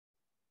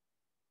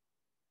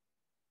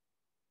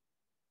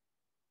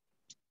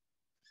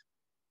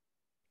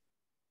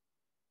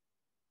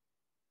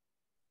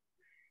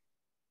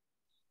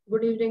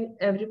Good evening,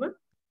 everyone.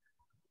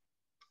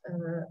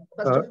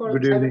 First of all,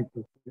 good evening.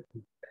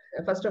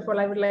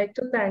 I would like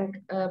to thank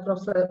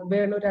Professor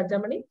Venu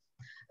Rajamony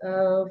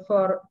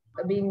for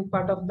being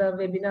part of the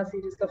webinar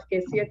series of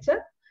KCHR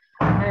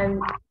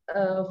and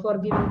for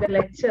giving the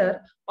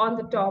lecture on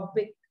the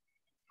topic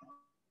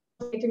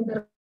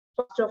the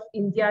of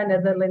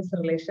India-Netherlands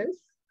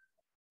relations.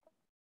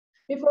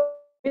 Before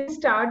we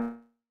start,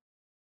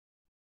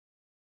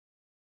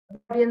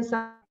 audience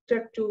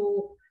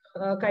to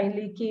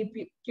kindly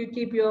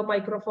keep your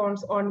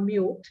microphones on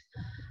mute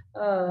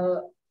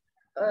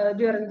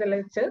during the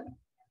lecture.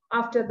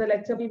 After the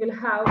lecture, we will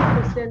have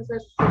questions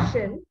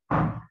session,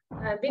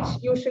 which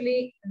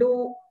usually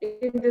do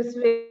in this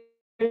way,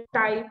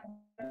 type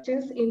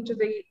questions into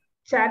the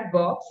chat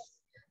box,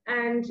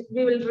 and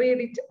we will read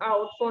it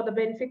out for the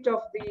benefit of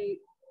the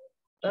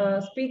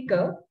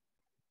speaker.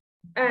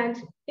 And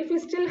if you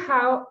still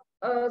have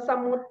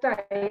some more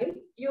time,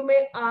 you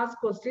may ask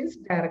questions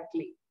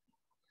directly.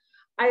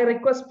 I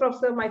request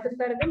Professor Michael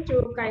Tharagan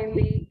to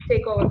kindly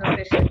take over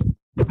the session.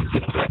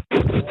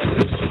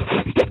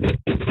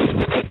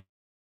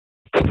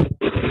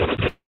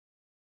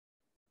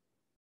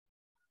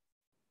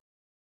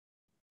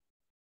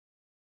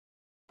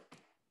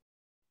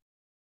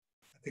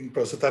 I think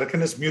Professor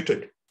Tharagan is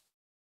muted.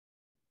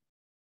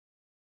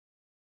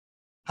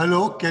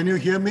 Hello, can you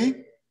hear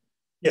me?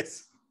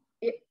 Yes.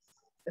 Yes,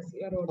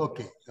 you are audible.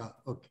 Okay.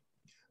 Okay.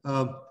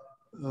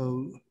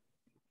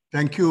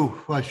 Thank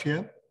you,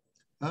 Fashia.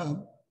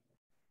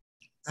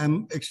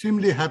 I'm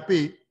extremely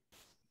happy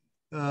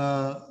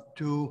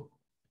to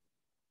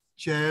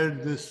chair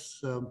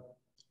this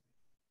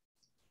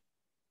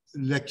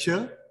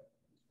lecture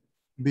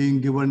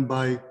being given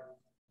by,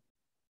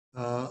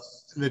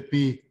 let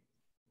me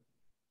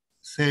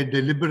say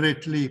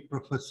deliberately,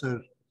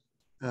 Professor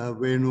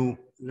Venu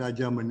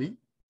Rajamony,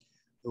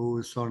 who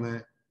is on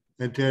an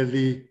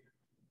entirely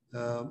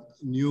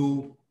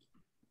new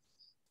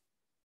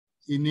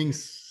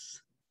innings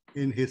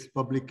in his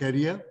public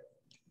career,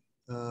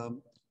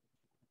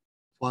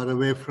 far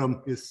away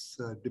from his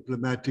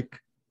diplomatic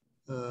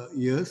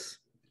years,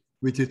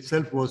 which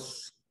itself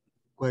was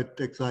quite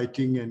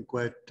exciting and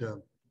quite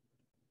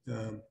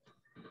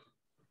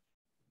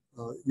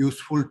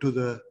useful to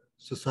the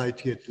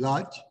society at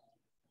large.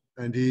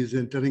 And he is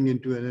entering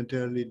into an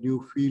entirely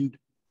new field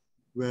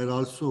where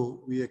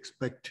also we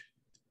expect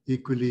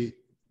equally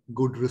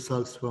good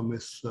results from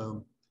his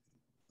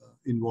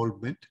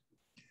involvement.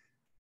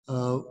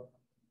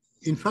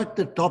 In fact,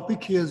 the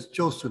topic he has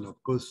chosen,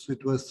 of course,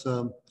 it was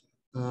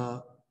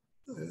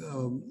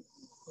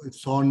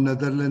it's on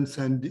Netherlands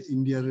and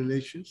India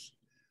relations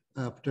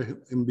after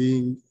him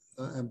being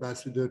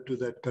ambassador to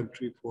that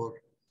country for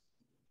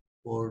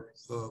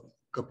a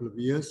couple of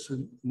years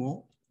and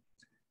more.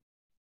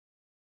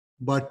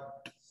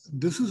 But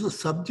this is a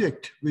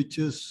subject which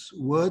is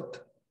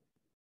worth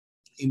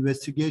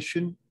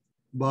investigation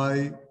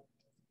by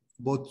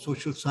both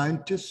social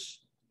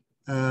scientists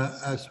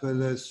as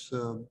well as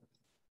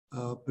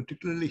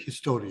particularly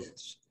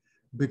historians,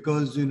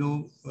 because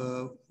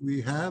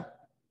we have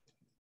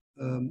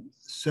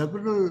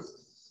several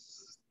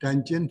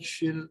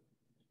tangential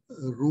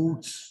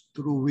routes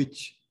through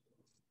which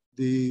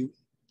the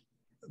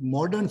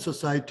modern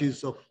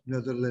societies of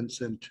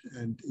Netherlands and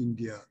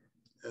India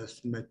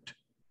has met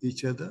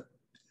each other.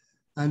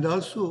 And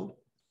also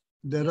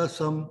there are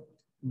some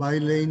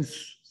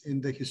bylanes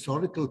in the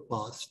historical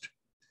past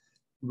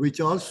which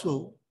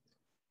also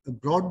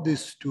brought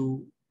these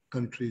two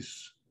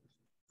countries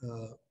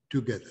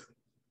together.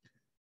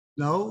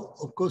 Now,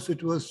 of course,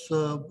 it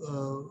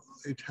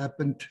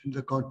happened in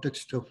the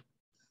context of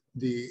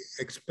the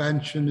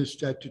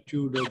expansionist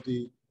attitude of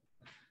the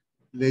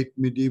late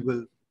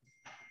medieval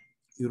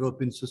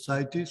European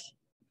societies,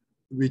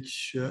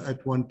 which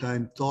at one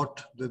time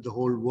thought that the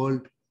whole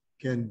world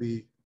can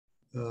be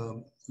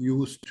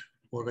used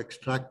for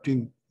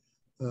extracting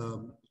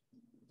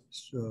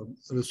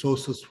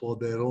resources for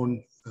their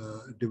own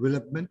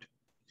development.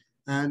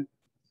 And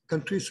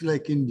countries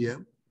like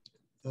India,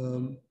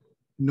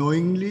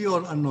 knowingly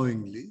or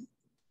unknowingly,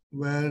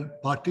 were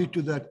party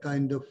to that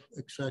kind of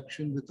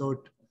extraction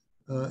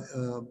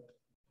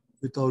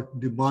without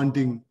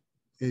demanding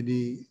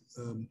any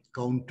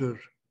counter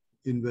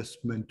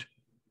investment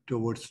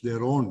towards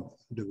their own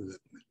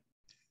development.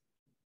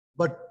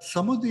 But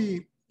some of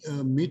the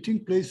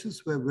meeting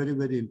places were very,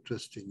 very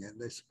interesting.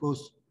 And I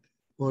suppose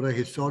for a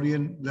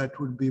historian, that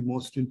would be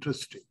most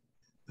interesting.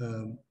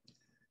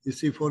 You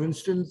see, for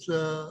instance,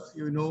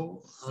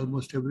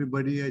 almost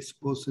everybody, I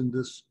suppose, in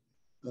this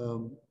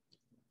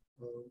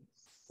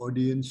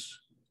audience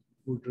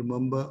would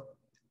remember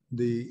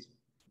the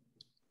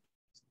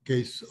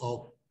case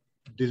of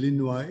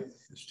Delinois,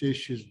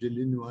 Statius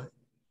Delinois.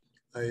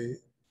 I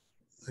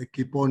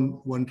keep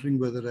on wondering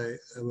whether I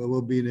have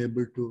ever been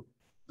able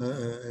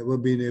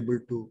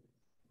to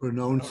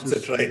pronounce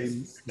his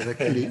name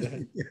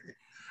correctly.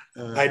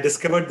 I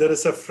discovered there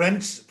is a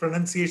French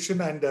pronunciation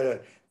and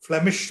a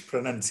Flemish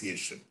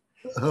pronunciation.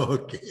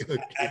 Okay.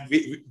 And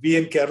we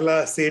in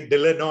Kerala say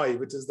Delinois,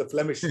 which is the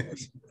Flemish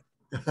version.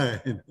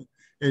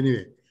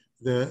 Anyway,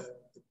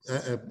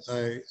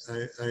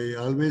 I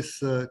always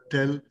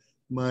tell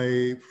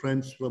my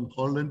friends from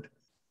Holland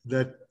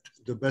that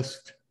the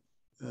best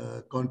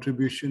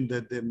contribution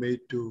that they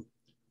made to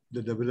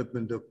the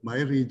development of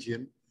my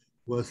region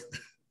was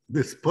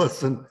this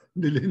person,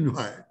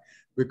 Nilinvai,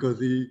 because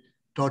he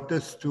taught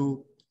us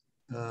to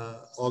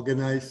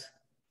organize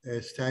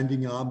a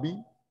standing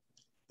army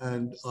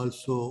and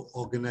also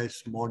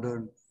organize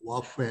modern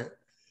warfare.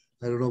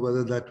 I don't know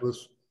whether that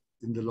was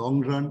in the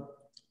long run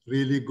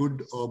really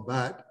good or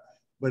bad,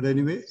 but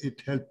anyway,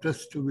 it helped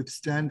us to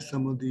withstand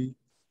some of the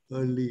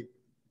early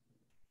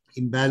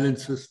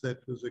imbalances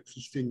that was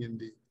existing in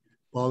the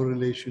power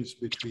relations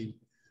between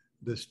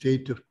the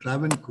state of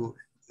Travancore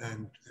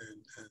and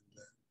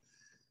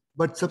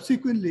but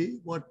subsequently,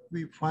 what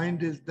we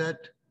find is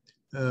that,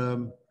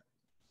 of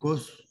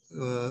course,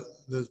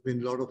 there's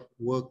been a lot of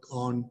work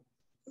on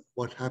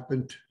what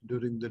happened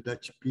during the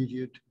Dutch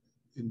period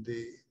in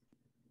the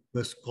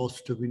west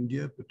coast of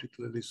India,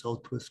 particularly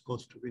southwest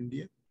coast of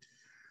India,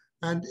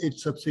 and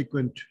its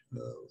subsequent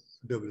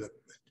development.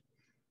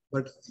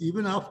 But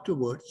even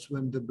afterwards,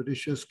 when the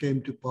Britishers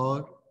came to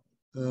power,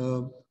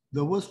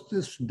 there was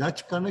this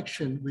Dutch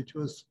connection, which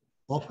was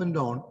off and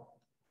on,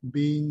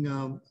 being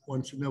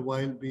once in a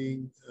while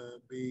being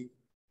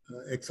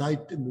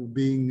excited,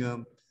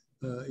 being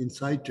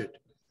incited,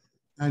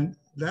 and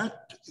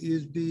that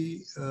is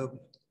the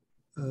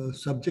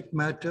subject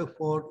matter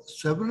for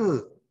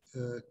several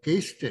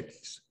case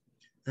studies.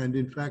 And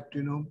in fact,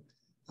 you know,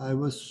 I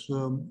was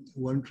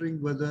wondering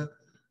whether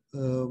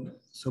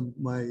some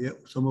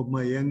of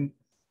my young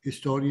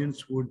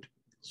historians would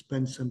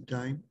spend some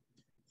time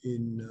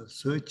in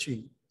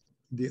searching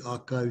the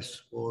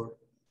archives for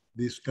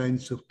these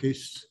kinds of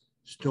case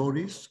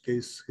stories,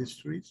 case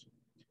histories,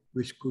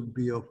 which could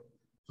be of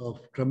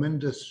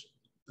tremendous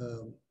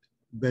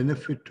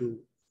benefit to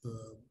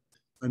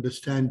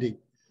understanding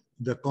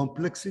the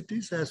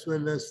complexities as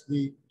well as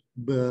the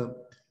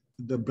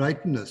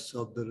brightness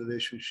of the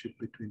relationship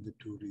between the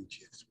two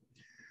regions.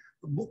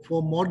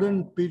 For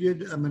modern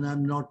period, I mean,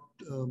 I'm not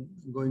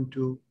going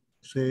to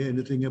say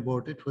anything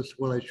about it. First of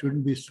all, I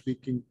shouldn't be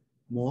speaking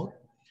more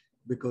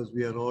because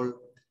we are all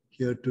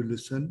here to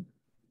listen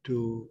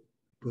to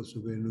Professor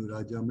Venu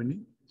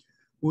Rajamony,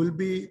 who will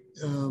be,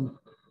 of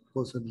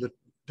course, the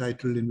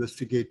title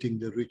Investigating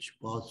the Rich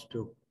Past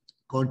of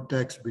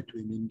Contacts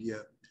between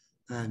India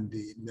and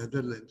the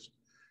Netherlands,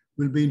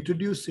 will be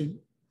introducing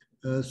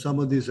some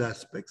of these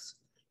aspects,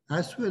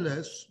 as well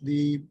as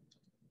the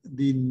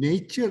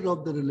nature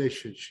of the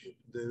relationship,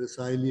 the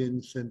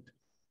resilience and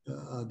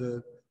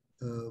other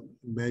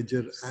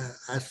major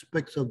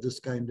aspects of this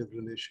kind of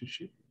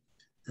relationship.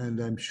 And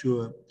I'm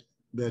sure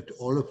that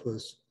all of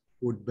us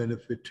would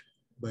benefit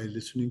by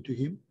listening to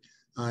him.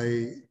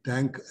 I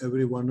thank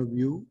every one of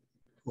you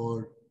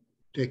for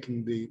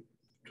taking the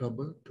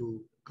trouble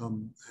to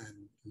come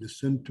and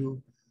listen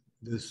to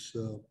this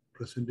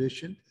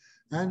presentation.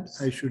 And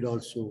I should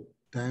also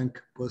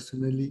thank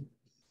personally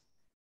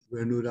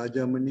Venu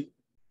Rajamony.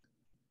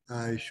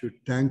 I should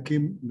thank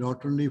him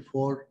not only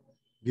for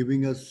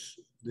giving us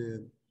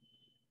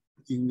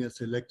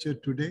a lecture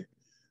today,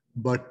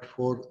 but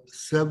for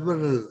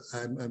several,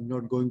 I'm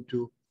not going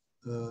to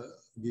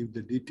give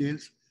the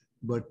details,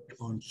 but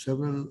on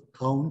several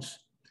counts,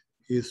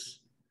 his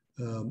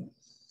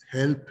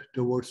help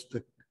towards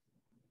the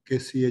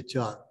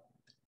KCHR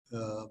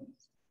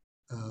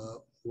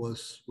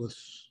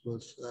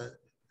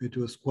it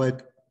was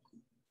quite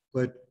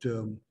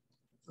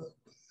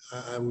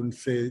I wouldn't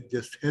say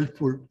just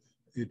helpful,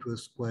 it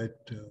was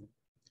quite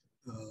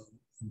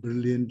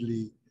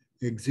brilliantly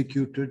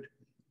executed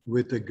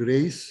with a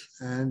grace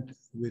and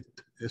with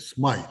a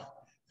smile,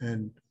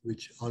 and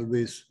which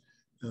always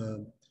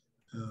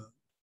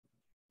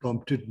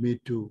prompted me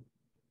to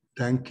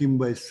thank him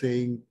by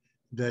saying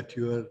that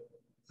your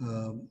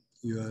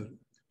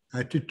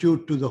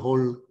attitude to the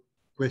whole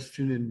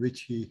question in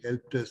which he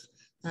helped us,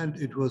 and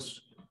it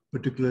was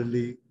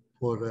particularly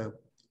for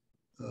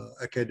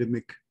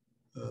academic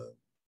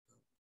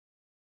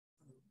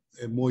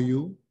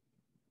MOU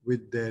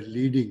with their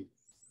leading,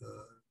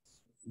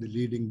 the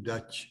leading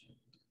Dutch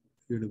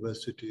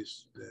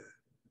universities,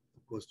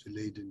 of course the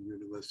Leiden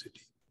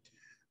University.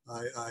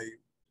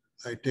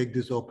 I take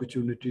this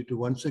opportunity to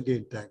once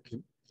again thank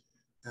him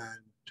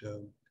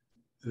and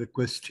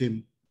request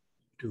him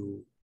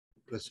to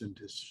present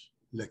his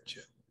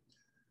lecture.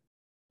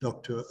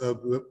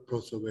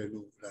 Professor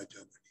Venu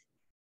Rajamony.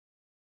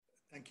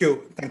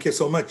 Thank you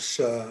so much,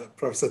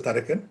 Professor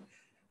Tarakan.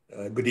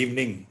 Good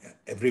evening,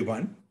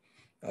 everyone.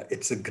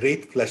 It's a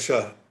great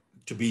pleasure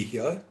to be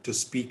here to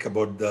speak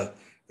about the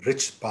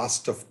rich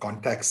past of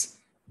contacts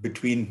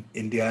between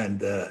India and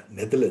the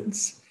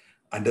Netherlands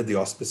under the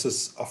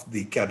auspices of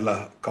the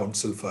Kerala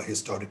Council for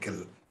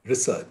Historical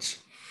Research.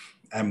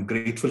 I'm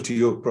grateful to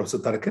you, Professor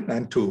Tarakan,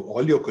 and to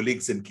all your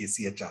colleagues in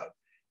KCHR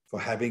for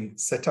having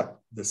set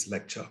up this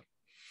lecture.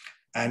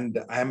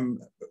 And I'm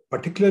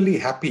particularly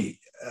happy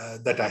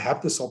that I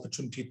have this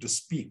opportunity to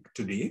speak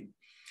today,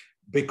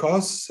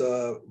 because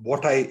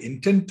what I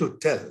intend to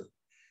tell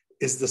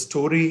is the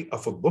story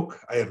of a book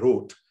I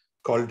wrote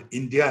called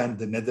India and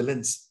the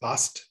Netherlands,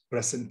 Past,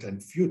 Present,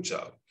 and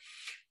Future,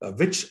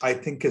 which I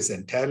think is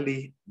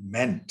entirely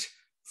meant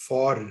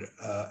for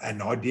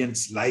an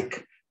audience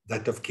like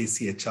that of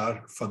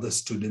KCHR, for the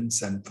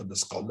students and for the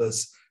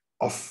scholars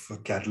of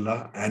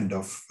Kerala and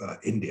of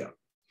India.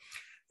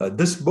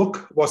 This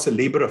book was a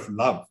labor of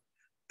love,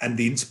 and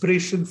the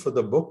inspiration for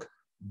the book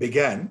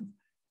began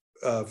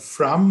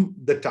from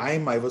the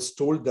time I was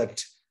told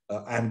that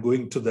I'm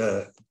going to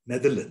the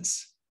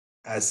Netherlands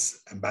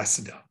as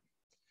ambassador.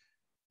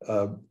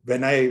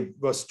 When I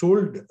was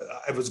told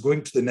I was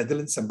going to the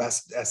Netherlands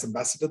as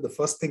ambassador, the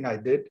first thing I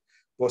did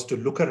was to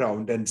look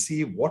around and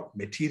see what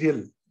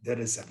material there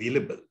is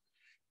available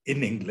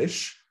in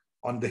English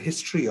on the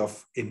history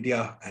of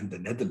India and the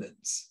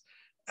Netherlands.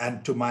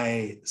 And to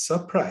my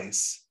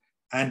surprise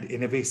and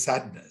in a way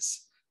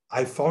sadness,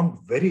 I found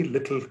very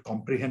little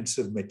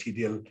comprehensive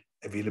material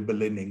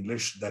available in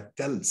English that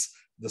tells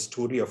the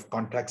story of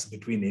contacts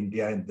between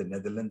India and the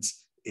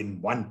Netherlands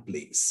in one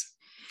place.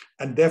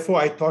 And therefore,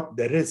 I thought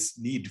there is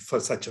need for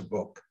such a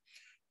book.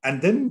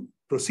 And then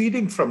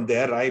proceeding from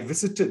there, I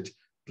visited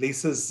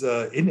places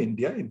in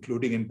India,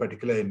 including in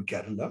particular in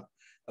Kerala,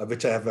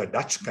 which I have a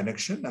Dutch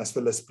connection, as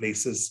well as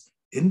places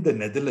in the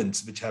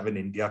Netherlands, which have an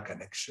India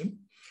connection.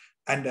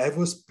 And I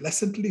was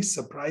pleasantly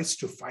surprised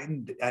to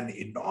find an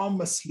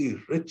enormously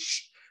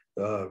rich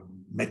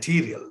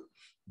material,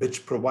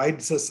 which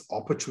provides us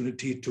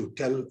opportunity to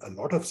tell a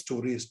lot of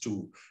stories,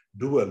 to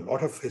do a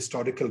lot of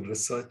historical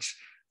research,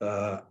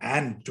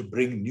 and to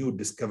bring new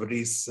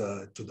discoveries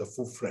to the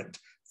forefront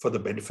for the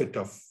benefit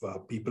of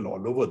people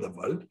all over the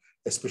world,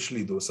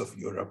 especially those of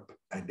Europe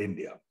and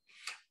India.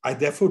 I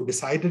therefore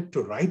decided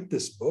to write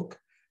this book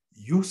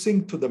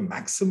using to the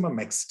maximum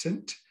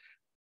extent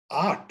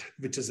art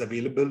which is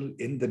available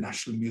in the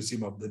National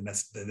Museum of the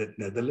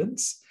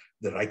Netherlands,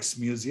 the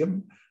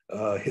Rijksmuseum,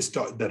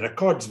 the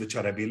records which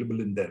are available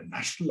in their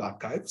national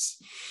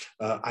archives.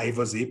 I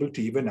was able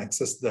to even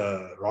access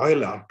the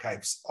Royal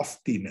Archives of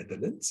the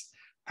Netherlands,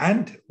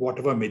 and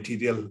whatever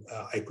material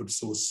I could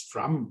source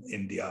from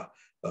India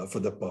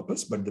for the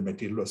purpose, but the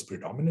material was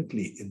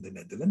predominantly in the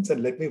Netherlands.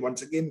 And let me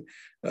once again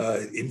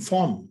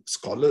inform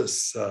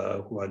scholars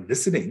who are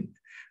listening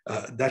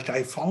that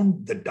I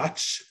found the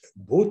Dutch,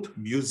 both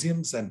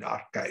museums and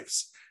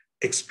archives,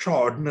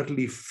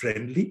 extraordinarily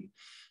friendly,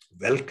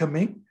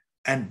 welcoming,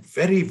 and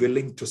very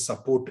willing to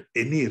support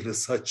any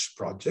research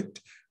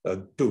project.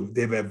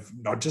 They were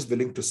not just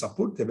willing to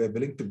support, they were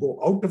willing to go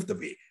out of the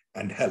way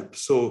and help.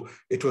 So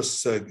it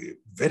was a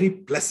very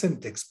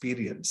pleasant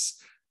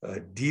experience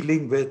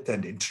dealing with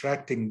and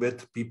interacting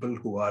with people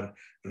who are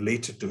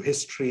related to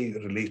history,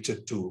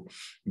 related to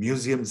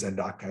museums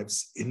and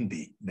archives in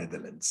the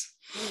Netherlands.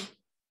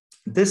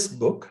 This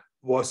book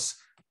was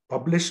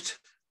published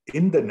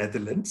in the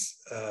Netherlands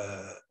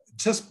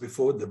just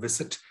before the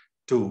visit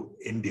to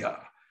India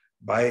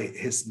by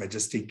His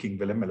Majesty King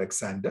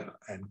Willem-Alexander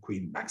and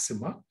Queen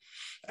Maxima.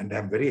 And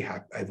I'm very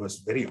happy, I was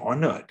very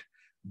honored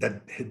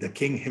that the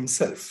king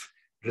himself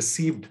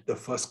received the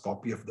first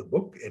copy of the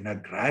book in a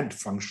grand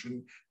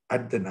function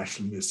at the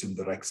National Museum,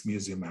 the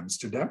Rijksmuseum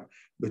Amsterdam,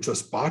 which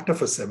was part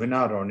of a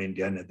seminar on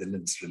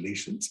India-Netherlands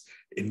relations,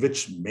 in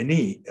which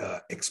many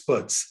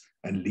experts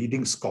and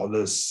leading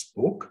scholars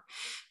spoke,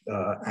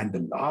 and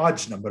a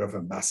large number of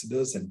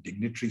ambassadors and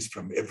dignitaries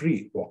from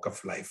every walk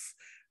of life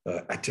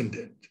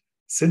attended.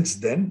 Since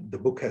then, the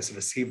book has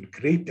received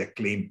great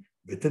acclaim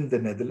within the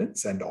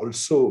Netherlands and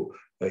also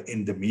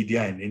in the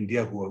media in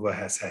India, whoever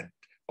has had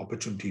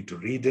opportunity to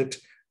read it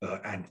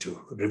and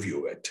to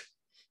review it.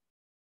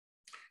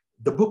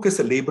 The book is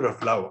a labor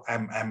of love.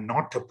 I'm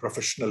not a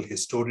professional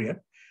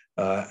historian.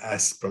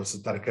 As Professor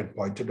Tarakan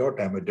pointed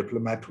out, I'm a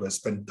diplomat who has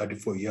spent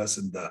 34 years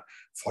in the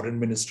foreign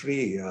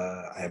ministry.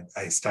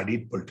 I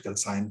studied political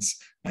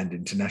science and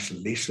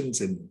international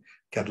relations in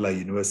Kerala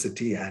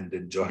University and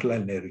in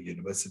Jawaharlal Nehru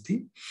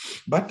University.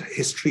 But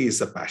history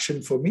is a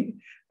passion for me.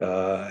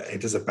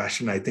 It is a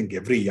passion I think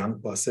every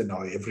young person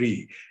or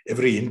every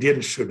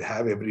Indian should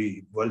have,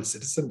 every world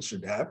citizen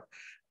should have.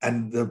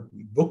 And the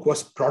book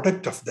was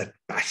product of that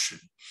passion.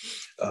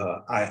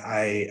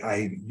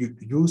 I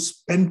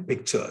use pen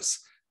pictures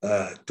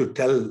to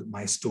tell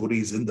my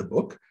stories in the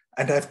book.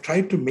 And I've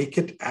tried to make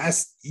it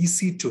as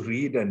easy to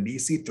read and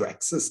easy to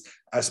access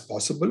as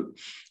possible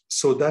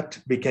so that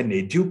we can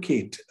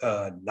educate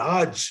a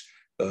large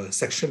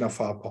section of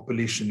our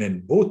population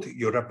in both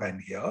Europe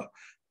and here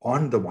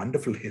on the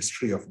wonderful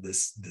history of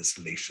this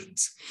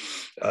relations.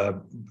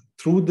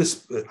 Through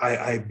this,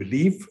 I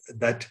believe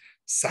that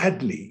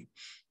sadly,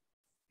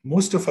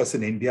 most of us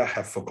in India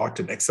have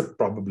forgotten, except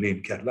probably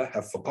in Kerala,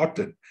 have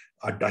forgotten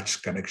our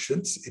Dutch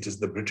connections. It is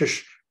the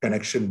British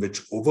connection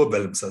which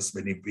overwhelms us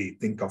when we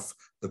think of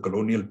the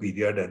colonial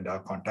period and our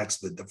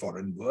contacts with the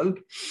foreign world.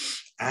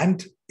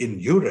 And in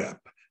Europe,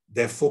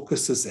 their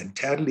focus is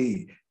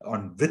entirely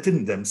on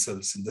within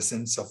themselves in the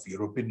sense of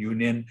European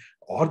Union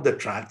or the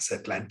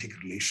transatlantic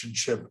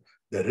relationship.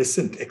 There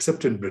isn't,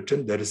 except in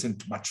Britain, there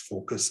isn't much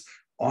focus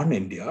on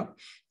India.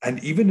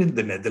 And even in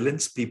the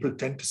Netherlands, people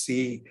tend to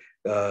see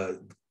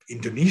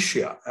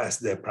Indonesia as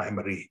their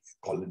primary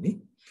colony.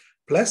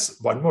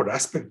 Plus, one more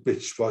aspect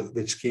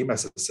which came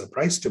as a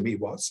surprise to me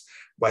was,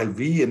 while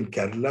we in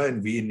Kerala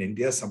and we in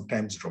India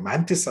sometimes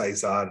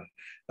romanticize our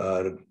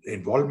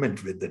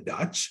involvement with the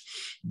Dutch,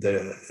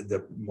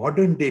 the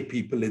modern day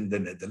people in the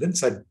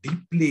Netherlands are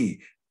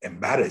deeply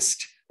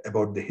embarrassed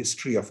about the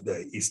history of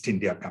the East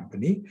India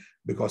Company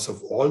because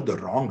of all the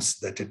wrongs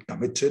that it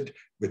committed,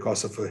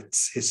 because of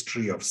its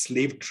history of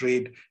slave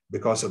trade,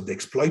 because of the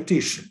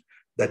exploitation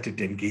that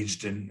it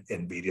engaged in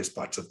various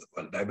parts of the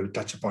world. I will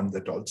touch upon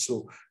that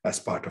also as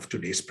part of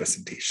today's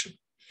presentation.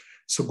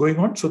 So going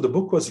on, so the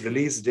book was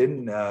released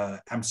in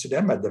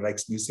Amsterdam at the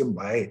Rijksmuseum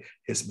by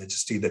His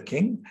Majesty the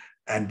King.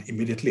 And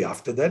immediately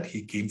after that,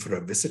 he came for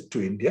a visit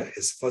to India,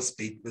 his first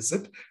state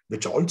visit,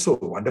 which also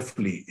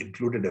wonderfully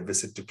included a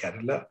visit to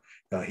Kerala.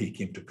 He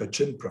came to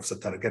Cochin. Professor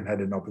Tarakan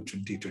had an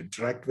opportunity to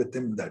interact with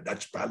him, the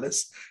Dutch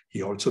palace.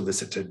 He also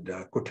visited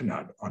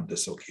Kutanad on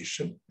this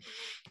occasion.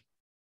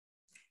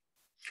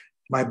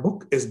 My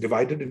book is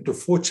divided into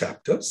 4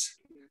 chapters.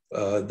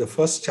 The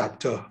first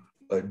chapter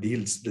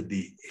deals with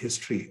the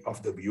history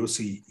of the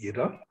VOC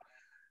era.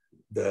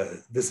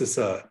 This is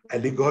an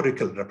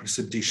allegorical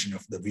representation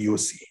of the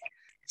VOC's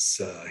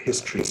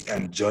history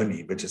and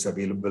journey, which is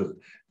available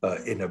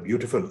in a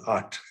beautiful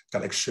art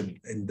collection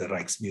in the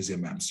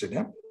Rijksmuseum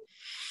Amsterdam.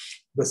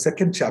 The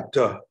second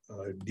chapter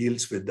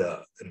deals with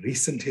the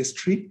recent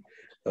history.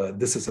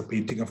 This is a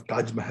painting of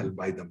Taj Mahal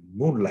by the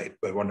moonlight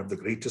by one of the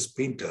greatest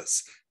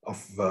painters of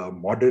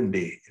modern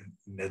day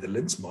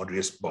Netherlands,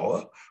 Maurice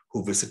Bouwer,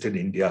 who visited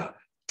India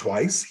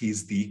twice.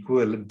 He's the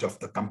equivalent of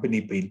the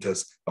company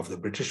painters of the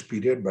British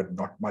period, but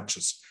not much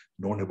is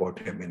known about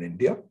him in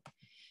India.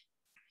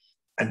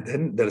 And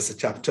then there is a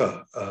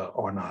chapter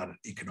on our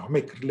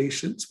economic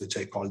relations, which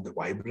I call the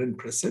vibrant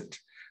present,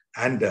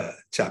 and a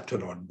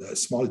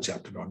small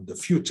chapter on the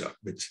future,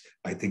 which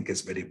I think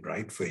is very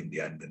bright for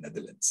India and the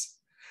Netherlands.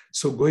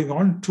 So going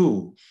on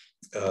to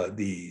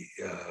the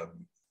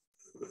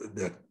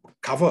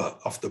cover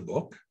of the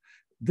book,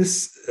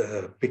 this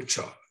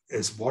picture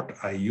is what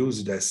I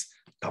used as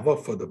cover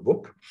for the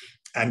book.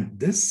 And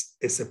this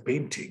is a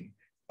painting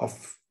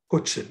of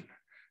Cochin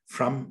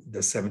from the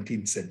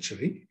 17th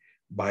century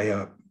by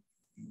a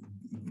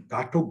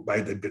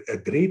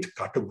great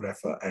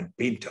cartographer and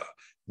painter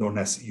known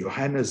as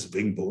Johannes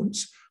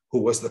Wingboons,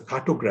 who was the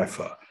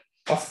cartographer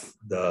of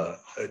the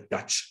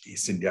Dutch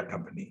East India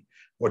Company.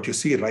 What you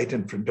see right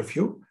in front of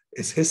you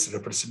is his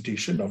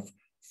representation of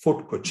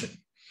Fort Cochin.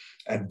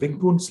 And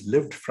Wingboons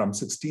lived from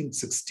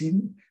 1616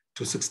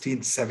 to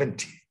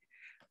 1670.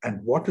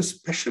 And what is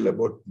special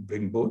about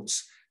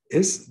Wingboons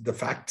is the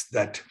fact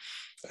that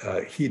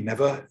he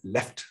never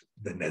left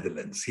the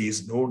Netherlands. He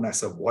is known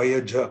as a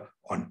voyager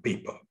on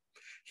paper.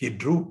 He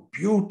drew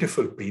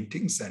beautiful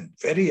paintings and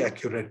very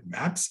accurate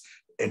maps,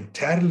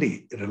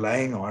 entirely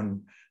relying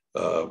on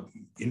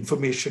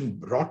information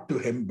brought to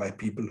him by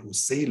people who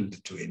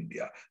sailed to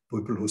India,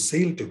 people who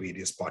sailed to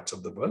various parts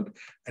of the world.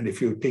 And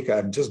if you take,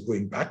 I'm just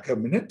going back a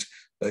minute,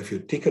 if you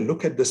take a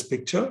look at this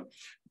picture,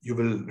 you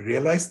will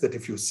realize that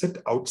if you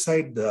sit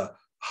outside the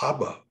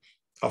harbor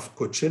of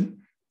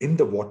Cochin in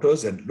the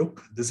waters and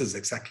look, this is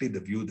exactly the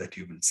view that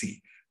you will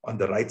see. On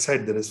the right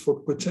side, there is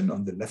Fort Cochin.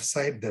 On the left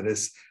side, there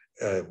is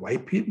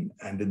Waipin.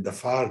 And in the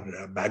far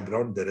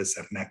background, there is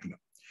Ernakulam.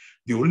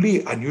 The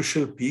only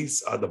unusual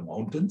piece are the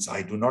mountains.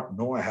 I do not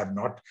know. I have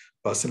not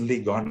personally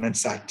gone and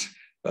sat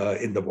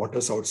in the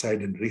waters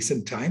outside in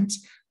recent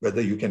times,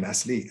 whether you can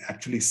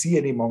actually see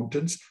any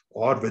mountains,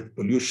 or with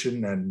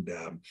pollution and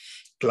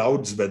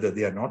clouds, whether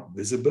they are not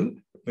visible.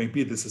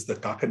 Maybe this is the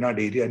Kakanad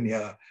area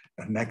near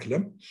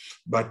Ernakulam.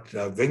 But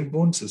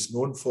Wingboons is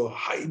known for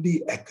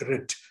highly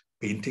accurate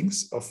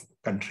paintings of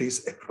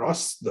countries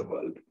across the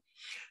world.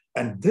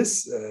 And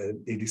this,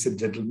 ladies and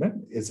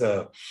gentlemen, is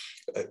a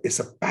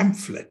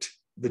pamphlet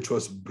which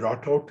was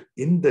brought out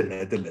in the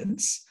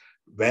Netherlands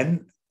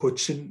when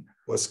Cochin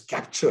was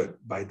captured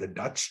by the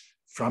Dutch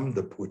from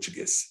the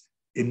Portuguese.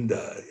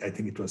 I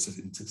think it was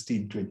in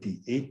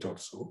 1628 or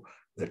so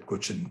that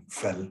Cochin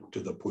fell to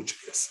the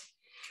Portuguese.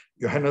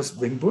 Johannes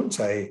Wingboons,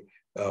 I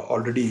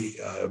already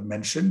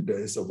mentioned,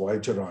 is a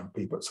voyager on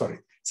paper.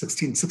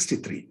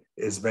 1663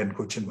 is when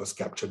Cochin was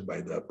captured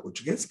by the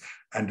Portuguese,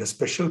 and a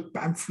special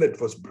pamphlet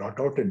was brought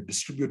out and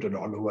distributed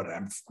all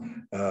over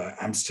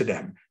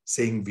Amsterdam,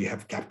 saying we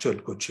have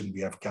captured Cochin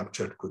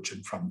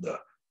from the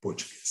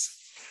Portuguese.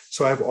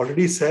 So I've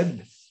already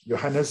said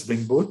Johannes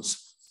Wingboons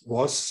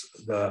was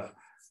the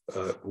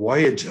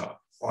voyager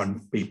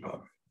on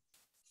paper.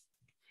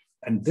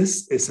 And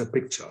this is a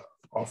picture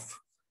of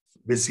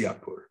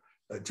Viziapur.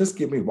 Just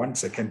give me 1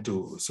 second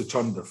to switch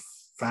on the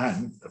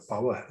fan. The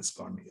power has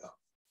gone here.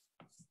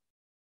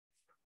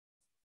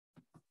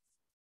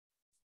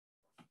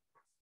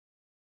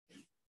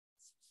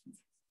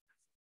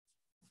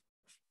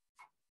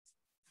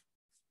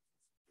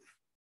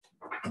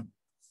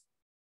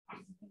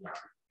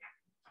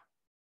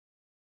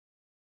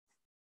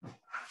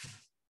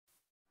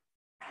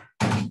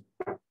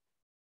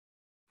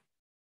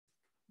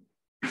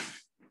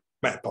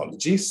 My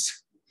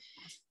apologies.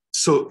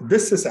 So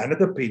this is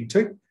another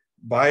painting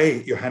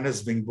by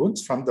Johannes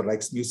Wingboons from the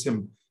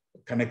Rijksmuseum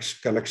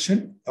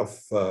collection of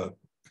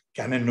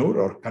Kannur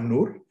or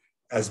Kannur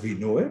as we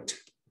know it.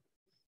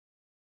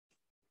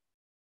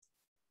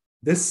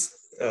 This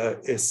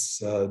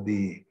is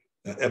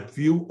a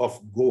view of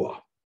Goa,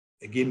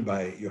 again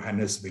by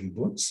Johannes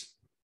Wingboons.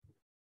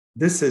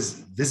 This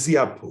is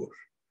Viziapur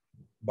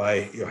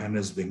by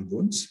Johannes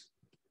Wingboons.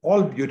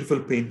 All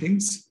beautiful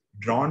paintings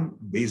drawn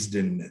based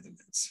in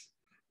Netherlands.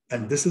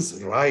 And this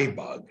is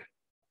Raibag.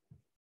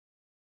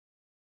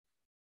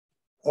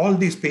 All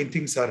these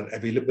paintings are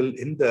available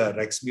in the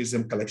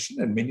Rijksmuseum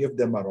collection, and many of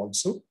them are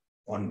also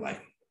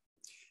online.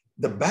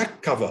 The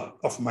back cover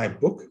of my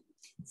book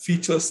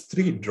features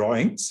 3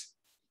 drawings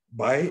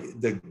by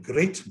the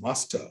great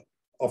master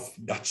of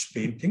Dutch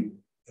painting,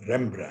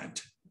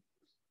 Rembrandt.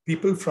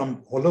 People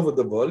from all over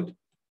the world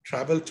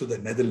travel to the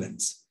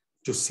Netherlands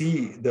to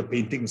see the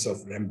paintings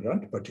of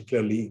Rembrandt,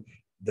 particularly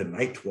the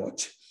Night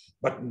Watch.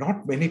 But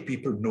not many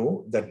people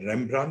know that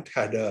Rembrandt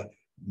had a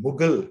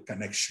Mughal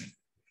connection.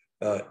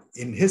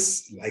 In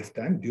his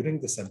lifetime, during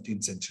the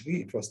 17th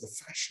century, it was the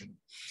fashion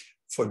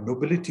for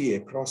nobility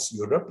across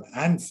Europe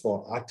and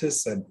for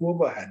artists and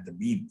whoever had the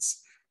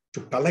means to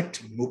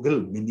collect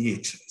Mughal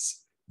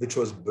miniatures, which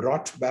was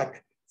brought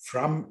back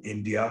from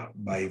India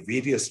by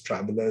various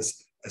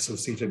travelers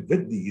associated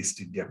with the East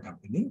India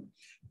Company.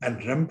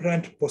 And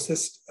Rembrandt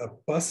possessed a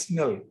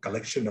personal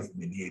collection of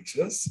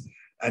miniatures.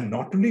 And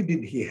not only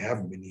did he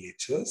have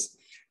miniatures,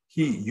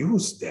 he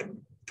used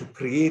them to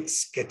create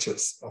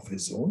sketches of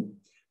his own,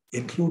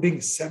 including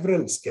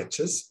several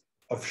sketches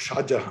of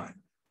Shah Jahan,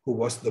 who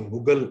was the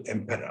Mughal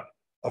emperor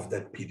of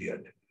that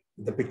period.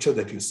 The picture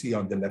that you see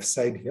on the left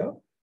side here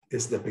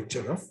is the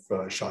picture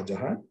of Shah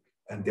Jahan,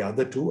 and the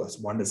other two,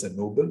 one is a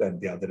noble and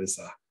the other is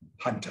a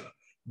hunter.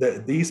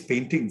 These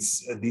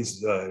paintings,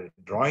 these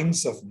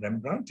drawings of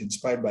Rembrandt,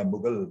 inspired by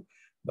Mughal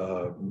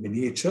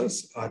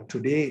miniatures, are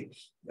today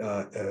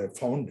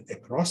found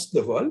across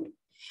the world,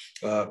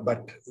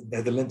 but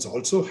Netherlands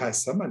also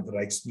has some, and the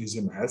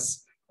Rijksmuseum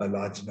has a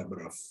large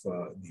number of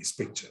these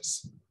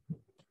pictures.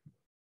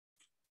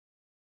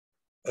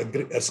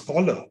 A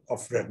scholar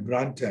of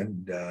Rembrandt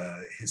and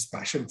his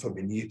passion for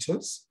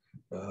miniatures,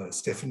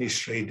 Stephanie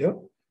Schrader,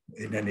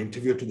 in an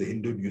interview to the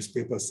Hindu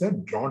newspaper,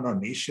 said, drawn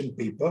on Asian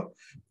paper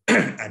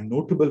and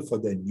notable for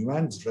their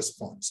nuanced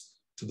response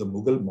to the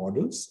Mughal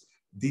models,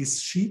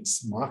 these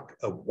sheets mark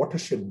a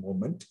watershed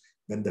moment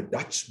when the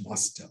Dutch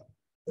master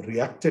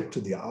reacted to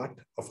the art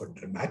of a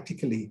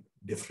dramatically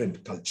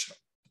different culture.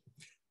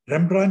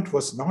 Rembrandt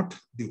was not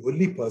the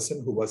only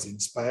person who was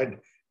inspired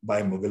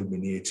by Mughal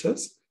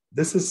miniatures.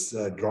 This is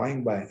a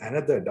drawing by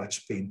another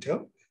Dutch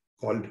painter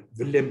called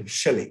Willem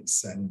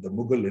Schellings, and the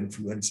Mughal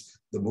influence,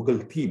 the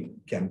Mughal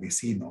theme can be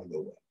seen all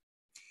over.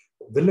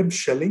 Willem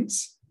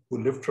Schellings, who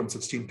lived from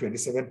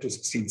 1627 to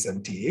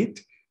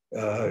 1678,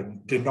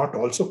 did not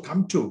also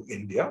come to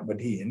India, but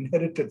he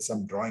inherited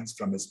some drawings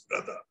from his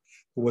brother,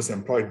 who was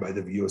employed by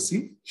the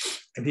VOC.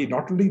 And he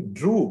not only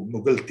drew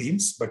Mughal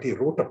themes, but he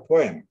wrote a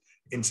poem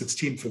in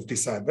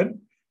 1657,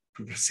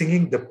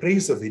 singing the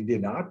praise of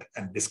Indian art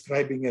and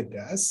describing it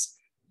as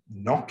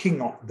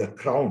knocking off the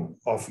crown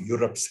of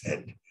Europe's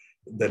head.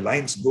 The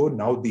lines go,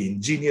 now the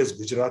ingenious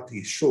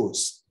Gujarati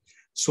shows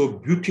so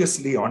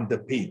beauteously on the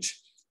page,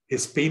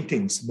 his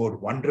paintings more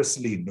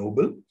wondrously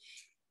noble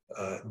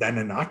than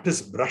an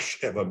artist's brush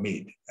ever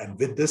made. And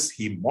with this,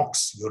 he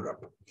mocks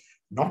Europe,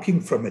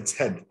 knocking from its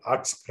head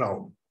art's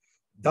crown.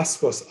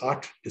 Thus was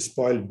art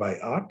despoiled by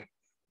art.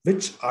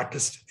 Which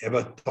artist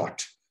ever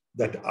thought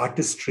that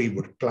artistry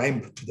would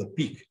climb to the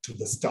peak, to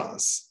the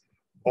stars?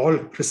 All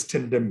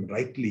Christendom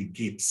rightly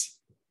gapes,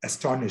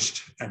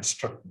 astonished and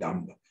struck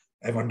dumb.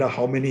 I wonder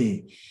how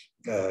many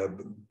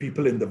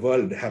people in the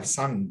world have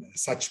sung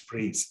such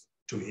praise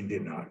to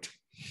Indian art.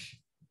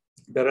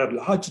 There are a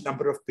large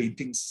number of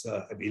paintings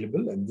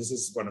available, and this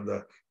is one of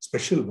the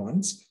special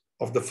ones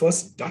of the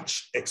first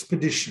Dutch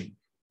expedition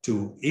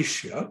to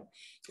Asia.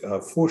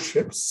 4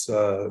 ships,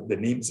 the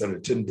names are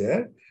written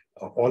there.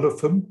 All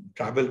of them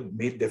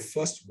made their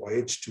first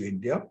voyage to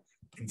India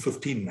in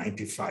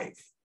 1595.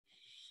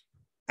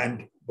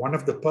 And one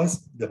of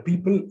the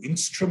people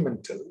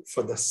instrumental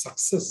for the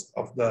success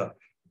of the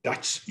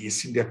Dutch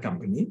East India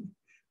Company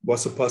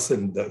was a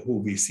person who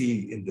we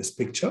see in this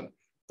picture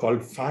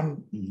called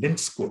Van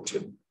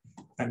Linschoten.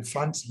 And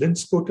Van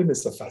Linschoten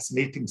is a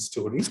fascinating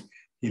story.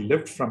 He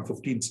lived from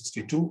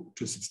 1562 to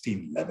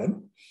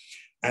 1611.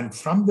 And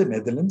from the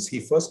Netherlands, he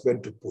first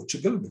went to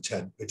Portugal,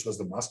 which was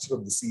the master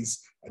of the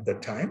seas at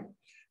that time.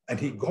 And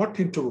he got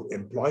into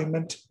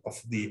employment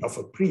of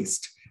a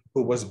priest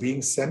who was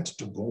being sent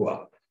to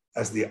Goa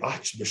as the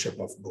Archbishop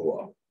of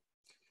Goa.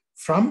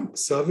 From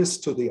service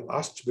to the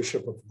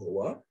Archbishop of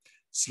Goa,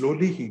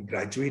 slowly he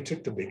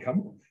graduated to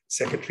become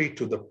secretary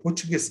to the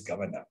Portuguese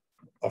governor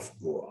of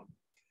Goa.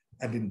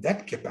 And in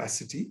that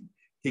capacity,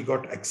 he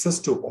got access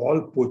to all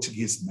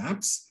Portuguese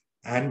maps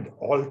and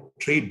all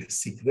trade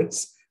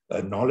secrets,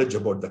 knowledge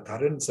about the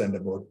currents and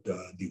about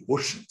the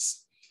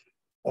oceans.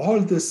 All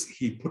this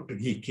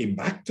he came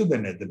back to the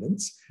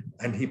Netherlands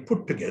and he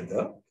put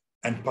together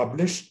and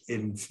published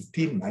in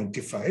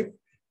 1595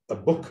 a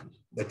book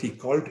that he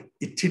called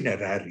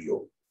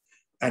Itinerario.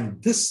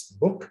 And this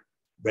book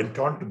went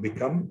on to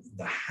become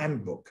the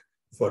handbook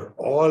for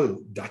all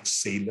Dutch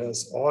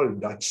sailors, all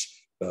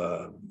Dutch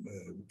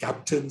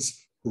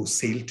captains who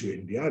sailed to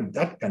India. And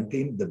that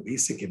contained the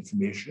basic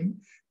information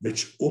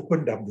which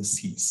opened up the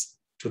seas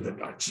to the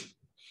Dutch.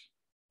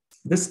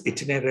 This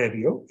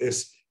Itinerario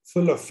is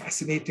full of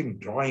fascinating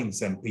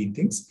drawings and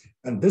paintings.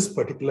 And this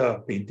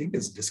particular painting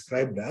is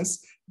described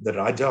as the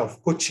Raja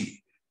of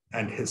Kochi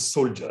and his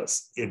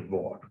soldiers in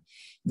war.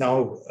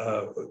 Now,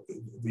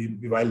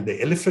 while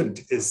the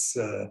elephant is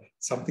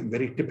something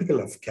very typical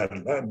of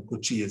Kerala, and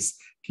Kochi is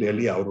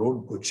clearly our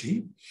own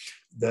Kochi,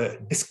 the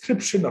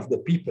description of the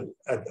people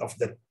of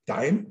that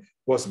time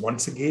was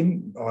once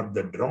again, or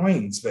the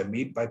drawings were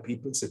made by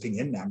people sitting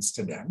in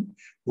Amsterdam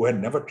who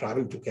had never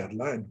traveled to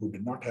Kerala and who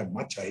did not have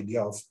much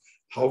idea of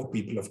how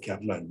people of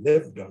Kerala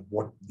lived or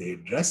what they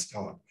dressed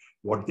or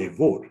what they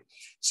wore.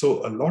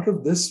 So a lot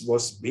of this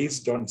was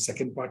based on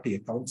second-party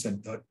accounts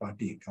and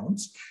third-party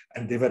accounts,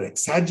 and they were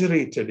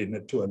exaggerated in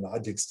it to a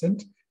large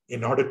extent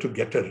in order to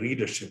get a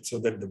readership so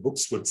that the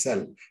books would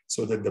sell,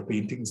 so that the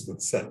paintings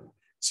would sell.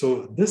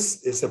 So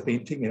this is a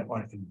painting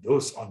on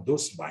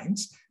those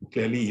lines.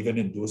 Clearly, even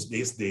in those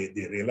days, they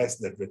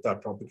realized that with our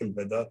tropical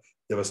weather,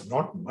 there was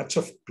not much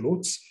of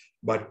clothes,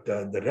 but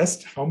the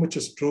rest, how much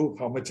is true,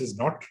 how much is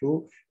not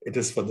true, it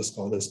is for the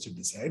scholars to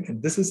decide.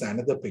 And this is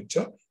another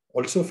picture,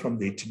 also from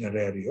the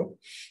Itinerario,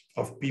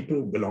 of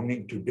people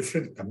belonging to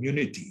different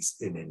communities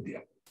in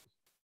India.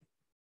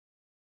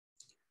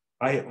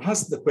 I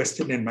asked the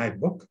question in my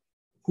book,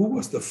 who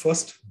was the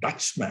first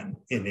Dutchman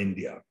in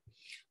India?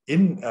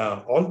 In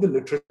all the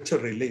literature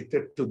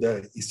related to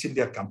the East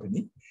India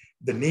Company,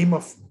 the name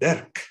of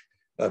Dirk,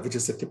 which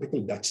is a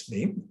typical Dutch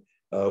name,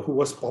 who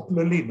was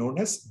popularly known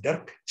as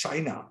Dirk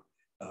China,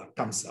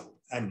 comes up.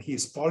 And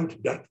he's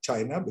called Dirk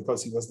China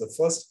because he was the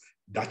first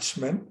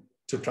Dutchman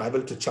to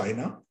travel to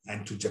China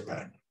and to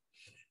Japan.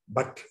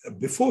 But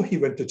before he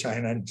went to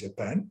China and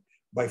Japan,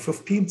 by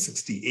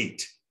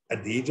 1568,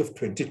 at the age of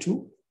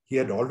 22, he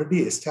had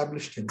already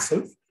established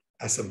himself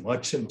as a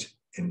merchant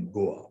in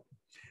Goa.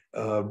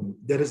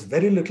 There is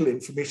very little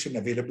information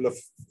available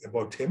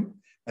about him,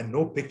 and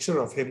no picture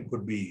of him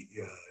could be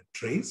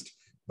traced.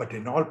 But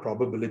in all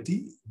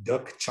probability,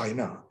 Dirk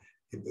China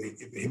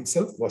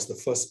himself was the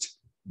first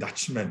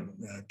Dutchman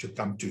to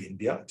come to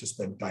India, to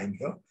spend time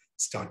here,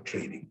 start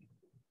trading.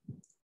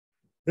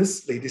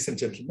 This, ladies and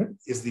gentlemen,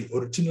 is the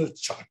original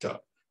charter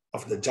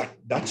of the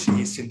Dutch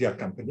East India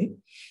Company,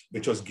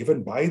 which was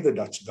given by the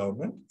Dutch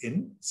government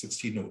in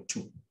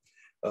 1602.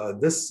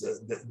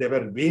 There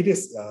were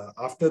various,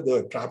 after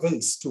the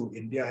travels to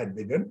India had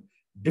begun,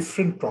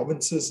 different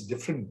provinces,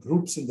 different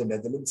groups in the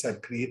Netherlands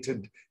had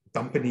created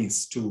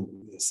companies to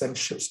send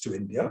ships to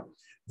India.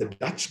 The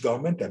Dutch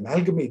government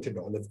amalgamated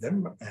all of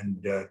them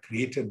and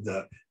created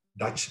the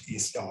Dutch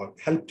East, or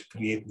helped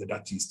create the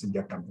Dutch East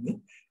India Company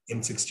in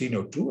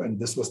 1602. And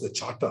this was the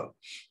charter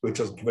which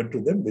was given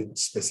to them, which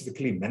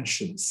specifically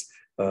mentions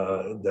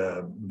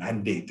the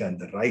mandate and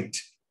the right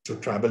to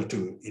travel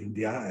to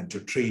India and to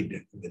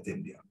trade with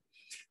India.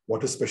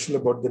 What is special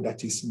about the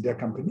Dutch East India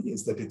Company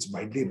is that it's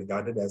widely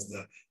regarded as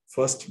the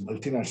first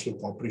multinational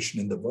corporation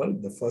in the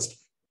world, the first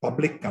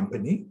public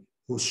company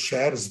whose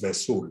shares were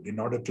sold in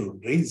order to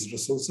raise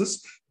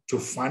resources to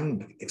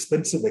fund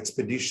expensive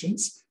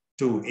expeditions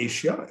to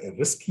Asia,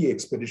 risky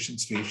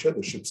expeditions to Asia.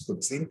 The ships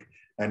could sink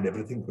and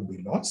everything could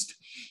be lost.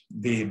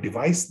 They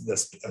devised a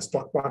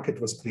stock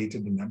market was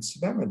created in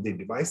Amsterdam, and they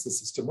devised a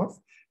system of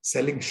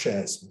selling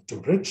shares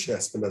to rich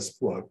as well as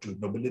poor, to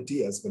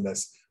nobility as well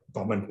as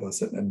common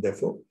person, and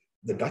therefore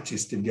the Dutch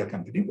East India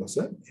Company was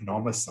an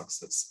enormous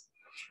success.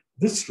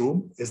 This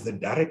room is the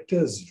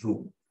director's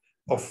room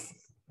of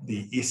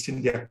the East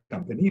India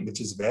Company, which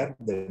is where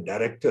the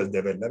directors,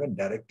 there were 11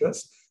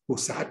 directors who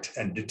sat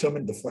and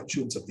determined the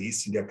fortunes of the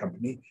East India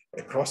Company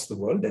across the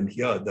world. And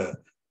here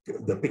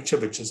the picture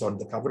which is on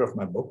the cover of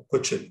my book,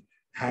 Cochin,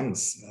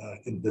 hangs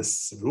in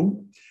this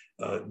room.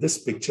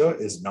 This picture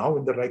is now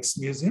in the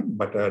Rijksmuseum,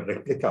 but a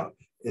replica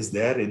is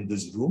there in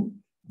this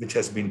room, which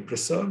has been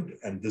preserved.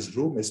 And this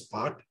room is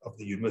part of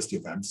the University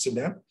of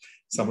Amsterdam.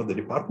 Some of the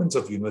departments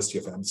of University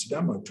of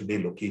Amsterdam are today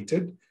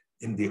located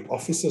in the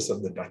offices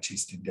of the Dutch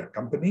East India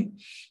Company.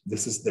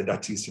 This is the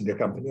Dutch East India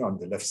Company on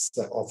the left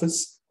side,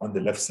 office on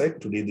the left side,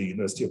 today the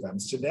University of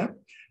Amsterdam.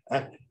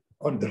 And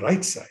on the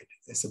right side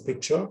is a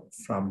picture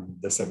from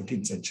the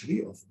 17th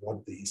century of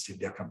what the East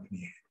India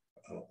Company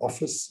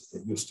office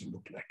used to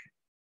look like.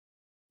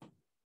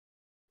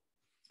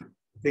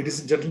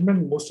 Ladies and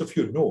gentlemen, most of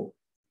you know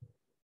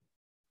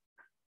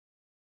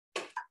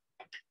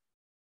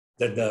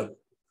that the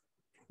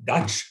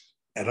Dutch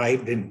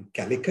arrived in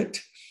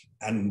Calicut,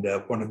 and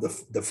one of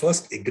the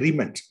first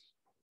agreement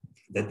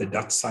that the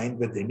Dutch signed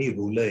with any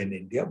ruler in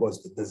India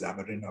was with the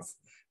Zamorin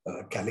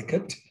of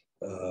Calicut,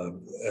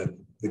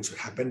 which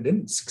happened in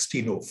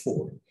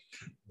 1604.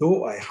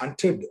 Though I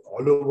hunted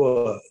all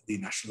over the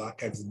National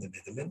Archives in the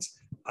Netherlands,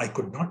 I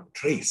could not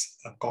trace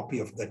a copy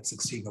of that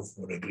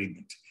 1604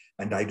 agreement.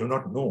 And I do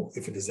not know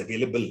if it is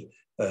available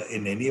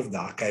in any of the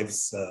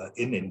archives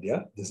in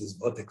India. This is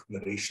worth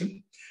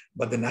exploration.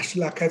 But the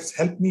National Archives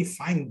helped me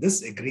find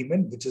this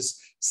agreement, which is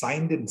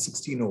signed in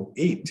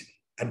 1608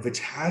 and which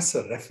has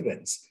a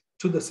reference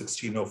to the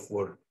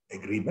 1604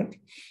 agreement.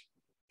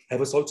 I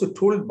was also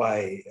told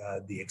by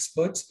the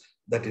experts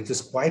that it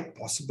is quite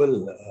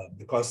possible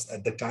because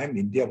at the time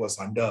India was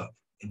under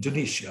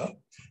Indonesia,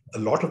 a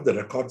lot of the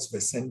records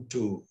were sent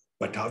to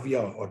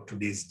Batavia or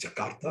today's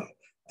Jakarta,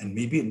 and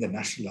maybe in the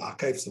National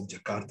Archives of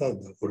Jakarta,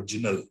 the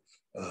original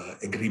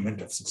agreement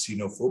of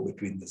 1604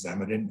 between the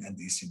Zamarin and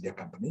the East India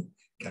Company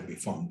can be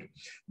found.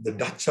 The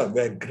Dutch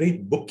were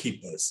great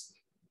bookkeepers,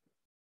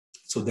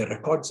 so their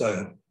records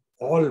are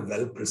all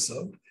well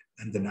preserved,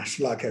 and the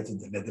National Archives of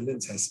the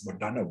Netherlands has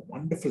done a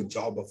wonderful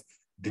job of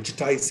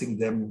digitizing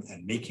them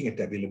and making it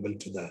available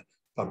to the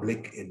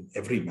public in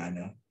every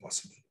manner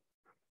possible.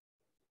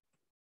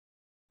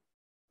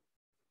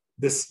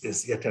 This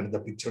is yet another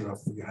picture of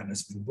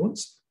Johannes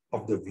Winboons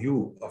of the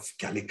view of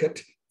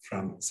Calicut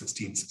from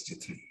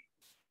 1663.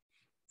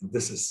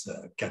 This is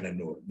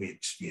Cananore,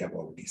 which we have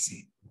already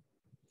seen.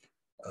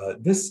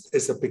 This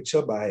is a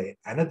picture by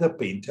another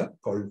painter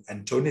called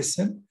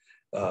Antonissen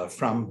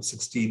from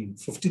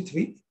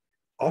 1653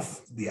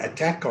 of the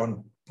attack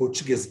on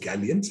Portuguese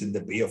galleons in the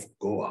Bay of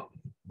Goa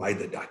by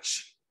the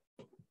Dutch.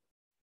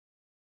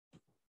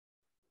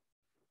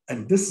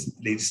 And this,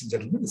 ladies and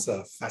gentlemen, is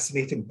a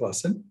fascinating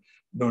person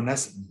known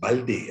as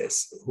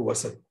Baldeus, who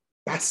was a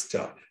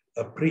pastor,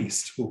 a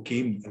priest who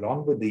came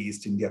along with the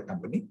East India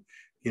Company.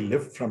 He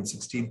lived from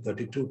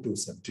 1632 to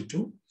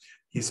 72.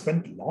 He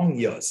spent long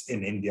years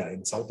in India,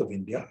 in south of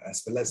India,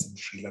 as well as in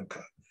Sri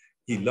Lanka.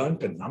 He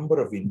learned a number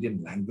of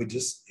Indian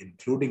languages,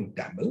 including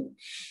Tamil.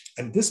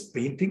 And this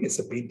painting is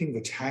a painting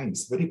which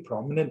hangs very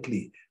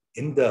prominently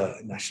in the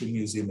National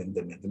Museum in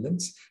the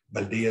Netherlands.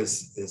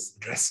 Baldeus is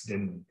dressed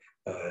in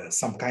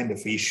some kind of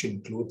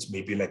Asian clothes,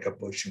 maybe like a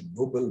Persian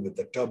noble with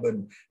a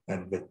turban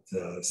and with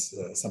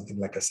something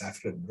like a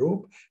saffron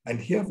robe. And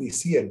here we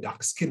see a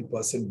dark-skinned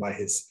person by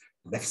his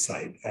left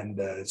side. And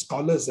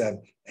scholars have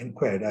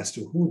inquired as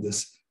to who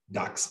this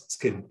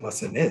dark-skinned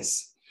person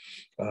is.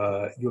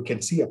 You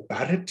can see a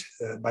parrot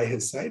by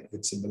his side,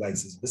 which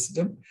symbolizes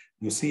wisdom.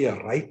 You see a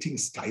writing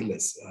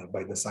stylus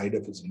by the side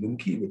of his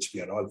lungi, which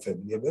we are all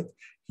familiar with.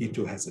 He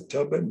too has a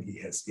turban, he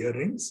has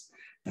earrings,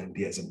 and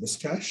he has a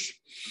mustache.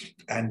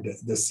 And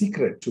the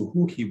secret to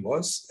who he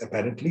was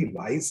apparently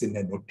lies in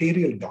a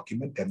notarial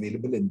document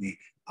available in the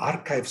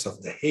archives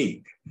of the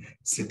Hague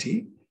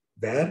city,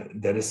 where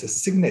there is a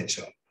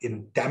signature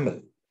in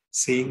Tamil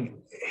saying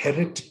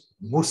Herit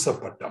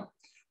Musapatam.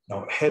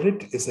 Now,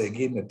 Herit is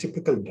again a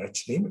typical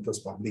Dutch name. It was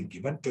probably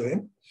given to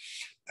him.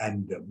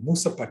 And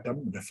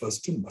Musapatam refers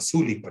to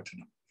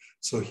Masulipatanam.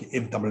 So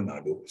in Tamil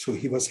Nadu. So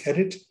he was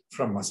Herit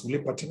from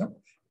Masulipatanam.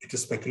 It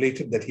is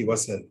speculated that he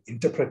was an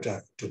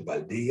interpreter to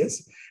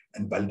Baldeus,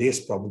 and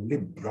Baldeus probably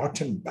brought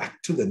him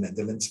back to the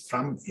Netherlands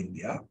from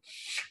India,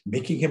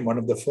 making him one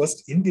of the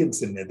first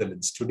Indians in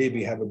Netherlands. Today,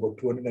 we have about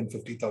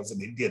 250,000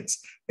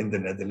 Indians in the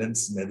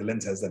Netherlands.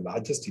 Netherlands has the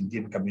largest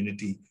Indian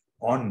community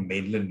on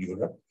mainland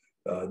Europe,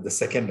 the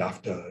second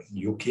after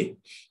UK,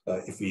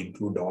 if we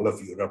include all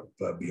of Europe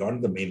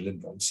beyond the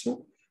mainland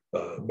also.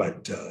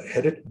 But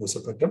Herit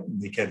Musapatam,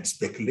 we can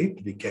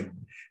speculate, we can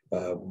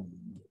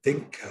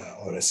think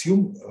or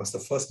assume was the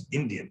first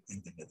Indian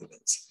in the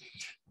Netherlands.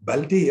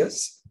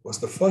 Baldeus was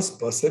the first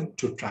person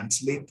to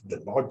translate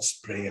the Lord's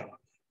Prayer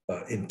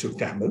into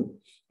Tamil,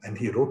 and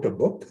he wrote a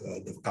book,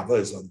 the cover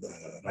is on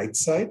the right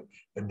side,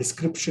 a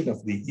description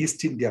of the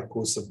East India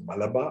coast of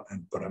Malabar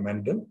and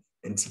Coromandel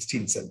in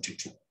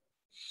 1672.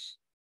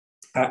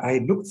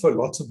 I looked for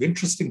lots of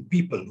interesting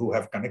people who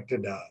have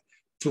connected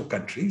two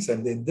countries,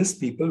 and in this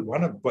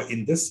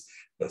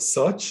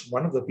search,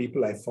 one of the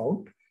people I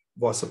found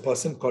was a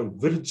person called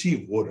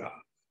Virji Vora,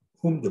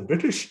 whom the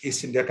British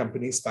East India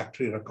Company's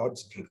factory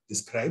records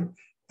described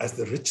as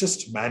the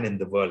richest man in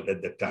the world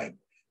at the time,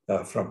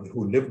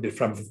 who lived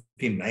from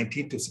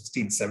 1590 to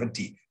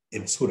 1670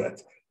 in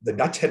Surat. The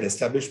Dutch had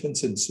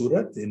establishments in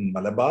Surat, in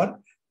Malabar,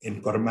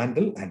 in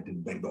Coromandel, and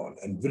in Bengal.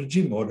 And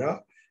Virji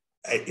Vora,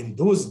 in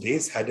those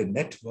days, had a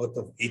net worth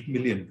of 8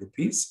 million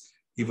rupees.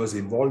 He was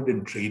involved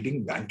in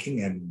trading,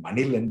 banking, and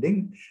money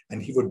lending,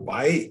 and he would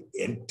buy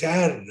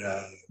entire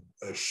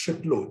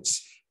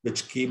shiploads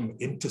which came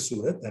into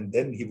Surat, and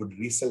then he would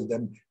resell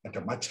them at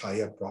a much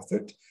higher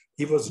profit.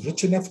 He was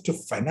rich enough to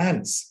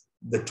finance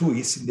the two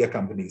East India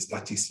companies,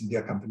 Dutch East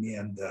India Company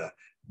and the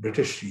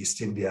British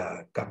East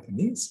India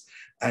companies.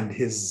 And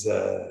his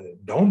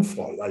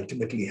downfall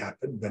ultimately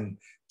happened when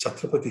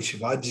Chhatrapati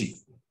Shivaji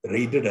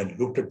raided and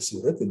looted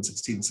Surat in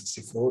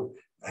 1664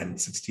 and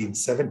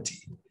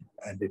 1670.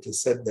 And it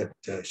is said that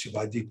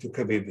Shivaji took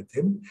away with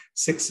him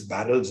 6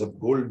 barrels of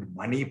gold,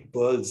 money,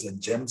 pearls,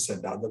 and gems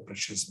and other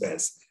precious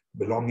wares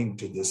belonging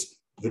to this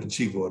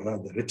Virji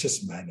Vora, the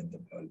richest man in the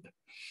world.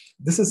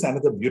 This is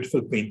another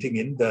beautiful painting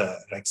in the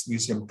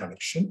Rijksmuseum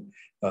collection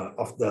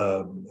of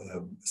the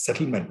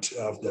settlement,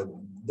 of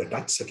the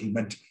Dutch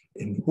settlement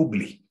in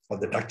Hooghly, or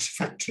the Dutch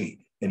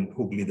factory in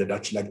Hooghly. The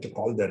Dutch like to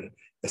call their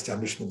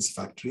establishments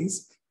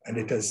factories. And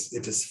it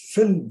is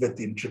filled with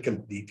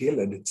intricate detail,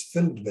 and it's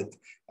filled with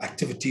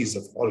activities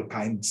of all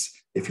kinds.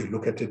 If you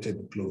look at it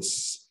in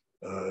close,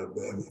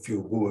 if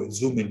you go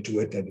zoom into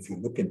it and if you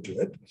look into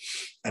it.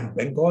 And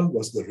Bengal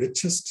was the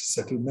richest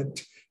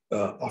settlement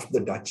of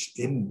the Dutch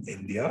in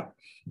India,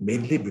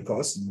 mainly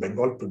because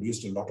Bengal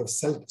produced a lot of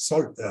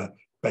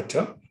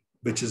saltpeter,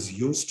 which is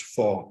used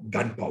for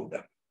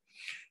gunpowder.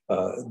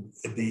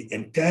 The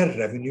entire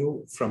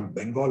revenue from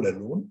Bengal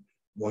alone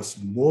was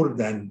more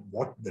than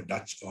what the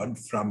Dutch earned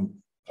from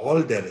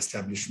all their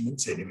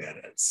establishments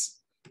anywhere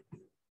else.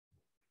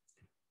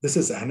 This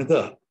is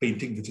another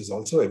painting which is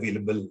also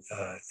available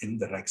in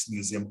the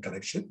Rijksmuseum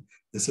collection.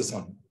 This is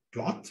on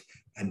cloth,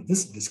 and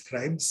this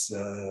describes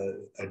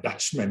a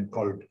Dutchman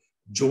called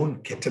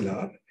Joan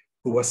Kettelaar,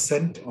 who was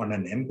sent on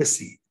an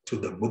embassy to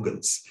the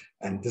Mughals.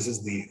 And this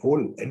is the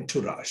whole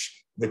entourage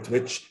with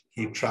which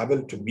he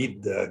traveled to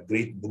meet the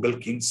great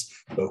Mughal kings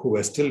who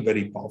were still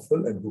very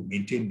powerful and who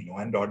maintained law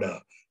and order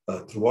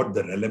throughout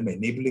the realm,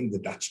 enabling the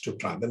Dutch to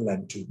travel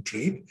and to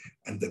trade,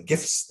 and the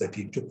gifts that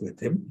he took with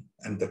him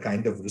and the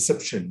kind of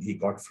reception he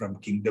got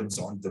from kingdoms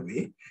on the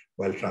way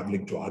while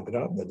traveling to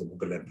Agra, where the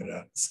Mughal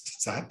emperor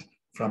sat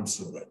from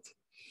Surat.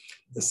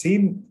 The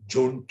same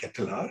Joan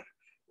Kettelaar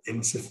in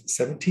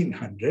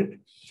 1700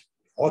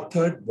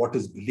 authored what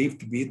is believed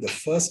to be the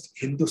first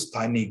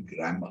Hindustani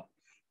grammar.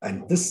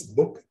 And this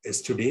book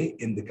is today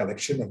in the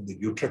collection of the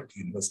Utrecht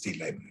University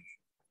Library.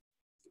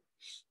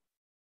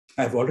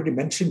 I've already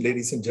mentioned,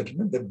 ladies and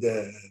gentlemen, that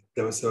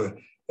there was a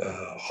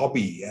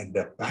hobby and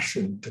a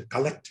passion to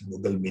collect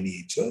Mughal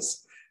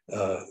miniatures.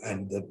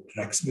 And the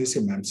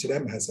Rijksmuseum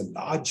Amsterdam has a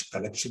large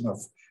collection of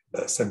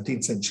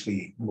 17th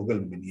century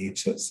Mughal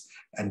miniatures.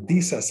 And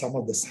these are some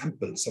of the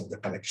samples of the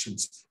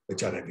collections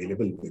which are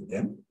available with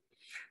them.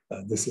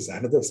 This is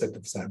another set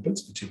of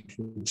samples, which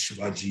include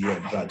Shivaji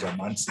and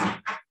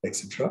Rajamony,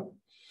 etc.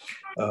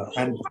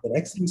 And the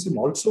Rijksmuseum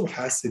also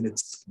has in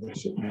its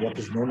collection what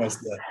is known as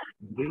the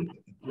Great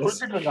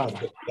Atlas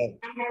of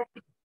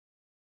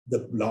the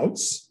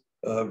Clouds,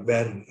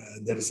 where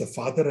there is a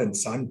father and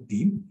son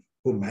team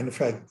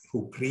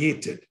who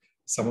created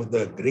some of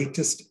the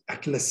greatest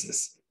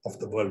atlases of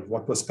the world,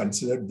 what was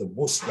considered the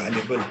most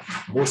valuable,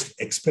 most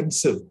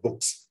expensive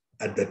books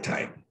at the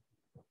time.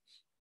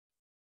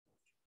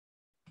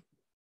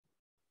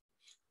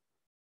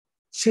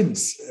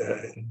 Chintz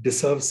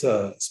deserves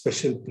a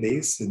special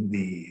place in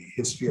the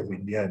history of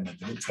India and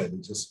Netherlands. I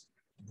will just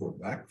go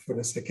back for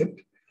a second.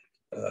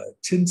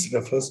 Chintz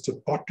refers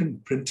to cotton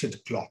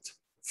printed cloth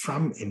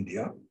from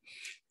India.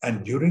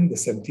 And during the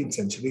 17th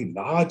century,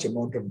 large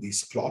amount of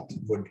these cloth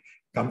would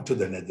come to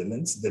the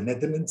Netherlands. The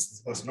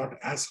Netherlands was not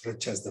as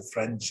rich as the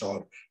French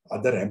or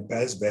other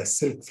empires where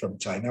silk from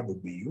China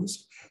would be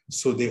used.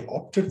 So they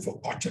opted for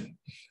cotton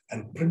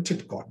and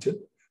printed cotton.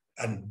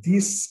 And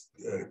these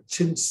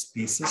chintz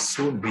pieces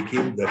soon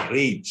became the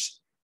rage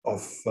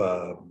of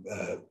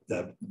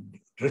the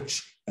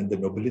rich and the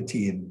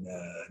nobility in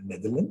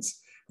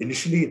Netherlands.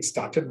 Initially, it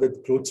started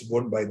with clothes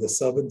worn by the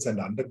servants and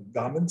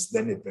undergarments.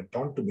 Then it went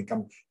on to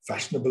become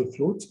fashionable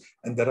clothes.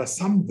 And there are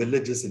some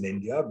villages in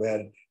India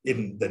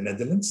in the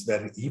Netherlands,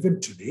 where even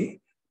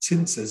today,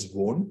 chintz is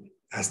worn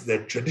as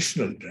their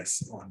traditional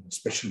dress on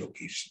special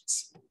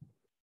occasions.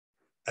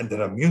 And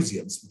there are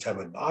museums which have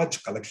a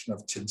large collection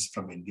of chintz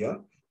from India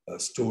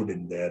stored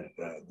in their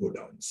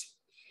godowns.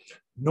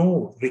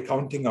 No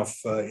recounting of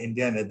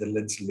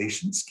India-Netherlands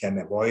relations can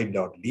avoid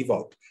or leave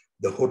out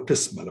the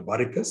Hortus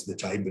Malabaricus,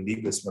 which I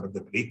believe is one of the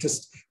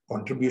greatest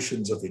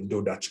contributions of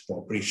Indo-Dutch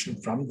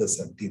cooperation from the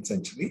 17th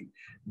century.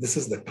 This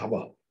is the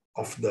cover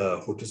of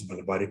the Hortus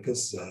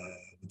Malabaricus,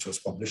 which was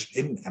published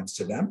in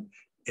Amsterdam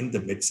in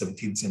the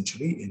mid-17th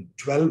century in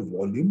 12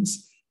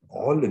 volumes,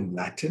 all in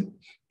Latin.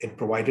 It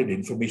provided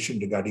information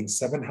regarding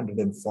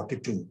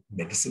 742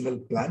 medicinal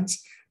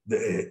plants.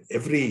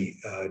 Every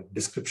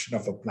description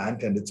of a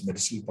plant and its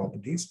medicinal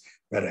properties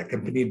were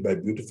accompanied by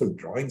beautiful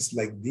drawings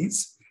like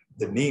these.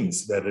 The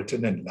names were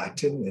written in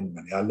Latin, in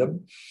Malayalam,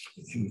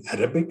 in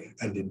Arabic,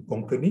 and in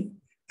Konkani.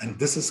 And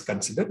this is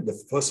considered the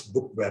first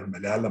book where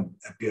Malayalam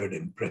appeared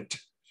in print.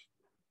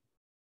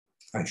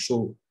 I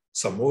show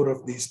some more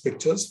of these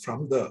pictures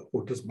from the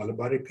Hortus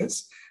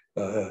Malabaricus.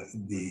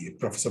 The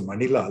Professor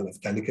Manilal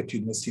of Calicut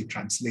University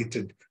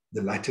translated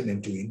the Latin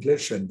into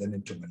English and then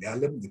into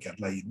Malayalam. The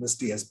Kerala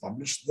University has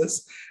published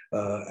this.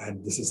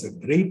 And this is a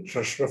great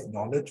treasure of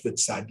knowledge, which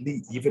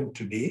sadly, even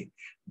today,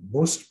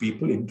 most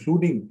people,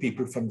 including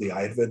people from the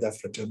Ayurveda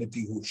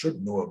fraternity who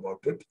should know about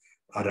it,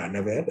 are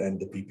unaware, and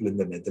the people in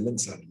the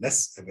Netherlands are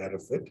less aware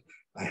of it.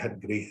 I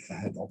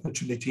had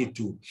opportunity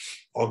to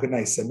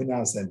organize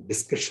seminars and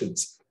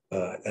discussions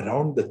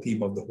around the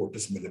theme of the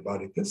Hortus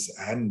Malabaricus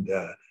and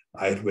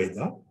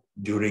Ayurveda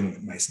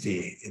during my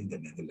stay in the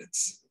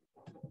Netherlands.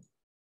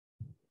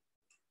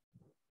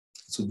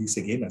 So these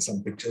again are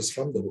some pictures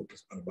from the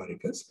Hortus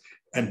Malabaricus.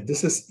 And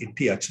this is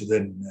Itti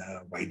Achudan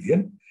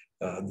Vaidyan.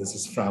 This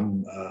is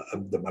from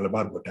the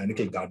Malabar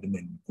Botanical Garden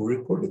in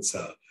Kozhikode. It's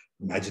an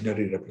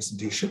imaginary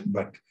representation,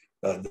 but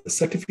The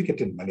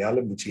certificate in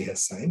Malayalam, which he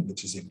has signed,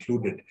 which is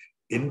included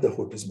in the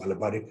Hortus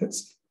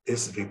Malabaricus,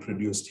 is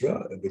reproduced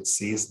here, which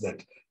says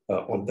that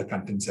all the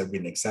contents have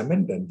been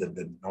examined and that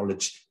the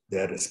knowledge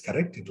there is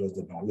correct. It was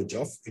the knowledge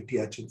of Itti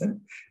Achyutan.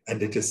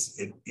 And it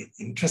is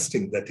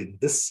interesting that in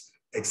this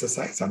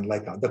exercise,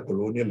 unlike other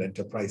colonial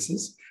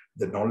enterprises,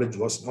 the knowledge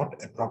was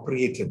not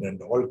appropriated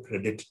and all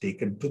credit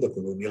taken to the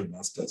colonial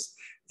masters.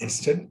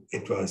 Instead,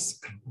 it was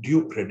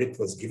due credit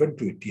was given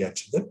to Itti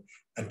Achyutan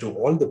and to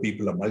all the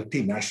people, a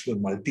multinational,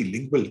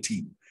 multilingual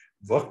team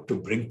worked to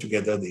bring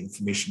together the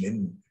information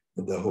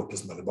in the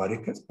Hortus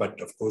Malabaricus. But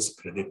of course,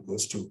 credit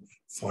goes to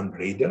von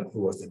Retd,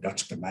 who was the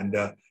Dutch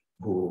commander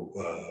who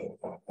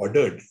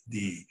ordered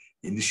the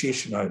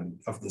initiation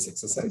of this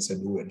exercise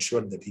and who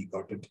ensured that he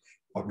got it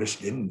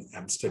published in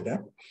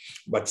Amsterdam.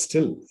 But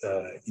still,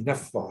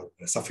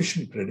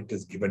 sufficient credit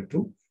is given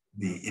to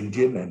the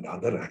Indian and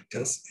other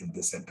actors in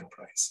this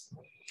enterprise.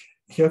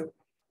 Here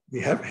we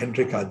have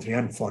Hendrik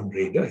Adriaan von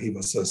Retd. He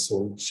was a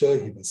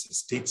soldier, he was a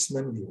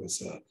statesman, he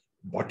was a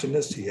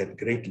botanist. He had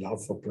great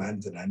love for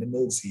plants and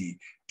animals. He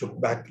took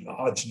back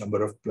large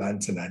number of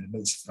plants and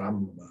animals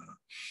from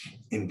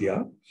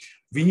India.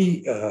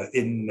 We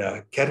in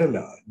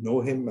Kerala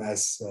know him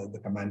as the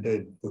commander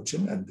in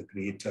Cochin and the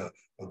creator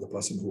or the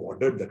person who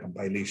ordered the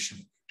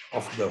compilation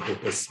of the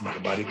Hortus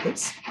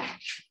Malabaricus.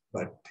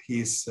 But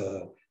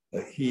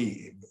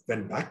he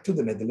went back to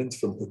the Netherlands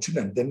from Cochin,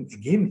 and then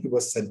again he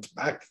was sent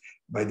back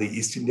by the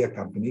East India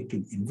Company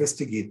to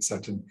investigate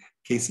certain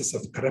cases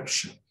of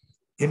corruption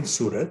in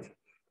Surat,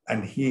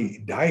 and he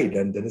died,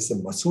 and there is a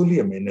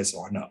mausoleum in his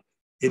honor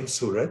in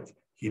Surat.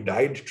 He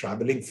died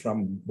traveling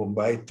from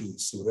Mumbai to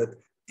Surat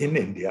in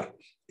India.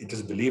 It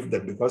is believed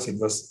that because he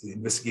was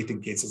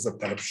investigating cases of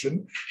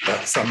corruption,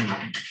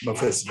 some of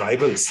his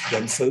rivals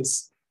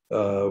themselves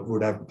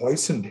would have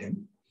poisoned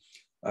him.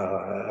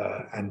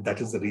 And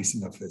that is the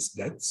reason of his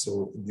death.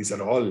 So these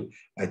are all,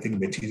 I think,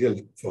 material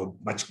for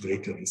much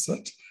greater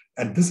research.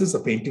 And this is a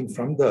painting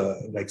from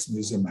the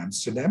Rijksmuseum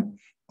Amsterdam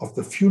of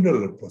the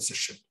funeral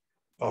procession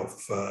of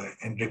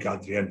Hendrik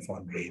Adriaan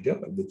von Retd,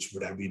 which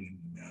would have been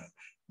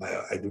in,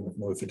 I do not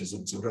know if it is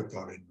in Zurich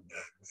or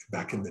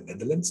back in the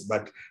Netherlands,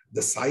 but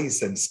the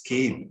size and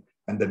scale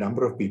and the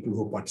number of people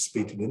who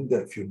participated in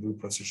the funeral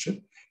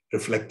procession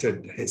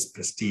reflected his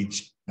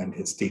prestige and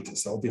his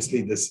status.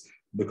 Obviously, this,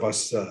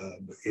 because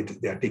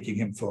they are taking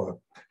him for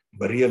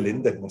burial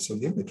in that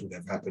mausoleum, it would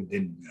have happened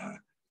in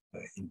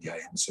India,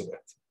 in Surat.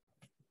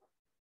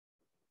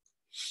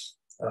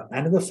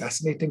 Another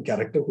fascinating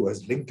character who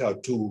has linked our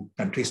two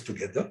countries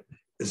together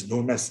is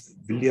known as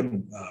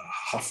William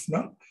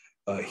Hafner.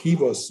 He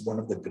was one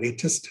of the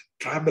greatest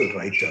travel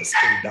writers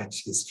in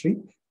Dutch history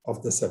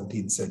of the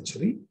 17th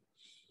century.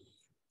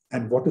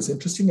 And what is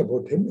interesting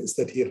about him is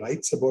that he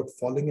writes about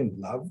falling in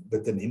love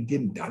with an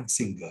Indian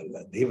dancing girl,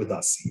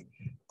 Devadasi,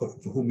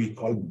 whom he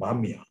called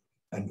Mamia,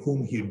 and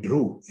whom he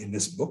drew in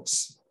his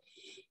books.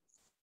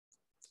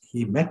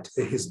 He met,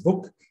 his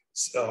book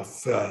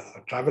of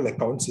travel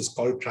accounts is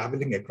called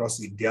Traveling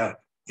Across India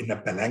in a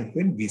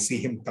Palanquin. We see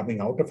him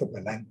coming out of a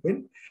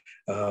palanquin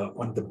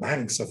on the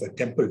banks of a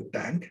temple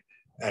tank.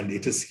 And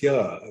it is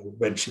here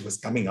when she was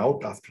coming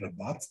out after a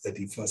bath that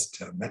he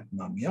first met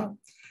Mamia.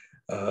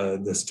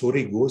 The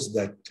story goes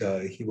that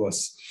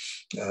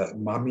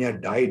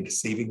Mamia died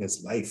saving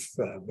his life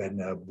when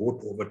a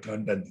boat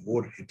overturned and the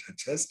oar hit her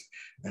chest.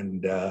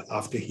 And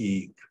after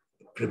he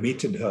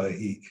cremated her,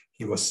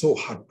 he was so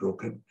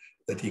heartbroken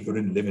that he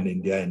couldn't live in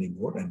India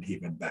anymore, and he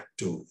went back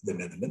to the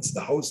Netherlands.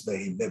 The house where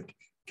he lived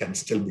can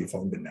still be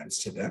found in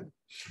Amsterdam.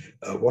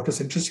 What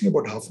is interesting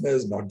about Hafner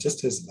is not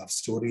just his love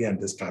story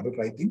and his travel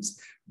writings,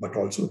 but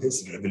also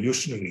his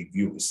revolutionary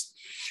views.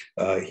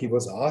 He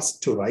was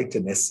asked to write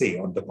an essay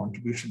on the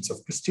contributions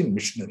of Christian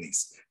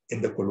missionaries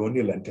in the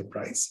colonial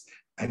enterprise.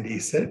 And he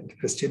said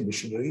Christian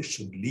missionaries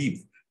should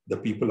leave the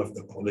people of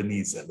the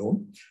colonies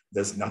alone.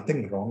 There's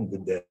nothing wrong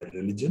with their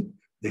religion.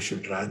 They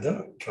should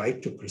rather try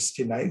to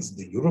Christianize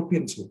the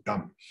Europeans who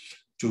come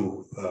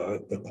to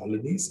the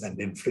colonies and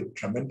inflict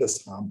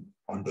tremendous harm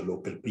on the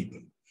local people.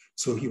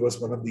 So he was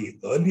one of the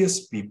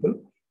earliest people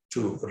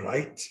to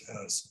write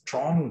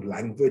strong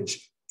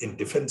language in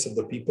defense of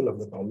the people of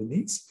the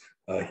colonies.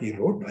 He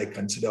wrote, "I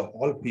consider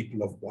all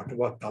people of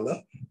whatever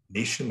color,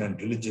 nation,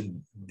 and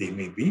religion they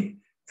may be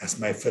as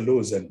my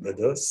fellows and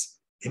brothers.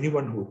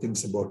 Anyone who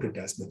thinks about it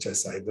as much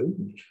as I will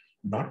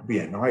not be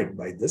annoyed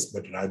by this,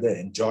 but rather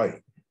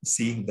enjoy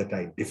seeing that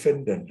I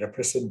defend and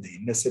represent the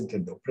innocent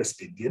and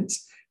oppressed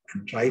Indians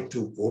and try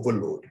to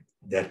overload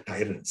their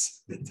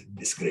tyrants with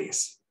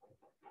disgrace."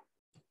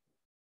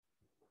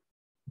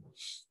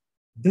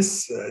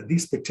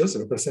 These pictures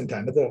represent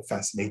another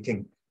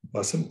fascinating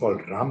person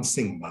called Ram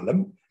Singh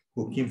Malam,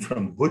 who came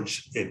from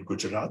Bhuj in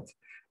Gujarat.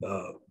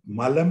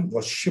 Malam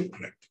was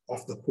shipwrecked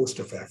off the coast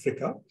of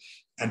Africa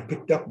and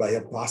picked up by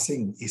a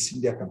passing East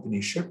India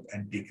Company ship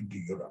and taken to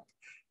Europe.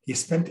 He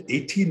spent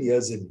 18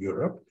 years in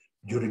Europe,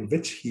 during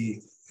which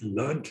he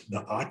learned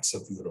the arts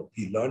of Europe.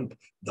 He learned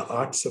the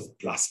arts of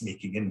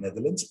glassmaking in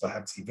Netherlands,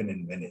 perhaps even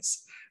in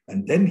Venice.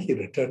 And then he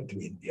returned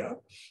to India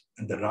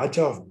And the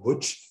Raja of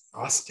Bhuj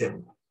asked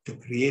him to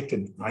create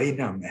an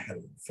Aina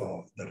Mahal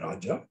for the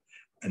Raja.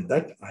 And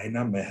that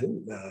Aina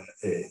Mahal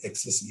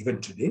exists even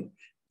today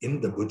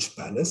in the Bhuj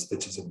Palace,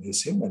 which is a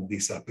museum. And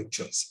these are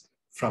pictures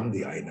from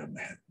the Aina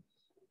Mahal.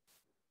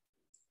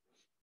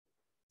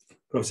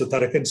 Professor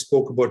Tarakan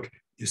spoke about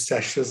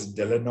Eustachius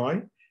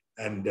Delanoy.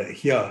 And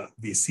here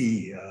we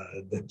see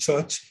the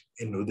church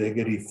in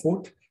Udayagiri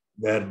Fort,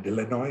 where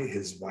Delanoy,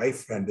 his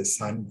wife, and his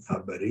son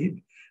are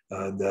buried.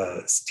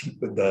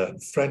 The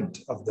front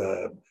of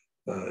the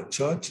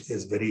church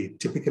is very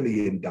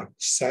typically in Dutch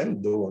style,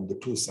 though on the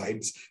two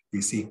sides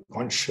we see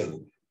conch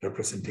shell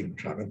representing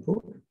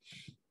Travancore.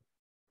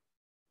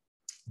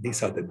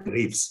 These are the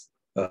graves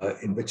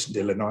in which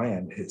Delanoy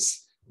and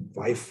his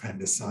wife and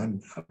his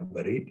son are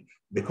buried.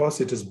 Because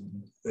it is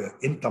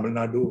in Tamil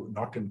Nadu,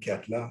 not in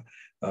Kerala,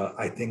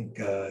 I think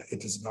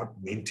it is not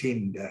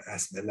maintained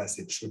as well as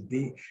it should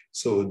be.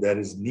 So there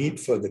is need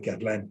for the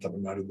Kerala and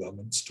Tamil Nadu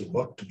governments to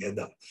work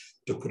together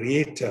to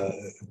create,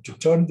 to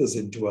turn this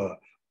into a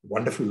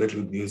wonderful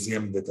little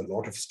museum with a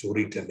lot of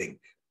storytelling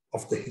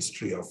of the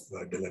history of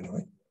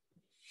Delanoy.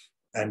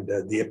 And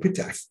the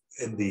epitaph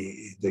in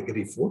the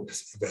Giri Fort,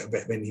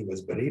 when he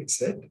was buried,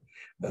 said,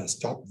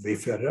 "Stop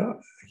wayfarer,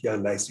 here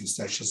lies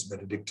Eustachius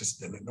Benedictus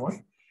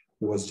Delanoy,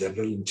 who was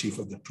General-in-Chief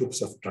of the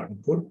troops of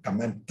Travancore.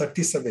 Command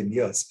 37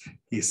 years,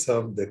 he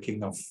served the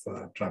king of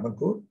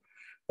Travancore,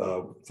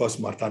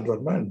 first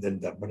Martandavarma and then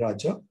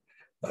Dharmaraja.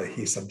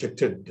 He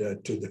subjected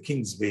to the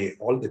king's way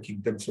all the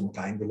kingdoms from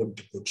Kayangulam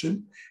to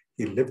Cochin.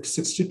 He lived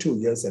 62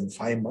 years and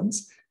 5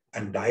 months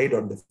and died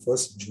on the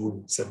 1st June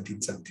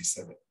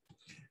 1777.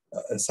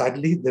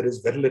 Sadly, there is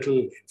very little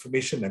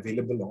information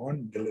available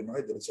on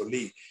Delanoy. There is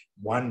only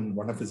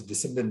one of his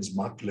descendants,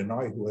 Mark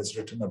Delanoy, who has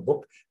written a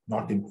book,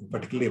 not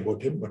particularly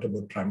about him, but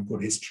about Travancore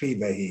history,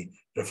 where he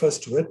refers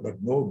to it,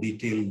 but no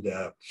detailed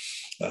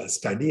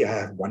study. I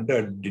have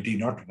wondered, did he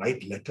not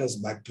write letters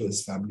back to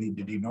his family?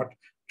 Did he not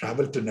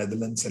travel to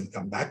Netherlands and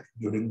come back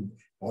during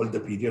all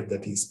the period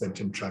that he spent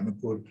in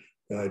Travancore?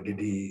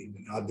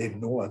 Are there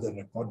no other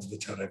records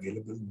which are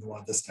available, no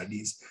other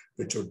studies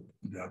which would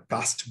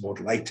cast more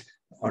light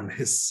on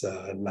his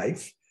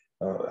life?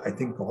 I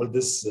think all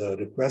this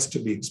requires to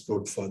be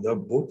explored further,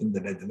 both in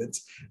the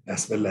Netherlands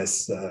as well as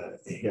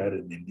here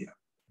in India.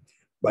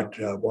 But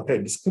what I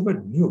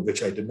discovered new,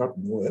 which I did not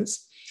know,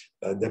 is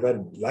there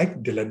were,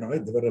 like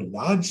Delanoy, there were a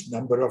large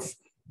number of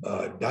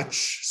Dutch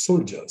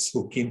soldiers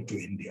who came to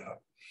India.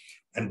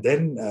 And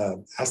then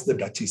as the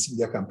Dutch East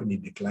India Company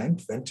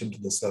declined, went into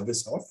the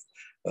service of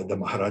the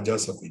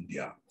Maharajas of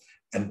India.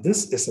 And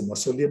this is a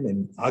mausoleum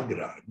in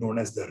Agra known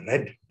as the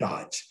Red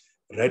Taj.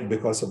 Red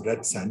because of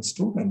red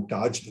sandstone and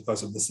Taj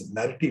because of the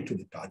similarity to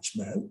the Taj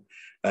Mahal.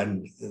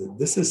 And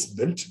this is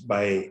built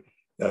by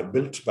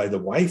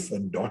the wife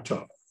and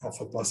daughter of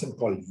a person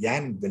called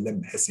Jan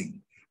Willem Hessing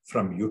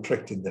from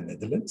Utrecht in the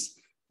Netherlands,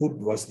 who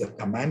was the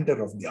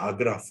commander of the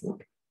Agra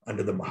fort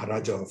under the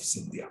Maharaja of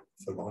Sindhia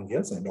for long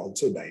years and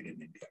also died in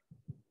India.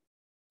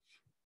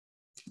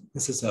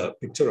 This is a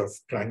picture of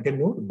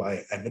Krankenhoor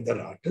by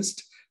another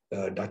artist,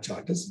 Dutch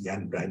artist,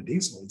 Jan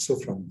Brandes, also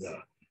from the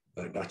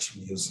Dutch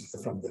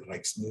Museum, from the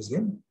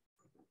Rijksmuseum.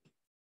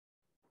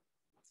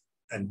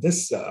 And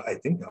this, I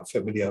think, are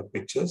familiar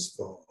pictures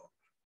for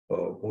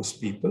most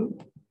people.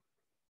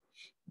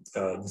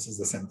 This is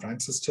the St.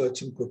 Francis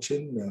Church in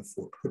Cochin,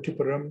 Fort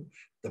Kuttipuram,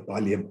 the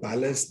Palyam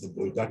Palace, the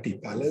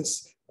Bolgati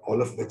Palace, all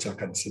of which are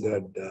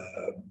considered,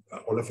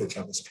 all of which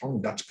have a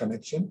strong Dutch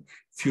connection,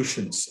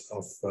 fusions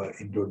of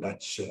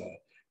Indo-Dutch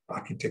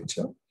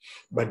architecture.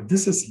 But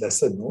this is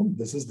lesser known.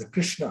 This is the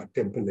Krishna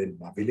temple in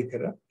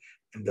Mavelikara,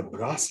 and the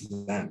brass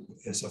lamp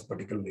is of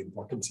particular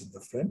importance in the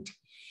front.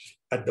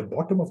 At the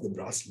bottom of the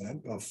brass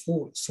lamp are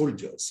 4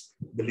 soldiers,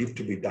 believed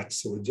to be Dutch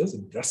soldiers,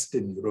 dressed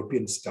in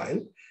European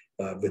style,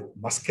 with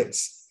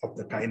muskets of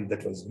the kind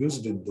that was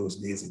used in those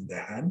days in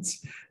their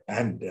hands,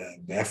 and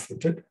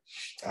barefooted.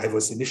 I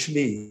was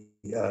initially,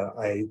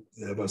 I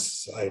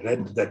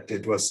read that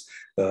it was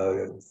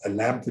a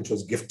lamp which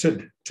was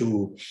gifted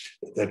to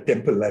the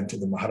temple and to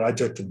the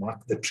Maharaja to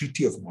mark the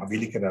Treaty of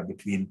Mavelikara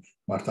between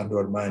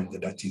Martandavarma and the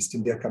Dutch East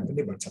India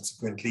Company, but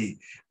subsequently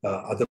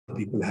other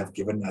people have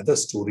given other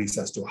stories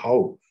as to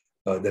how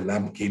the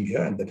lamp came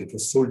here, and that it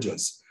was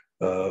soldiers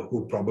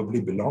who probably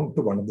belonged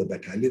to one of the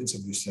battalions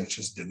of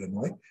Eustachius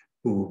Delanoy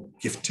who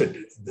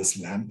gifted this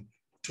lamp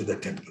to the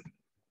temple.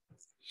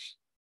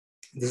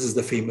 This is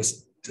the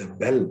famous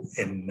bell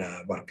in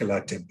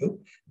Varkala temple,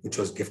 which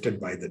was gifted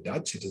by the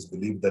Dutch. It is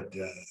believed that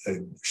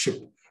a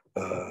ship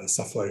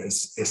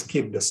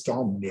escaped a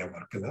storm near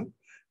Varkala,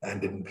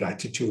 and in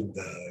gratitude,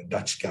 the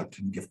Dutch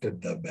captain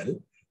gifted the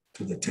bell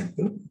to the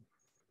temple.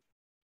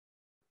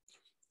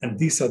 And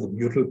these are the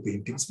mural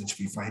paintings which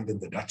we find in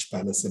the Dutch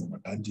palace in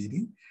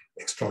Matanjiri,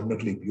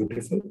 extraordinarily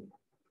beautiful.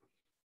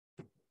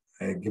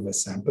 I give a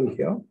sample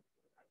here.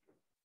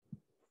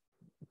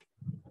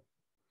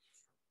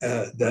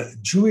 The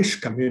Jewish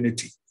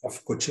community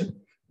of Cochin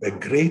were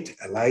great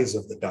allies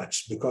of the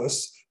Dutch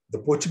because the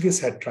Portuguese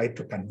had tried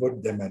to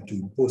convert them and to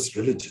impose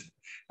religion.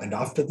 And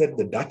after that,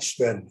 the Dutch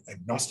were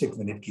agnostic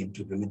when it came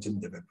to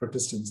religion. They were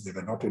Protestants. They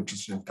were not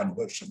interested in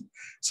conversion.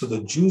 So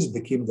the Jews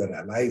became their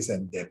allies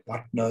and their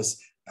partners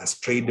as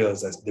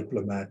traders, as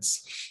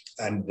diplomats.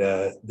 And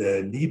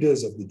the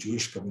leaders of the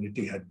Jewish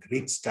community had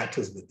great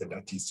status with the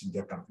Dutch East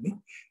India Company.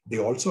 They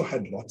also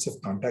had lots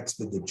of contacts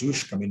with the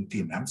Jewish community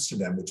in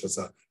Amsterdam, which was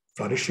a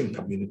flourishing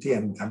community.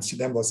 And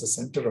Amsterdam was a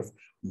center of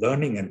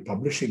learning and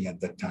publishing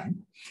at that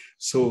time.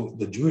 So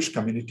the Jewish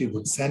community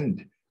would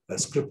send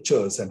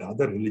scriptures and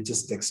other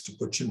religious texts to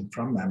Cochin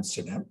from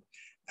Amsterdam.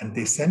 And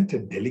they sent a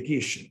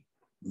delegation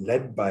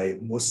led by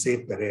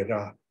Moshe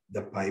Pereira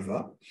de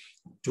Paiva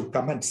to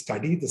come and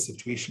study the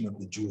situation of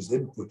the Jews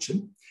in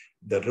Cochin.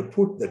 The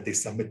report that they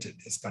submitted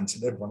is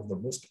considered one of the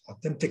most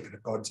authentic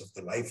records of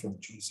the life of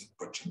Jews in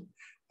Cochin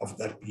of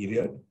that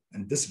period.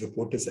 And this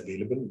report is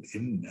available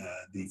in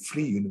the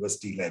Free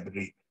University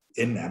Library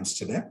in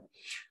Amsterdam.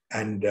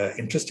 And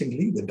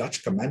interestingly, the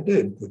Dutch commander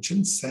in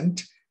Cochin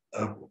sent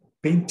a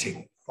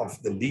painting of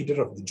the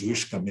leader of the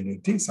Jewish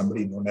community,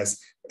 somebody known as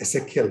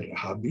Ezekiel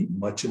Rahabi,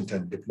 merchant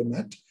and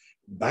diplomat,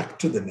 back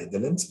to the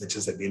Netherlands, which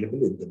is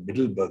available in the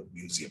Middelburg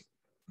Museum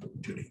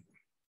today.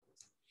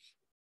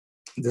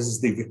 This is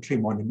the Victory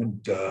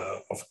Monument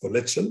of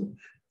Kolachal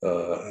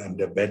and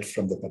a bed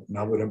from the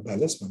Patnapuram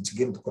Palace. Once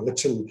again,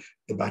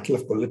 the Battle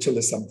of Kolachal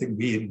is something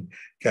we in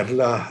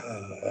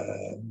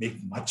Kerala make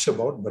much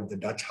about, but the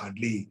Dutch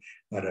hardly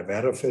are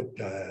aware of it.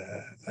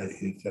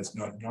 It is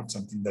not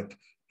something that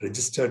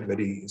registered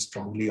very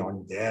strongly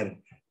on their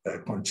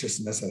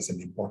consciousness as an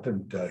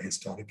important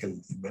historical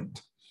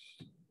event.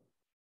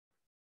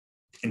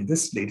 And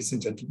this, ladies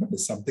and gentlemen,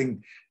 is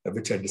something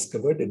which I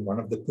discovered in one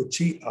of the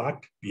Kochi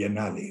Art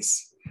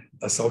Biennales.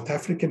 A South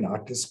African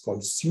artist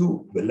called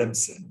Sue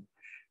Williamson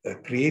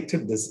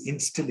created this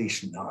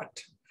installation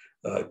art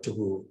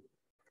to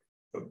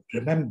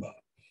remember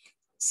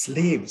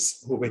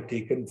slaves who were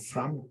taken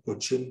from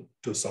Cochin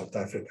to South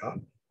Africa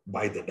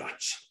by the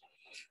Dutch.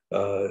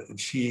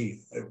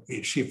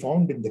 She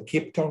found in the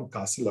Cape Town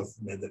Castle of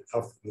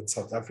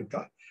South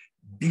Africa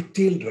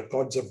detailed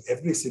records of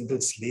every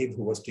single slave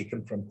who was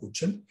taken from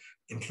Cochin,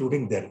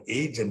 including their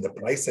age and the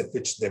price at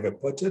which they were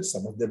purchased.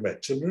 Some of them were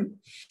children.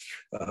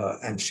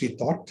 And she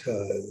thought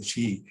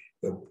she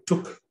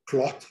took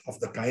cloth of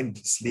the kind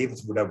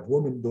slaves would have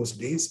worn in those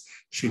days.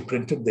 She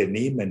printed their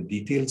name and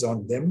details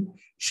on them.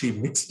 She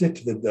mixed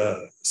it with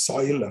the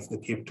soil of the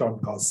Cape Town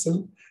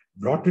Castle,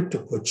 brought it to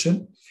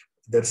Cochin.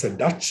 There's a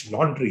Dutch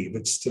laundry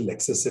which still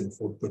exists in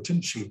Fort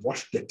Cochin. She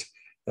washed it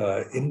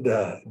in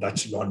the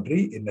Dutch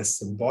laundry in a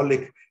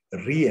symbolic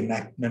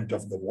reenactment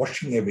of the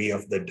washing away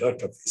of the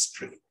dirt of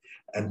history.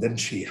 And then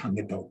she hung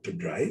it out to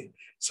dry.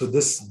 So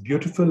this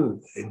beautiful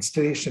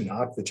installation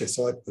art, which I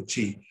saw at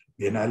Kochi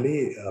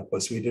Biennale,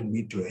 persuaded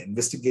me to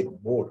investigate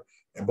more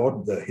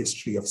about the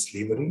history of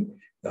slavery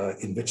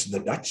in which the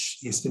Dutch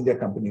East India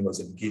Company was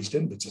engaged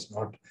in, which is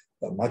not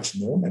much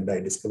known. And I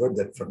discovered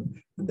that from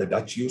the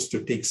Dutch used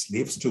to take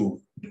slaves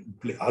to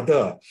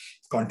other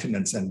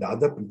continents and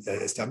other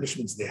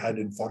establishments they had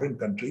in foreign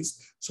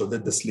countries so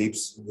that the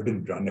slaves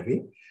wouldn't run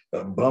away.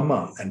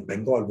 Burma and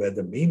Bengal were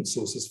the main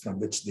sources from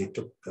which they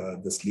took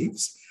the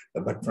slaves.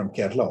 But from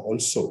Kerala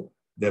also,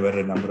 there were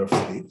a number of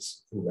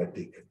slaves who were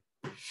taken.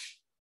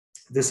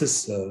 This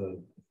is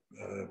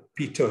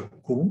Peter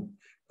Koen,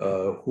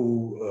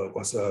 who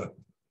was a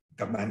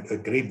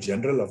great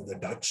general of the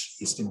Dutch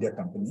East India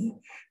Company.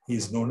 He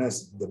is known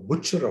as the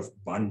Butcher of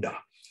Banda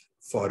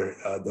for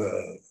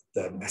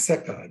the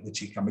massacre which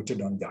he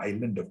committed on the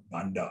island of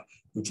Banda,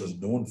 which was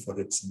known for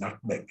its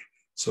nutmeg,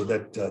 so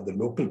that the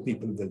local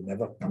people will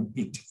never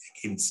compete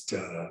against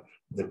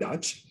the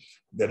Dutch.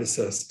 There is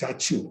a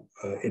statue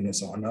in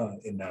his honor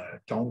in a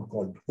town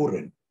called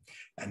Huron.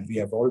 And we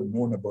have all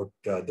known about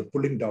the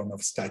pulling down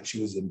of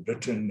statues in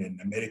Britain, in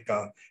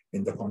America,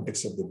 in the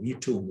context of the Me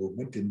Too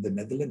movement. In the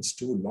Netherlands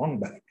too, long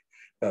back,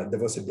 there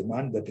was a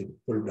demand that it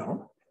pulled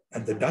down.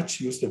 And the Dutch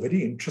used a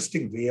very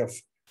interesting way of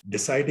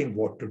deciding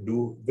what to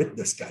do with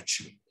the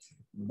statue.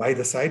 By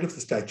the side of the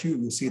statue,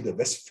 you see the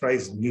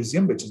Westfries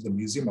Museum, which is the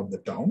museum of the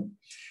town.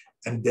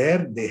 And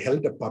there they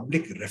held a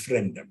public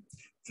referendum.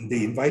 And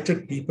they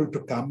invited people to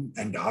come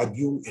and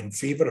argue in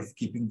favor of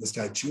keeping the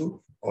statue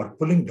or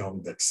pulling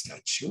down that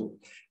statue.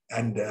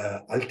 And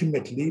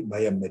ultimately, by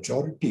a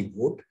majority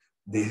vote,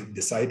 they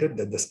decided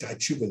that the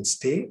statue will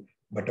stay,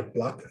 but a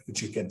plaque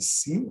which you can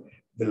see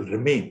will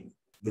remain,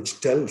 which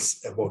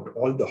tells about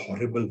all the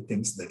horrible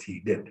things that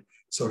he did.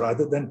 So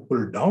rather than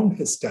pull down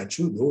his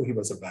statue, though he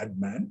was a bad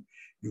man,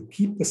 you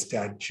keep the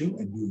statue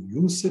and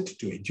you use it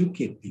to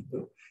educate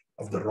people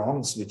of the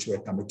wrongs which were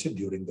committed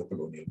during the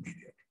colonial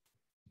period.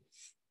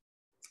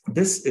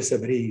 This is a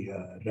very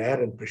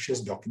rare and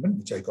precious document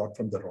which I got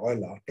from the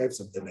Royal Archives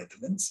of the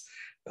Netherlands.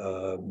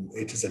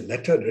 It is a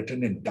letter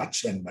written in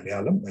Dutch and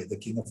Malayalam by the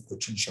King of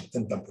Cochin,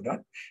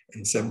 Sepetember,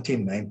 in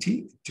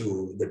 1790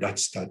 to the Dutch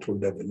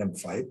stadtholder Willem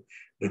V,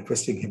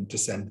 requesting him to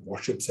send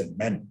warships and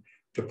men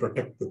to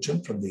protect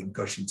Cochin from the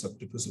incursions of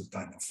Tipu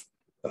Sultan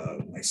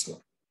of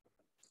Mysore.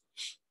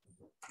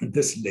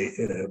 This,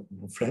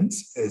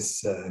 friends,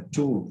 is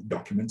two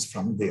documents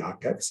from the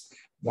archives.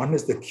 One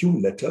is the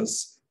Q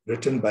letters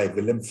written by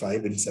Willem V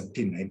in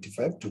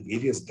 1795 to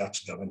various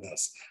Dutch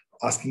governors,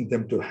 asking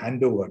them to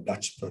hand over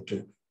Dutch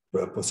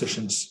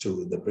possessions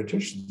to the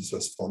British. This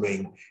was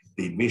following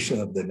the invasion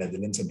of the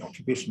Netherlands and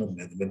occupation of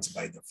the Netherlands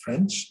by the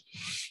French.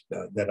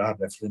 There are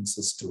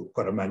references to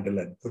Coromandel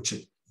and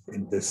Puchet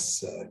in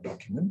this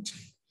document.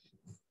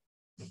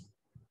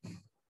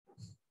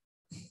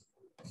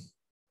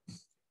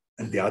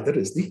 And the other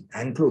is the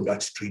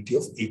Anglo-Dutch Treaty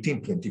of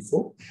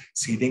 1824,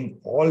 ceding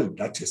all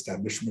Dutch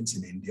establishments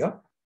in India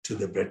to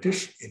the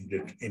British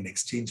in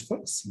exchange for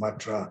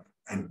Sumatra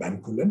and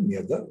Bencoolen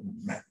near the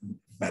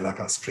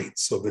Malacca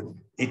Straits. So with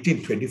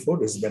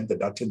 1824 is when the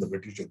Dutch and the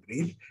British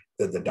agreed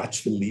that the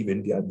Dutch will leave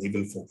India. They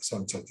will focus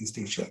on Southeast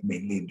Asia,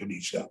 mainly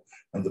Indonesia,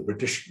 and the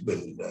British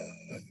will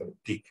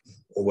take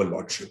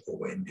overlordship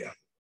over India.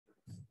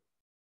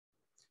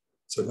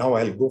 So now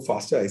I'll go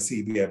faster. I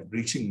see we are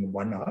reaching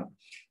 1 hour.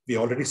 We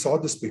already saw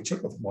this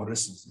picture of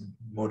Maurice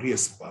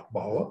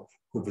Bauer,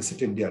 who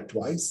visited India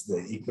twice,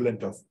 the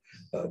equivalent of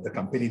the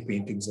company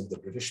paintings of the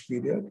British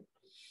period.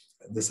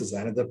 This is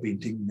another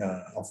painting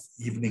of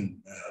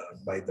evening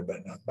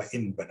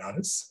in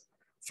Benares,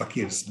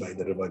 fakirs by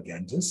the river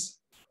Ganges.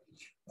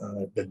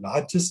 The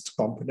largest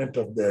component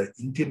of the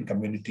Indian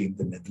community in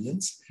the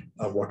Netherlands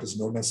are what is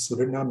known as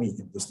Suriname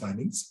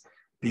Hindustanis,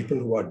 people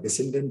who are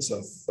descendants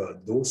of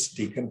those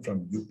taken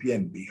from UP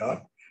and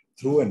Bihar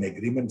through an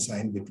agreement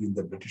signed between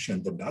the British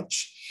and the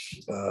Dutch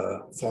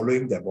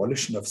following the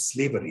abolition of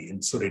slavery in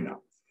Suriname.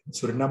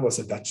 Suriname was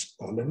a Dutch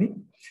colony.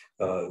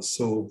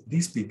 So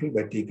these people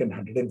were taken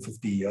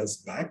 150 years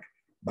back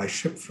by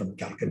ship from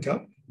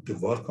Calcutta to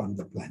work on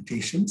the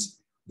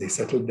plantations. They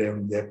settled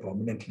down there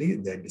permanently.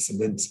 Their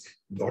descendants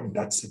got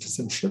Dutch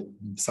citizenship.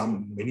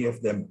 Many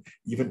of them,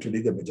 even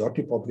today, the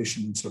majority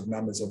population in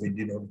Suriname is of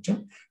Indian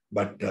origin,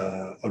 but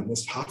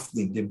almost half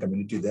the Indian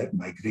community there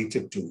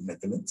migrated to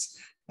Netherlands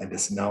and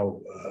is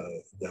now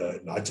the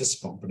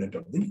largest component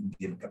of the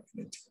Indian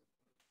community.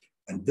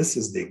 And this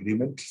is the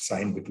agreement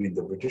signed between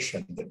the British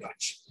and the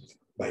Dutch,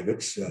 by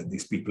which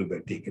these people were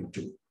taken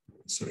to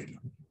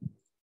Suriname.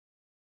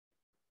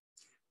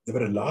 There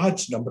were a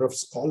large number of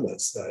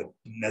scholars.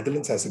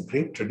 Netherlands has a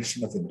great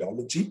tradition of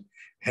Indology.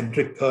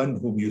 Hendrik Kern,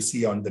 whom you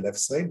see on the left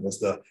side,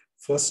 was the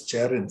first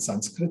chair in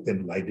Sanskrit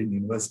in Leiden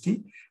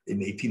University. In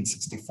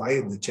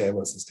 1865, the chair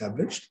was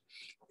established.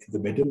 In the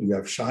middle, you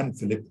have Jean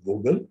Philippe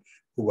Vogel,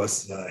 who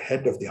was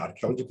head of the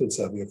Archaeological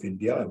Survey of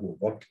India, who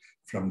worked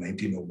from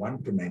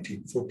 1901 to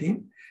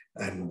 1914.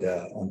 And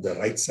on the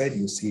right side,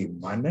 you see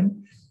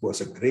Manan, who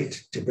was a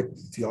great Tibet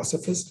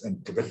theosophist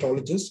and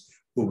Tibetologist,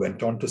 who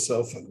went on to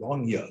serve for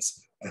long years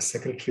as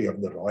secretary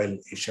of the Royal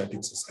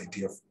Asiatic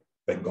Society of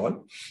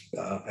Bengal.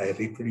 I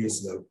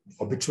reproduce the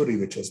obituary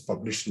which was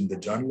published in the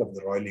Journal of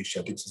the Royal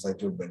Asiatic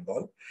Society of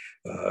Bengal,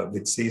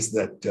 which says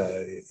that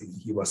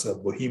he was a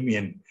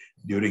Bohemian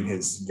during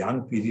his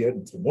young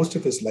period. For most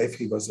of his life,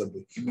 he was a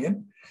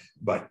Bohemian,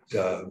 but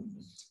it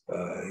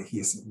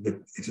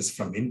is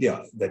from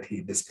India that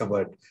he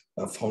discovered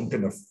a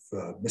fountain of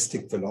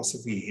mystic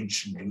philosophy,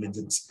 ancient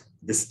religions,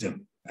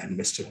 wisdom, and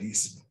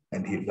mysteries.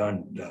 And he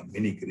learned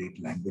many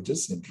great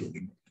languages,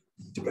 including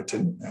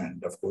Tibetan,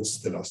 and of course,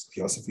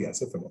 theosophy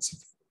as a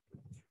philosophy.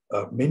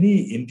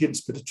 Many Indian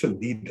spiritual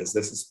leaders,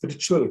 there's a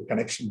spiritual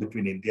connection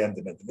between India and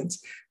the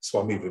Netherlands.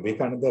 Swami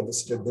Vivekananda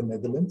visited the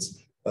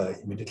Netherlands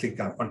immediately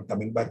on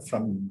coming back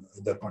from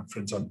the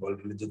conference on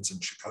world religions in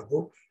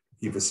Chicago.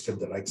 He visited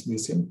the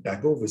Rijksmuseum.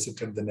 Tagore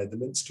visited the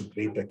Netherlands to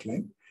great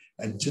acclaim.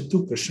 And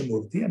Jiddu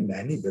Krishnamurti and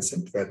Annie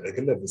Besant were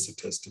regular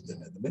visitors to the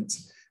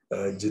Netherlands.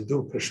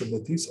 Jiddu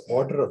Krishnamurti's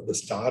Order of the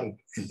Star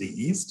in the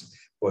East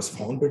was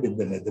founded in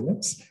the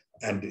Netherlands,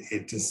 and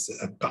it is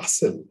a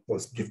castle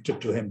was gifted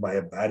to him by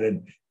a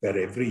baron, where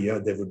every year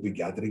there would be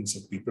gatherings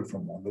of people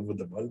from all over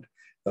the world,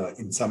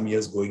 in some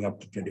years going up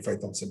to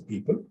 25,000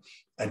 people.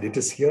 And it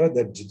is here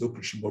that Jiddu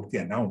Krishnamurti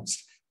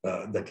announced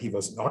that he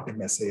was not a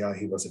messiah,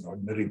 he was an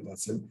ordinary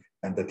person,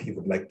 and that he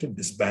would like to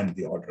disband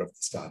the Order of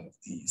the Star of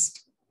the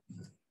East.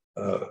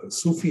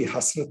 Sufi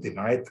Hasrat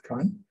Inayat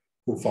Khan,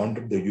 who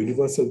founded the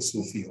Universal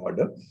Sufi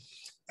Order,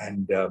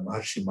 and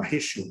Maharshi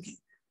Mahesh Yogi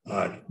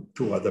are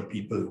two other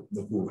people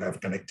who have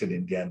connected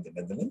India and the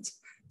Netherlands.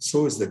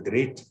 So is the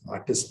great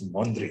artist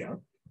Mondrian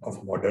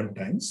of modern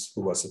times,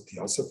 who was a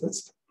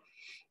theosophist.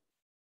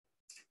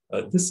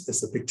 This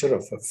is a picture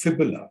of a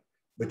fibula,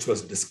 which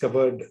was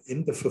discovered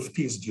in the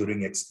 50s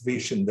during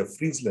excavation in the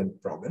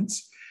Friesland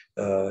province.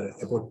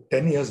 About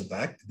 10 years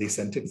back, they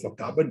sent it for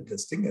carbon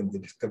testing, and they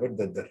discovered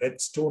that the red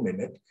stone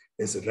in it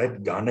is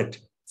red garnet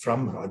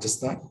from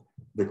Rajasthan,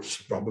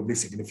 which probably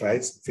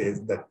signifies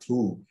that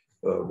through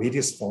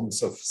various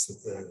forms of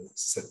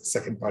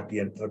second party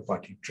and third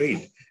party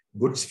trade,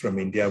 goods from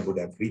India would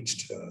have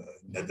reached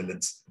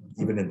Netherlands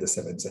even in the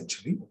 7th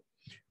century.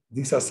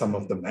 These are some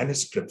of the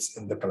manuscripts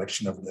in the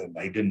collection of the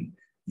Leiden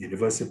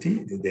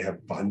University. They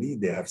have Pali,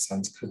 they have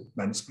Sanskrit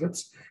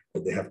manuscripts,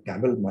 they have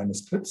Tamil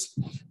manuscripts.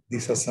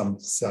 These are some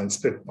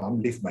Sanskrit palm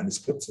leaf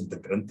manuscripts in the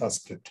Grantha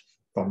script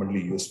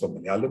commonly used for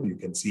Malayalam. You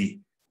can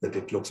see that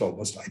it looks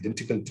almost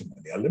identical to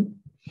Malayalam.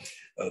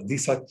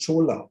 These are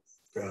Chola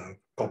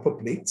copper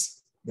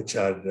plates, which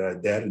are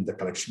there in the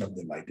collection of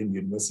the Leiden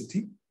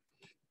University.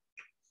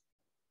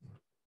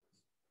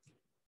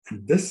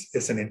 And this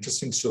is an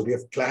interesting story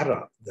of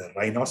Clara, the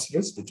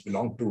rhinoceros, which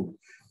belonged to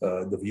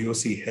the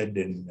VOC head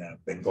in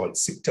Bengal,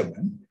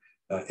 Sepetember.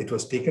 It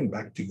was taken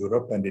back to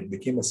Europe and it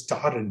became a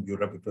star in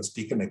Europe. It was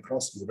taken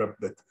across Europe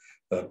with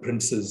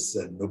princes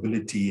and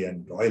nobility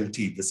and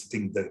royalty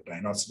visiting the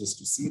rhinoceros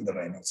to see the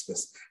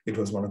rhinoceros. It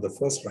was one of the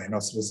first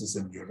rhinoceroses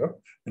in Europe,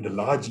 and a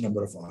large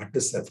number of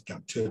artists have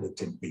captured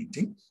it in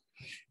painting.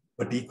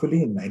 But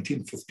equally in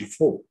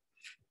 1954,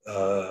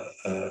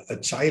 a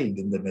child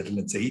in the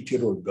Netherlands, an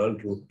 8-year-old girl,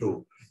 wrote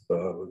to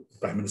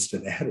Prime Minister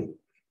Nehru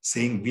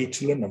saying, "We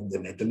children of the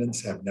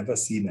Netherlands have never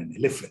seen an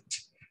elephant."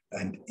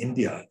 And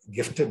India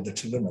gifted the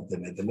children of the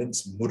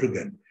Netherlands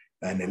Murugan,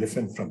 an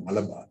elephant from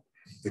Malabar,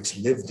 which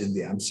lived in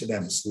the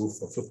Amsterdam Zoo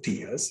for 50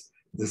 years.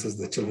 This is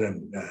the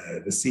children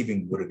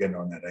receiving Murugan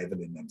on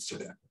arrival in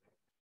Amsterdam.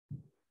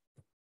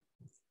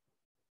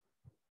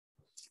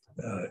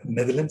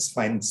 Netherlands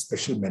finds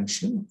special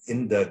mention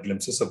in the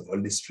Glimpses of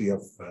World History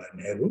of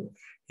Nehru.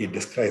 He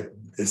described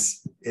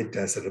it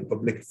as a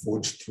republic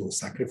forged through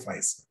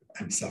sacrifice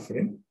and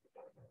suffering.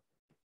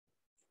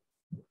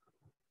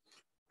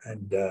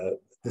 And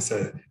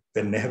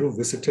when Nehru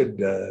visited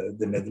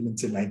the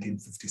Netherlands in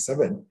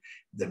 1957,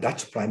 the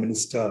Dutch Prime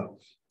Minister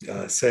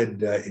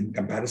said, in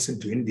comparison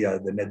to India,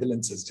 the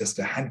Netherlands is just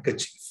a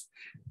handkerchief.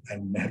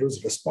 And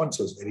Nehru's response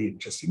was very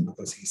interesting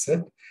because he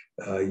said,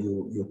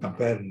 you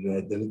compare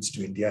the Netherlands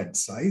to India in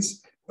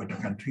size, but a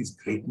country's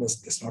greatness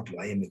does not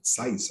lie in its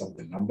size or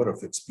the number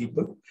of its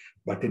people,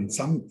 but in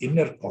some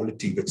inner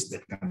quality which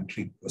that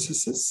country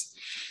possesses.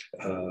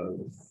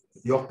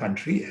 Your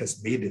country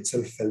has made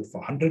itself felt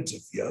for hundreds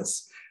of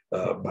years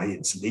by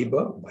its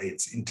labor, by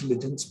its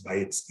intelligence, by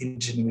its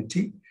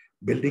ingenuity,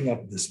 building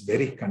up this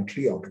very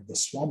country out of the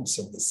swamps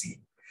of the sea.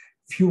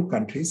 Few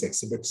countries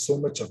exhibit so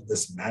much of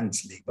this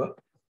man's labor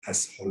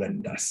as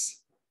Holland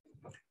does.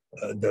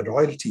 The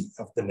royalty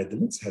of the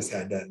Netherlands has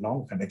had a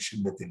long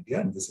connection with India,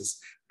 and this is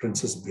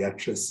Princess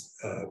Beatrice,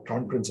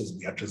 Crown Princess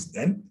Beatrice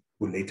then,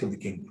 who later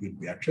became Queen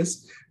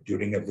Beatrice,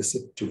 during a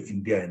visit to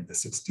India in the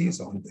 60s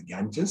on the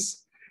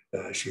Ganges.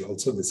 She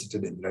also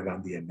visited Indira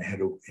Gandhi and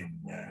Nehru in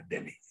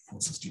Delhi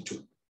in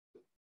 62.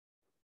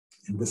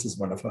 And this is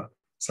one of her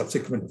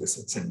subsequent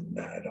visits in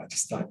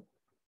Rajasthan.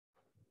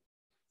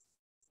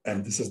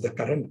 And this is the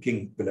current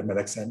King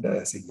Willem-Alexander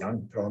as a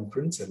young crown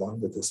prince, along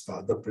with his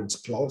father, Prince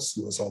Claus,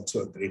 who was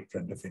also a great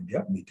friend of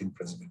India, meeting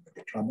President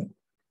Vegetraman.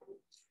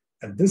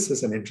 And this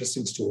is an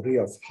interesting story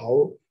of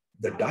how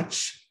the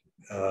Dutch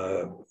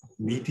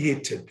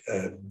mediated.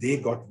 They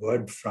got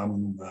word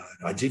from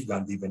Rajiv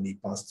Gandhi when he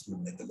passed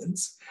through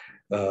Netherlands.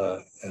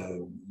 And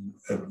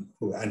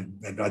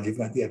Rajiv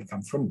Gandhi had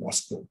come from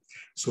Moscow.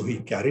 So he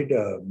carried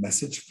a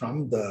message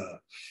from the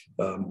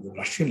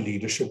Russian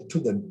leadership to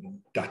the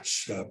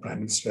Dutch Prime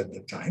Minister at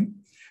the time.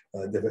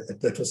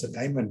 That was a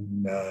time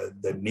when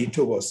the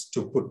NATO was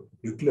to put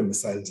nuclear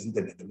missiles in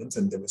the Netherlands,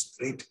 and there was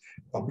great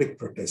public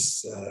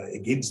protests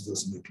against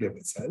those nuclear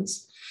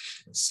missiles.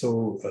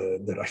 So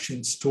the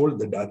Russians told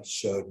the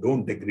Dutch,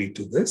 don't agree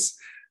to this.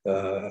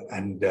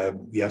 And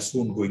we are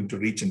soon going to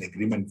reach an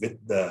agreement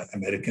with the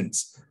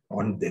Americans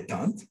on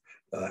détente.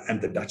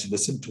 And the Dutch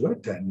listened to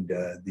it, and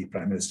the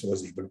Prime Minister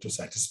was able to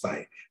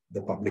satisfy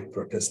the public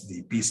protest,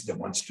 the peace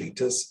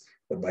demonstrators,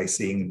 by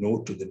saying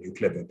no to the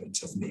nuclear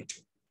weapons of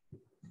NATO.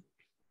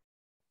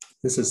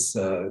 This is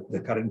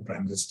the current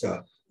Prime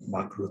Minister,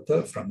 Mark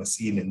Rutte, from a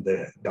scene in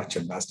the Dutch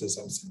Ambassador's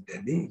House in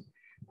Delhi.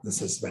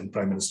 This is when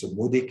Prime Minister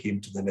Modi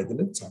came to the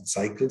Netherlands on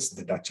cycles.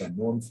 The Dutch are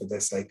known for their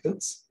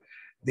cycles.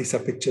 These are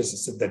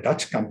pictures of the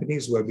Dutch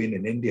companies who have been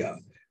in India.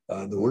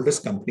 The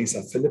oldest companies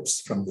are Philips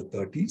from the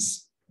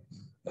 30s,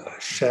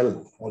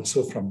 Shell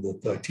also from the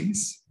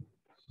 30s,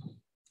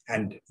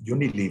 and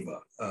Unilever,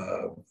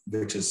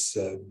 which is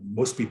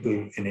most people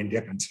in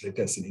India consider it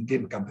as an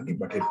Indian company,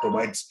 but it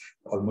provides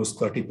almost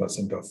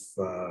 30%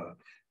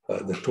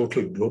 of the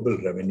total global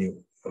revenue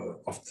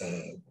of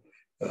the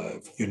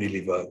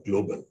Unilever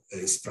Global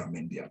is from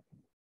India.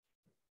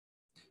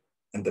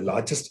 And the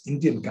largest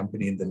Indian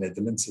company in the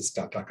Netherlands is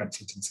Tata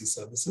Consultancy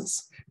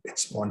Services. It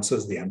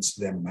sponsors the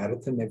Amsterdam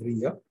Marathon every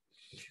year.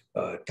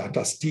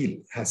 Tata Steel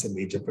has a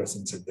major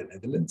presence in the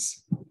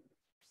Netherlands.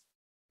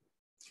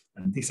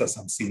 And these are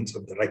some scenes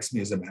of the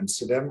Rijksmuseum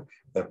Amsterdam,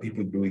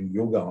 people doing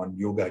yoga on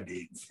Yoga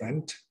Day in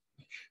front.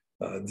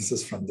 This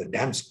is from the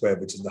Dam Square,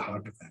 which is the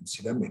heart of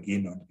Amsterdam,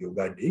 again on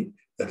Yoga Day.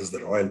 That is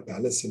the Royal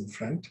Palace in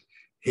front.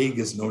 Hague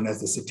is known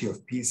as the City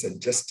of Peace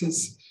and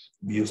Justice.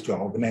 We used to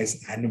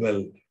organize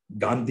annual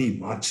Gandhi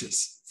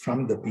marches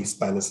from the Peace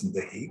Palace in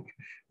The Hague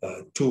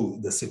to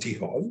the City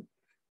Hall.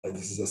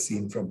 This is a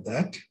scene from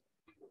that.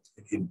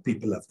 In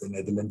people of the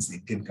Netherlands, the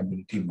Indian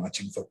community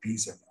marching for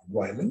peace and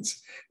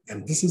non-violence.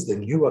 And this is the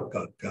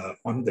Nieuwerkerk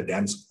on the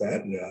Dam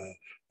Square,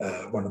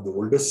 one of the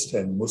oldest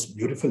and most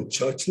beautiful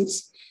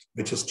churches,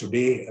 which is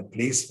today a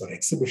place for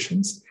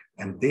exhibitions.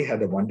 And they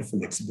had a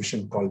wonderful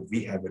exhibition called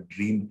We Have a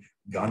Dream,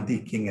 Gandhi,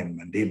 King and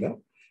Mandela,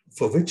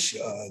 for which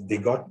they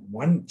got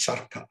one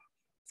charka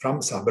from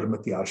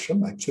Sabarmati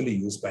Ashram, actually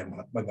used by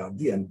Mahatma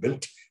Gandhi, and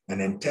built an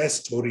entire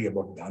story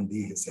about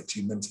Gandhi, his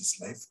achievements, his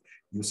life,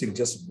 using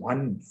just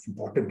one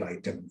important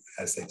item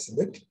as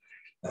exhibit.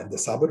 And the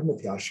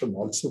Sabarmati Ashram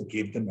also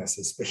gave them as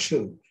a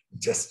special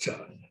gesture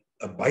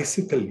a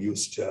bicycle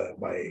used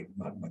by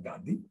Mahatma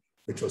Gandhi,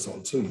 which was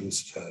also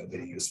used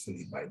very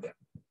usefully by them.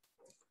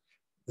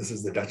 This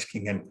is the Dutch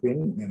King and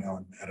Queen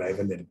on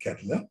arrival in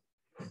Kerala.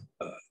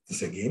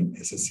 This again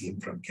is a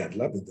scene from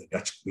Kerala with the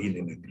Dutch Queen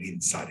in a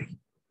green sari.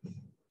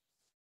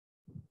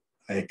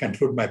 I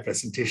conclude my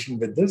presentation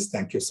with this.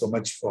 Thank you so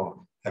much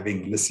for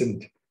having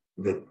listened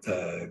with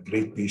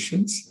great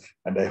patience.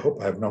 And I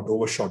hope I have not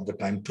overshot the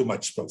time too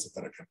much, Professor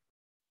Tarakan.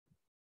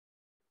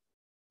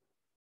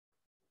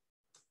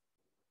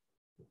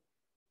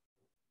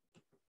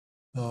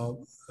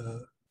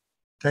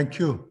 Thank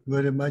you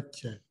very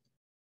much.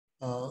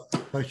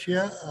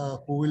 Bashia,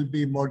 who will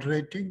be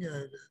moderating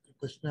the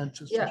question and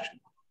answer session?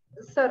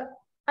 Sir,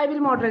 I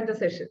will moderate the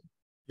session.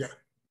 Yeah.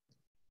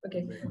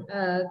 Okay.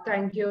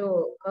 Thank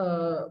you,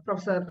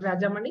 Professor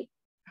Rajamony,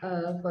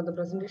 for the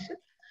presentation.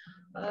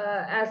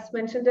 As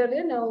mentioned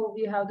earlier, now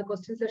we have the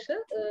question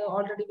session.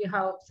 Already we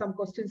have some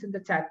questions in the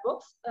chat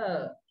box.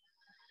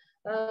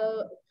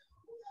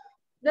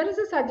 There is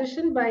a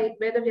suggestion by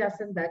Vedavyas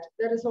that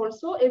there is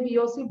also a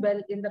VOC bell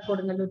in the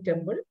Kodunallur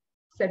temple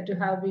said to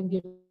have been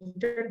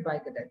gifted by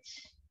the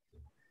Dutch.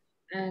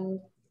 And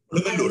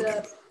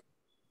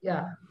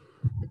yeah,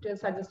 it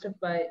was suggested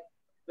by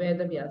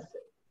Vedavyas.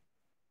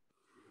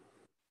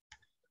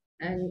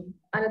 And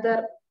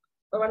another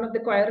one of the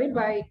query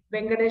by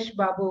Venkatesh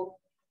Babu,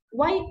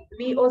 why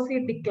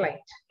VOC declined?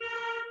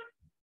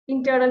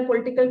 Internal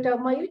political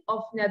turmoil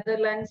of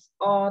Netherlands,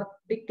 or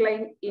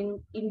decline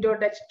in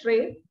Indo-Dutch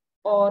trade,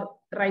 or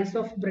rise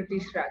of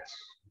British Raj?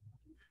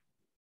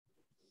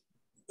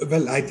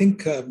 Well, I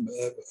think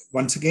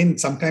once again,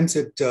 sometimes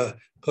it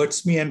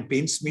hurts me and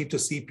pains me to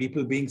see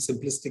people being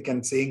simplistic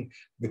and saying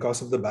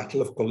because of the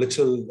Battle of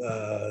Kollichal,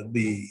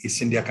 the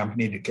East India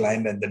Company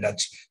declined and the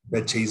Dutch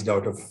were chased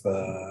out of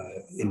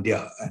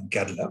India and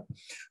Kerala.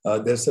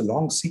 There's a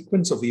long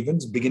sequence of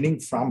events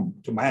beginning from,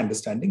 to my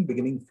understanding,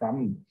 beginning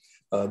from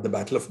the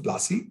Battle of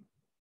Plassey,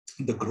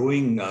 the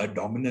growing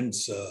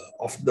dominance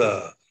of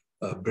the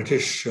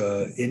British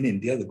in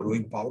India, the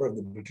growing power of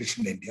the British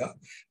in India,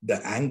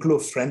 the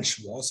Anglo-French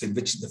wars in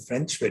which the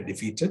French were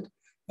defeated,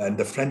 and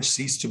the French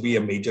ceased to be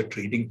a major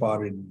trading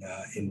power in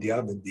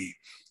India, with the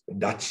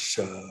Dutch,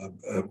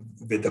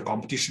 with the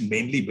competition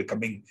mainly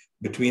becoming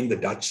between the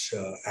Dutch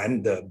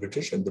and the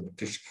British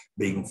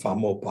being far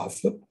more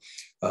powerful.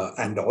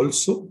 And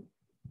also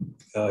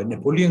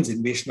Napoleon's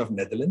invasion of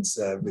Netherlands,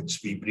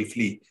 which we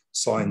briefly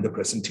saw in the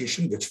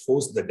presentation, which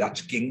forced the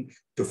Dutch king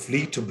to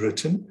flee to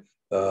Britain,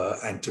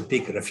 and to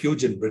take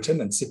refuge in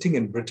Britain. And sitting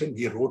in Britain,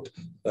 he wrote,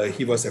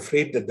 he was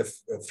afraid that the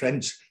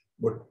French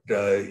would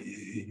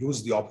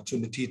use the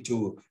opportunity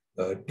to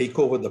take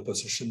over the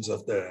positions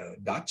of the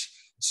Dutch.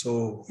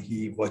 So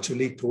he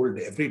virtually told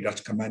every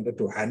Dutch commander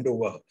to hand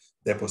over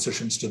their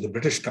positions to the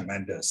British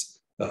commanders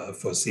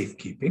for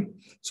safekeeping.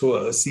 So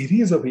a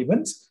series of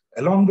events,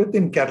 along with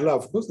in Kerala,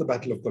 of course, the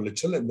Battle of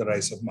Kollichal and the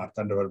rise of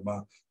Martanda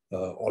Varma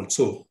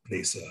also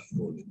plays a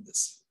role in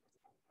this.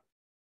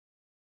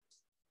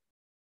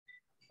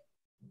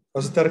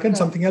 Professor Tarakan,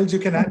 something else you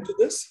can add to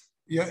this?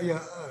 Yeah.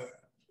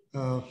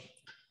 I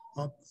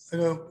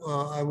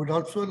would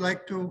also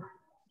like to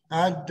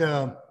add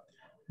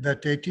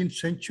that 18th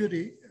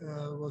century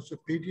was a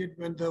period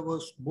when there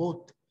was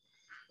both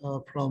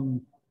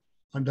from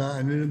under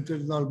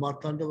Anirudh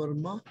Martanda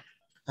Varma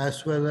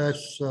as well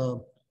as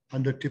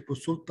under Tipu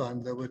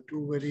Sultan. There were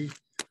two very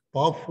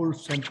powerful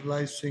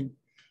centralizing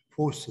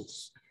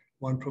forces,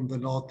 one from the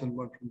north and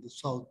one from the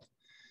south.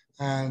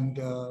 And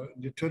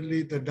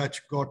literally the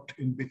Dutch got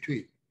in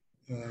between.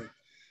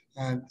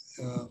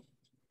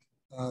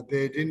 They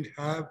didn't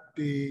have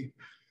the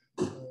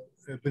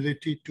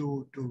ability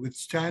to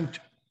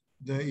withstand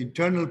the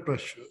internal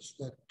pressures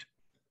that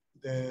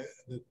the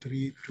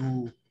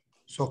two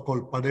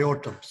so-called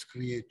Padayotams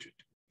created.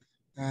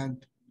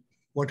 And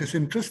what is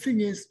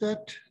interesting is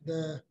that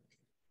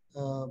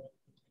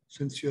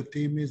since your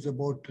theme is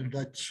about the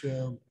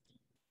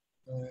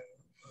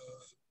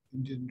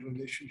Dutch-Indian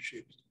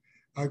relationships,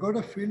 I got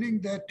a feeling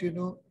that,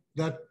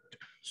 that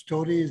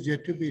story is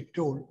yet to be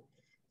told.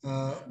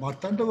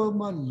 Martanda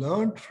Varma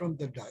learned from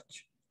the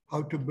Dutch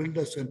how to build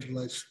a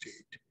centralized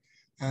state,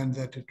 and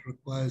that it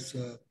requires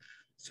a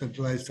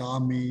centralized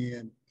army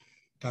and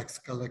tax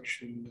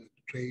collection, and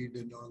trade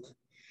and all that.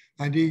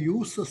 And he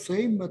used the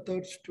same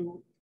methods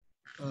to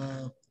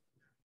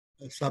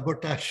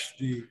sabotage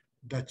the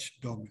Dutch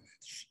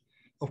dominance,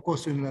 of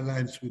course in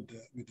alliance with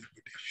the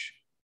British.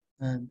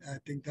 And I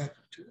think that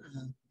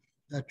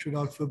that should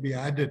also be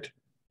added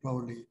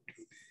probably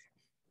to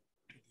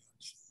the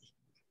answers.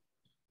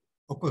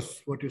 Of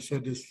course, what you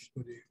said is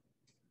very,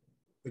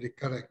 very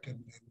correct,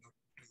 and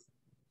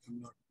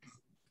I'm not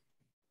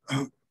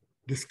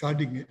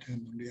discarding it,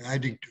 and only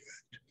adding to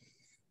it.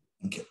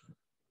 Okay.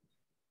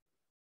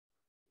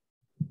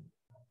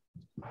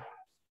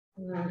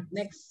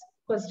 Next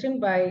question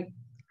by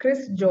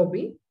Chris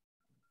Joby.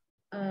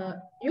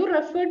 You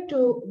referred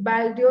to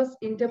Baldio's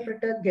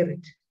interpreter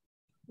Gerrit.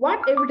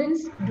 What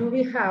evidence do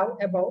we have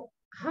about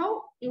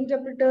how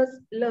interpreters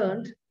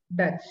learned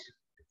Dutch?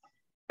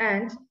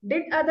 And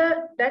did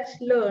other Dutch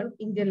learn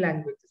Indian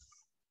languages?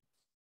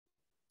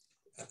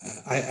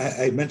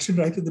 I mentioned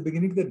right at the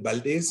beginning that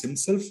Baldeus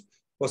himself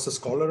was a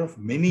scholar of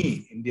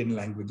many Indian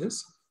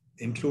languages,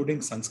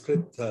 including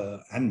Sanskrit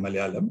and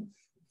Malayalam.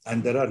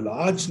 And there are a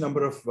large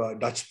number of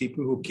Dutch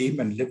people who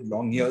came and lived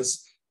long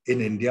years in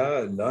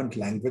India, learned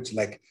language.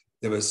 Like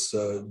there was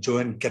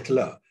Joan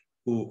Kettler,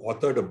 who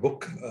authored a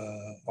book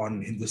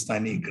on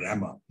Hindustani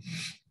grammar.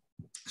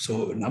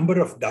 So a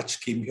number of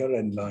Dutch came here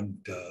and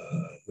learned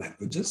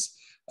languages.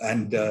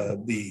 And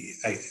the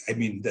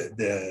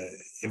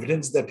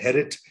evidence that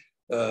Gerrit,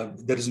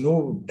 there is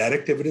no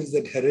direct evidence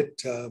that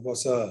Gerrit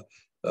was a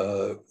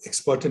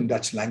expert in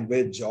Dutch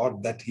language or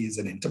that he is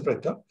an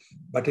interpreter,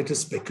 but it is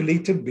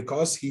speculated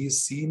because he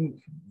is seen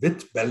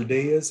with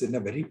Baldeus in a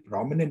very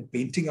prominent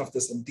painting of the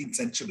 17th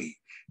century.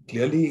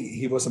 Clearly,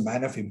 he was a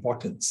man of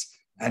importance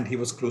and he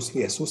was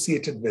closely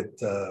associated with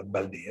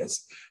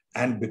Baldeus.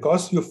 And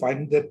because you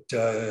find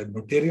that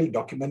notarial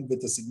document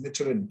with a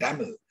signature in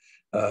Tamil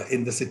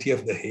in the city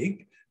of The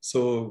Hague,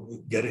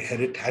 so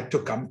Gerrit had to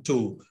come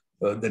to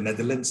the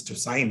Netherlands to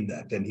sign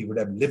that, and he would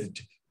have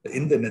lived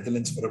in the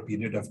Netherlands for a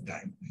period of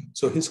time.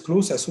 So his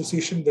close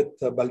association with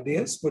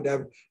Baldeus would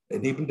have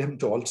enabled him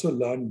to also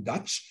learn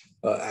Dutch,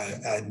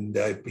 and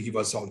he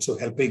was also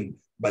helping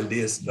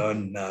Baldeus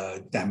learn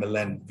Tamil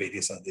and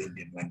various other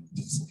Indian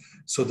languages.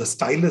 So the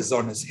style is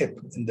on his hip,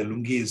 and the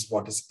lungi is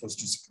what is supposed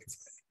to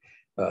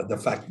signify the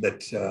fact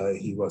that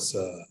he was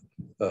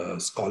a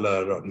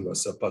scholar, or he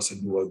was a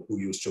person who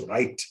used to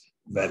write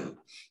well,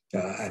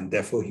 and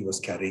therefore he was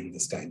carrying the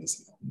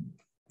stylus along.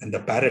 And the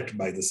parrot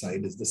by the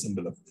side is the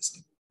symbol of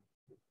wisdom.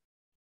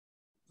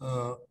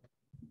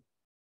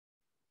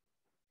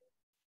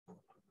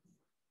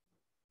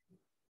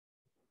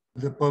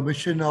 The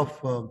permission of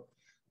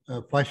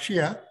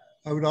Fascia,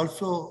 I would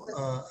also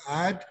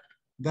add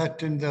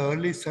that in the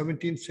early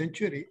 17th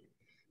century,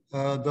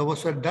 there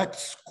was a Dutch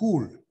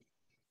school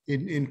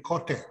in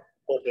Kotte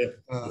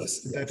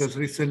that was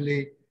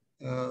recently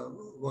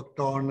worked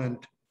on, and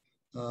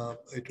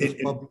it was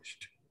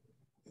published.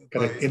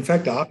 Correct. In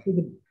fact,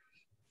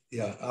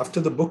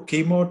 after the book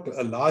came out,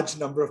 a large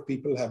number of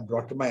people have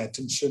brought to my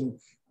attention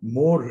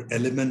more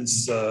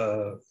elements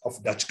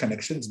of Dutch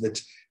connections,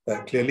 which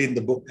clearly in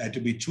the book had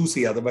to be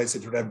choosy, otherwise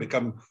it would have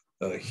become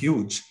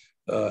huge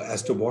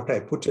as to what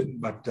I put in.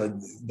 But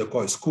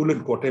the school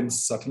in Kotte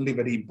is certainly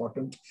very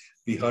important.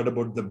 We heard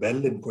about the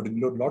bell in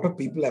Kodingalur. A lot of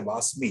people have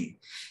asked me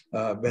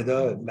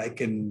whether,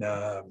 like in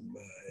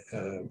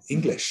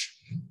English,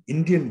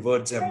 Indian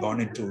words have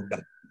gone into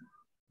Dutch.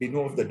 We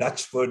know of the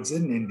Dutch words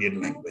in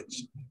Indian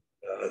language.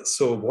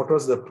 So what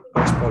was the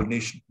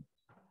cross-pollination?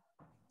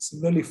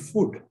 Similarly,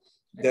 food.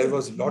 There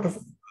was a lot of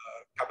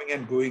coming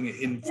and going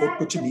in Fort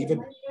Cochin.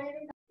 Even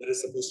there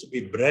is supposed to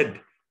be bread,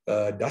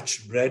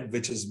 Dutch bread,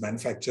 which is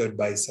manufactured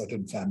by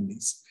certain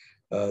families.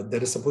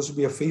 There is supposed to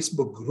be a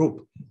Facebook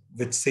group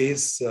which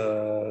says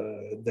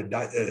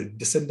the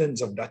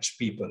descendants of Dutch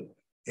people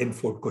in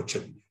Fort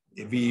Cochin.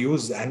 We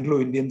use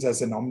Anglo-Indians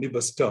as an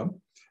omnibus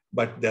term,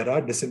 but there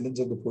are descendants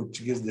of the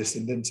Portuguese,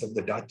 descendants of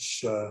the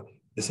Dutch,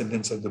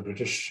 descendants of the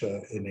British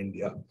in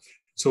India.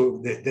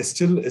 So there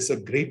still is a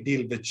great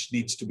deal which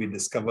needs to be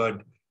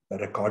discovered,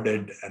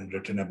 recorded, and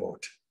written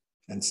about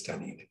and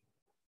studied.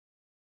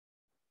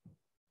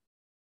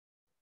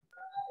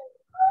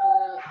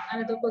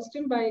 Another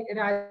question by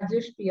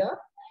Rajesh Pia.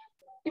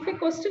 If a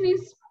question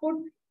is put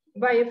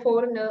by a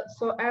foreigner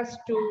so as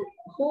to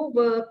who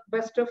were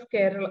best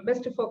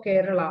for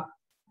Kerala,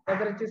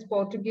 whether it is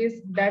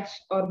Portuguese, Dutch,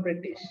 or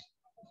British,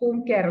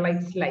 whom Kerala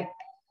is like.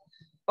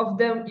 Of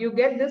them, you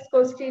get this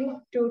question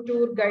to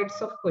tour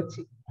guides of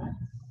Kochi.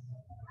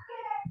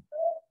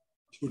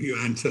 Should you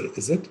answer,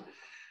 is it?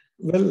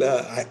 Well,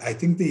 I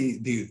think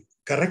the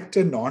correct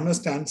and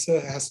honest answer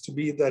has to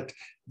be that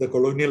the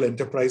colonial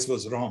enterprise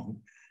was wrong.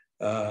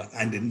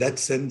 And in that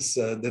sense,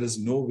 there is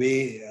no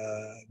way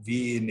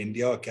we in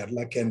India or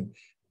Kerala can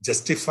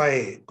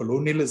justify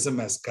colonialism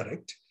as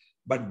correct.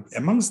 But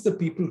amongst the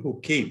people who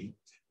came,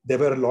 there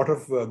were a lot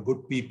of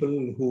good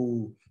people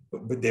who,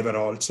 they were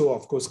also,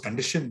 of course,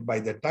 conditioned by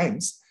the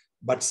times,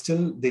 but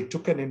still they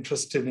took an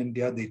interest in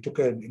India. They took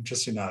an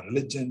interest in our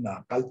religion,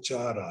 our culture,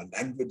 our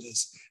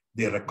languages.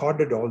 They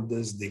recorded all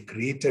this. They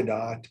created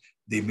art.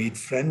 They made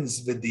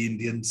friends with the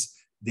Indians.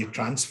 They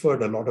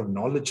transferred a lot of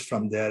knowledge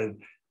from there.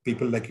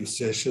 People like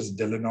Eustachius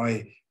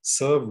Delanoy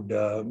served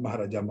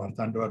Maharaja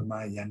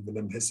Marthandavarma, Jan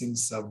Willem Hessing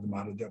served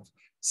Maharaja of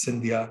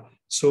Scindia.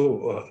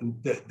 So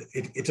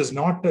it is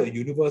not a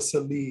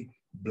universally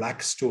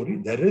black story.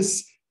 There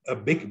is a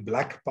big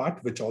black part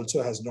which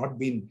also has not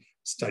been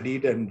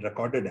studied and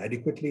recorded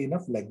adequately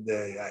enough. Like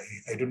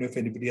I don't know if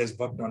anybody has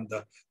worked on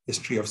the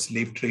history of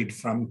slave trade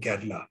from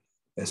Kerala,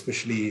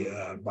 especially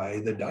by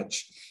the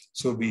Dutch.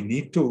 So we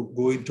need to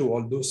go into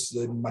all those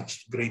in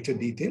much greater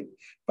detail.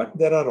 But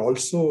there are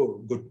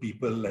also good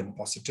people and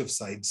positive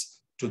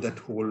sides to that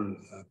whole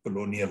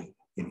colonial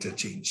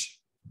interchange.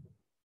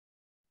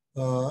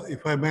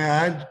 If I may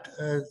add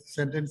a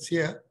sentence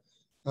here,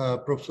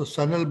 Professor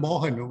Sanal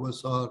Mohan, who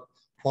was our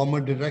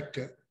former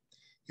director,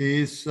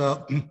 is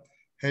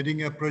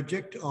heading a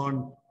project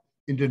on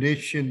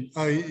Indonesian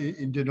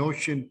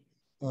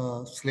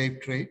slave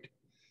trade,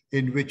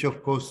 in which,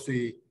 of course,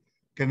 the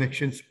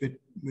connections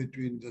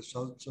between the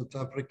South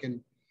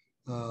African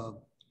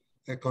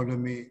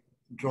economy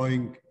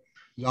drawing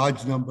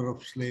large number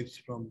of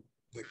slaves from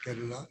the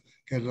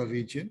Kerala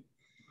region.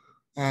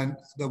 And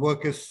the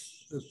work is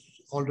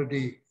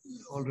already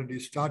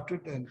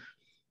started,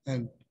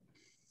 and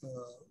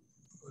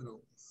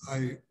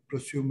I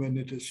presume when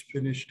it is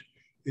finished,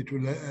 it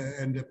will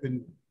end up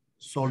in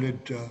solid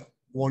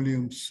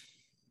volumes,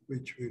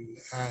 which will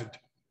add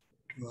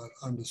to our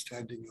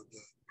understanding of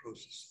the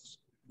processes.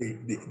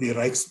 The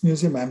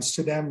Rijksmuseum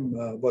Amsterdam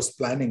was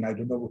planning, I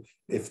don't know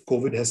if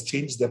COVID has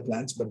changed their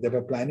plans, but they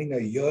were planning a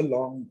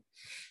year-long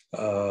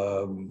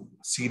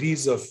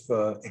series of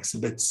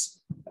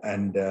exhibits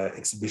and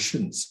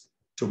exhibitions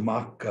to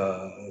mark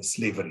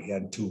slavery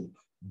and to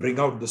bring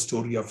out the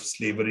story of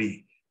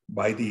slavery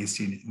by the East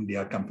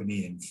India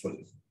Company in full.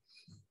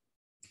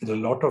 A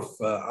lot of,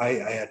 I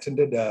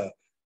attended a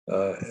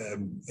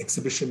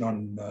exhibition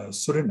on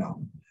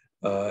Suriname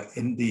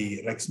in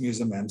the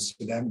Rijksmuseum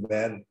Amsterdam,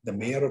 where the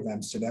mayor of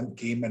Amsterdam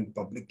came and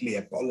publicly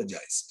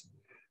apologized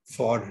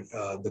for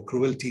the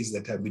cruelties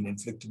that have been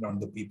inflicted on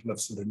the people of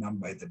Suriname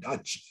by the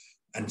Dutch.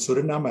 And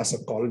Suriname as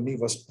a colony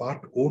was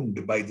part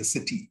owned by the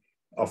city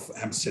of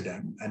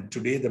Amsterdam. And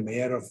today the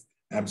mayor of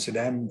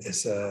Amsterdam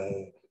is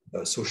a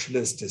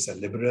socialist, is a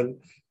liberal,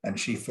 and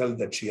she felt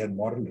that she had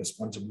moral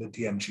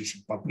responsibility and she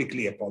should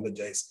publicly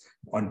apologize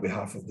on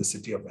behalf of the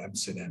city of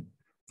Amsterdam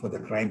for the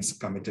crimes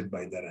committed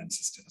by their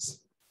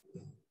ancestors.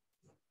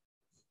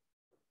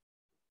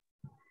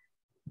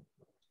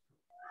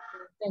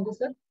 Thank you,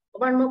 sir.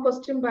 One more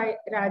question by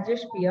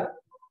Rajesh Pia.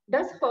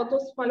 Does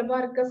Hortus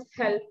Malabaricus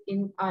help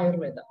in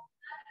Ayurveda?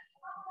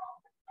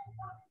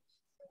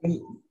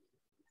 Well,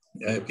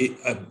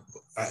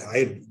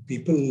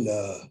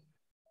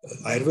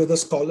 Ayurveda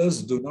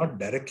scholars do not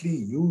directly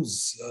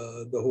use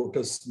the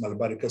Hortus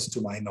Malabaricus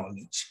to my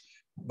knowledge,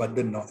 but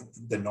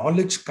the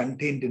knowledge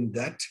contained in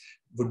that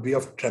would be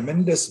of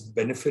tremendous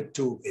benefit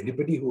to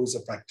anybody who is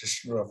a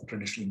practitioner of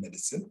traditional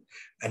medicine,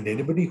 and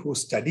anybody who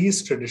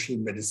studies traditional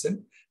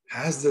medicine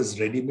has this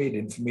ready-made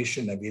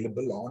information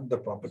available on the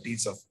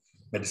properties of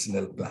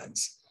medicinal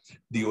plants.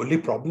 The only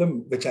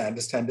problem which I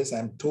understand is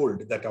I'm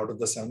told that out of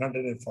the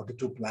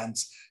 742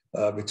 plants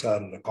which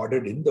are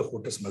recorded in the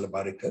Hortus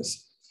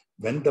Malabaricus,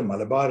 when the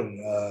Malabar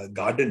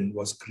garden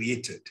was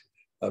created,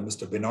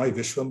 Mr. Binoy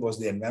Vishwam was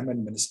the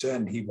environment minister,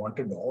 and he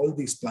wanted all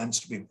these plants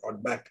to be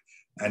brought back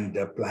and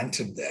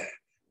planted there.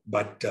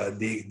 But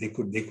they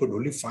could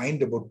only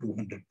find about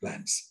 200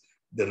 plants.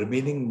 The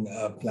remaining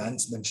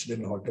plants mentioned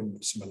in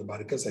Hortus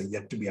Malabaricus are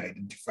yet to be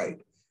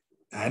identified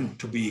and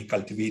to be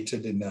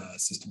cultivated in a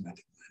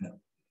systematic manner.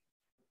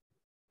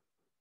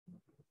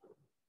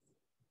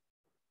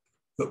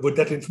 But would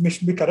that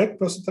information be correct,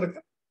 Professor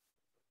Tarakan?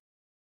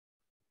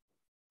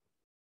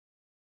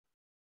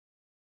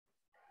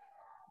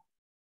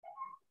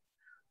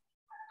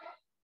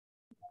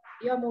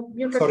 You're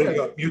muted. Sorry,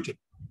 you're muted.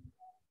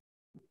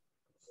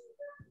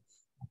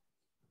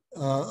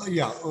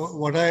 Yeah,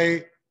 what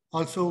I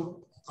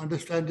also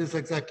understand is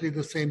exactly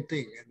the same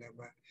thing.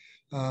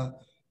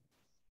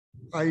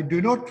 I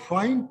do not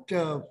find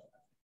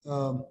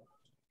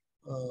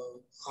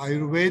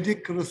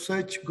Ayurvedic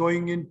research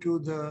going into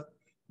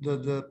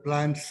the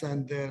plants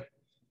and their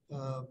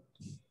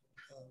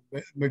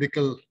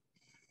medical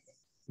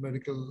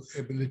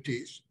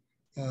abilities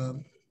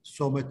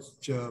so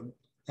much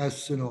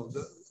as, you know,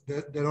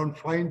 they don't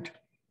find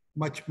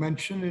much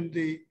mention in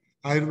the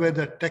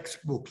Ayurveda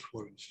textbooks,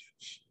 for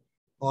instance,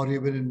 or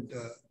even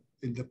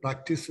in the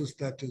practices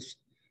that is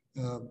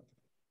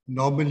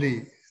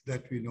normally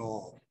that we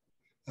know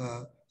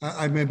of.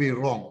 I may be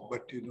wrong,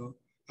 but, you know,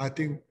 I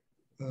think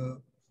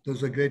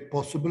there's a great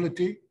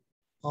possibility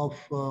of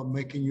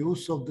making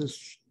use of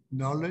this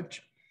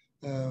knowledge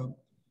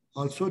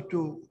also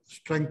to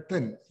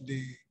strengthen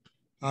the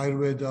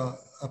Ayurveda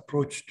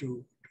approach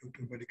to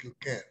medical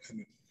care. I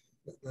mean,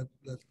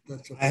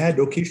 I had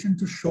occasion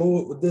to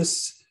show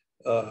this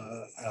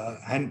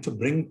and to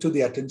bring to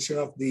the attention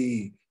of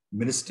the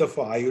Minister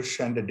for Ayush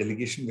and a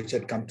delegation which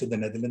had come to the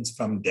Netherlands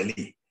from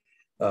Delhi.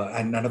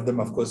 And none of them,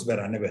 of course, were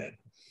unaware.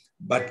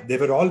 But they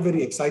were all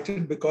very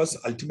excited because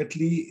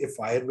ultimately, if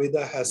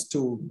Ayurveda has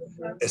to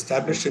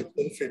establish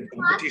itself in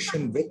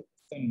competition with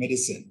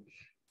medicine,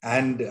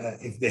 and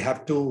if they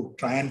have to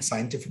try and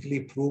scientifically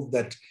prove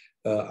that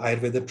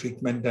Ayurveda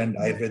treatment and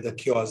Ayurveda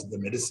cures, the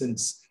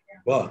medicines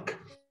work,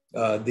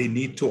 they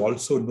need to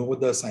also know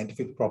the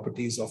scientific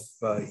properties of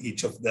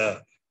each of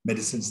the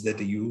medicines that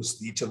they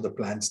use, each of the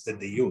plants that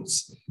they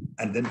use,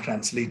 and then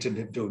translate it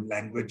into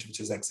language which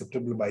is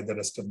acceptable by the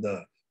rest of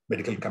the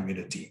medical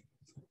community.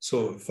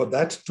 So for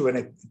that,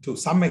 to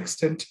some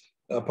extent,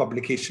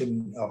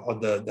 publication or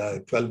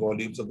the 12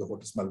 volumes of the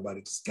Hortus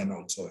Malabaricus can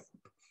also help.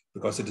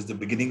 because it is the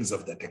beginnings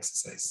of that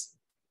exercise.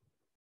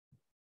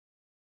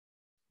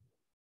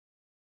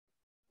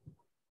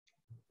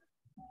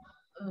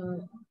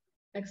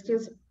 Next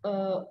is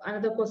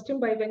another question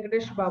by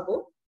Venkatesh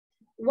Babu.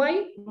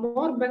 Why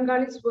more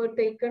Bengalis were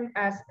taken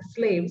as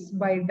slaves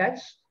by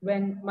Dutch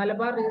when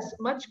Malabar is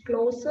much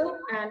closer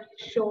and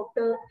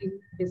shorter in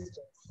distance?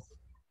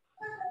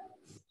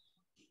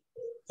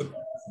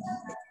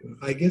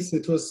 I guess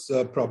it was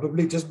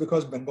probably just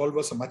because Bengal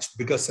was a much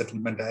bigger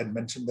settlement. I had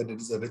mentioned that it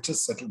is the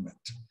richest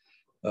settlement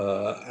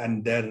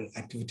and their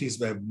activities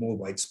were more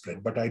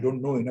widespread. But I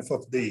don't know enough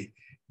of the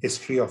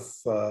history of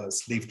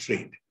slave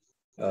trade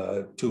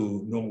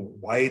to know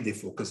why they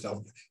focused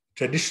on.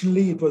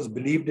 Traditionally, it was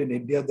believed in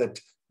India that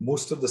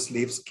most of the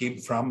slaves came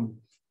from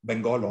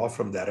Bengal or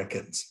from the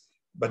Arakkans.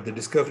 But the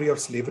discovery of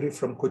slavery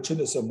from Cochin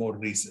is a more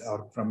recent,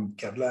 or from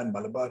Kerala and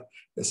Malabar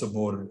is a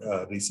more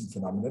recent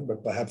phenomenon.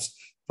 But perhaps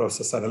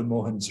Professor Saral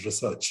Mohan's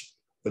research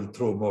will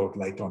throw more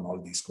light on all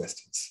these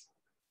questions.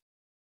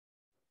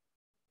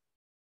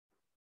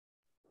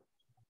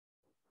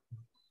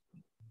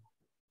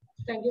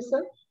 Thank you,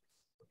 sir.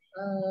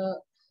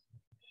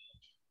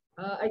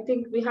 I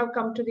think we have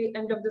come to the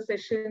end of the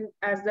session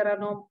as there are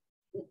no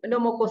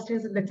more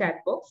questions in the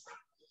chat box.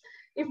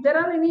 If there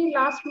are any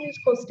last minute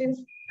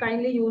questions,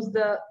 kindly use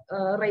the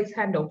raise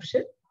hand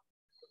option.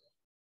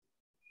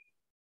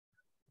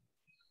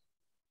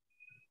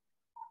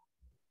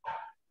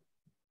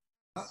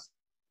 I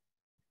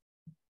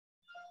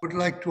would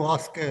like to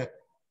ask a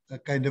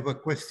kind of a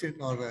question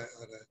or a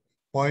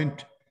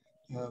point.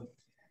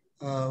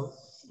 Professor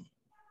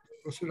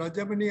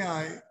Rajamony,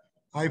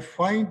 I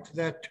find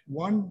that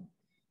one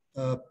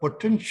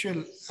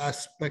potential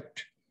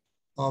aspect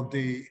of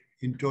the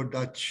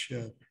Indo-Dutch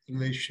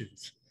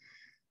relations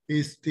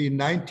is the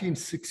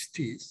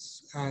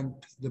 1960s and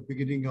the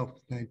beginning of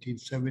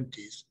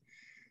 1970s,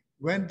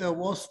 when there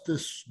was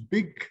this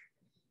big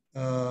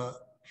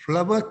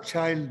flower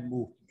child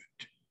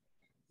movement.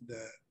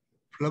 The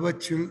flower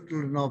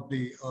children of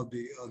the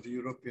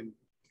European,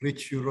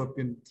 rich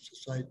European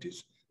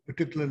societies,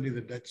 particularly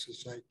the Dutch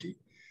society,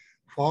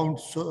 found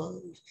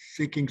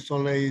seeking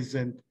solace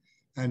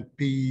and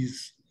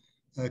peace,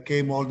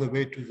 came all the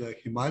way to the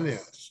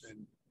Himalayas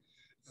and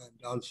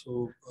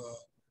also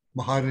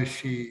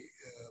Maharishi,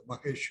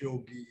 Mahesh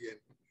Yogi,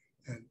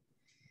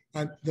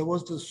 and there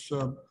was this,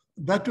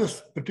 that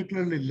was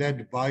particularly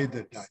led by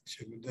the Dutch.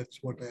 I mean, that's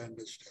what I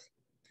understand.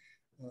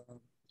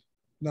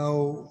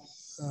 Now,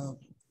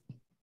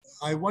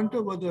 I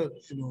wonder whether,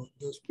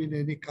 there's been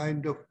any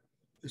kind of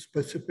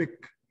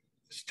specific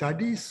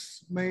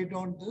studies made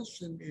on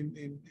this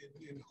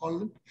in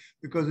Holland,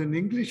 because in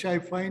English I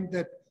find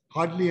that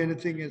hardly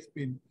anything has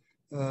been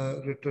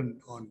written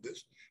on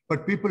this,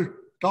 but people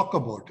talk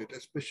about it,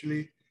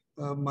 especially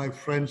my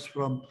friends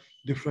from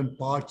different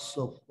parts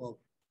of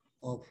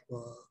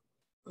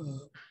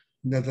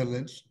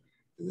Netherlands.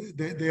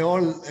 They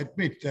all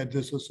admit that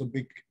this was a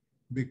big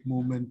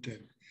movement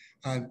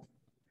and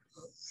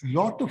a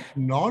lot of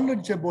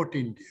knowledge about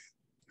India.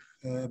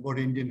 About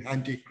Indian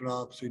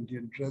handicrafts,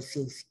 Indian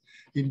dresses,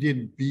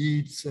 Indian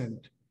beads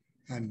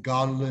and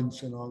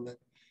garlands and all that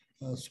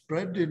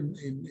spread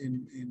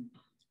in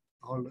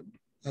Holland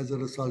as a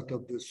result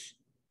of this.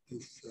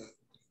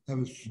 I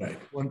was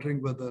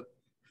wondering whether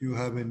you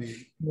have any.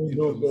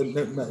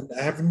 No,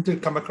 I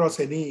haven't come across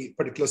any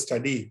particular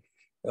study.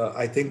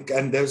 I think,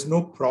 and there's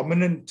no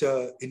prominent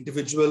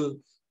individual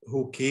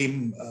who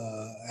came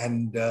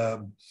and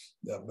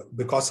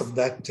because of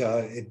that,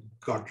 it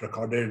got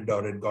recorded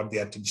or it got the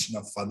attention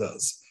of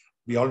others.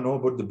 We all know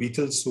about the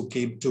Beatles who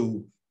came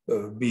to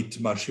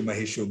meet Maharishi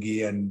Mahesh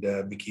Yogi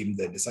and became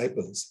their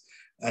disciples.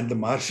 And the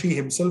Maharishi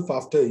himself,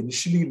 after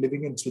initially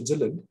living in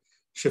Switzerland,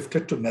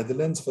 shifted to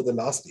Netherlands for the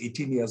last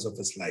 18 years of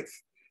his life.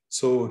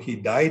 So he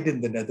died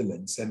in the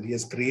Netherlands and he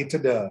has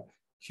created a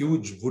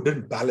huge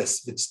wooden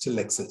palace which still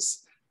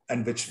exists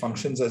and which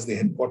functions as the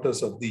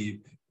headquarters of the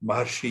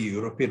Maharishi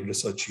European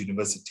Research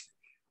University.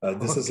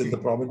 This is in the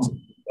province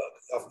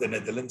of the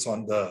Netherlands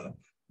on the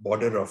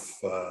border of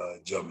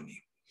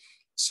Germany.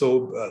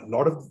 So a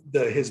lot of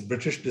his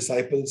British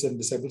disciples and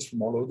disciples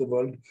from all over the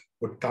world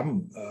would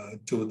come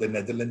to the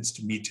Netherlands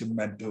to meet him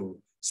and to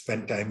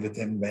spend time with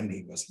him when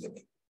he was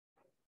living.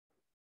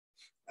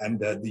 And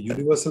the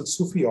Universal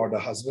Sufi order,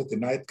 Hazrat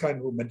Inayat Khan,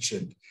 who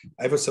mentioned,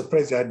 I was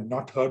surprised I had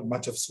not heard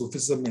much of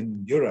Sufism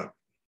in Europe,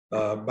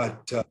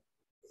 but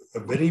a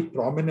very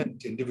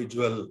prominent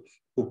individual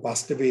who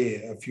passed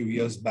away a few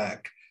years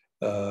back.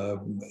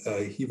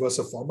 He was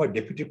a former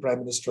Deputy Prime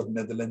Minister of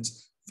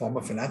Netherlands,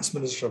 former Finance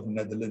Minister of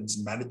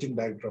Netherlands, Managing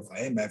Director of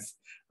IMF,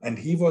 and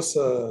he was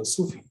a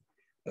Sufi,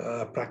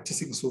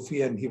 practicing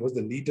Sufi, and he was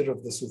the leader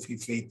of the Sufi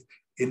faith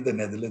in the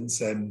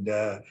Netherlands. And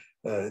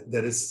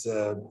there is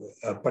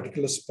a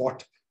particular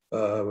spot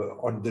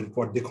on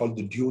what they call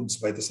the dunes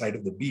by the side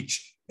of the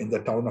beach in the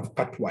town of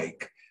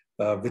Katwijk,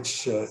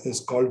 which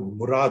is called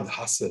Murad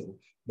Hasil,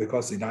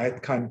 because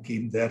Inayat Khan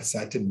came there,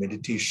 sat in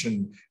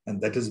meditation,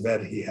 and that is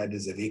where he had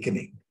his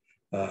awakening.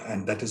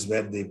 And that is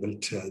where they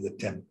built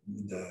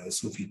the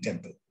Sufi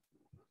temple.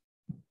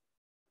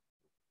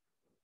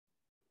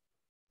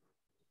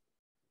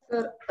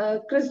 Sir,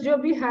 Chris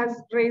Joby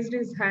has raised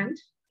his hand.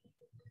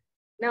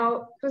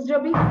 Now, Chris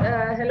Joby,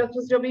 hello,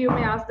 Chris Joby, you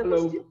may ask the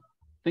question.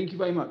 Thank you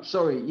very much.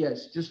 Sorry,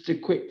 yes, just a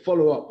quick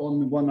follow-up on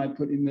the one I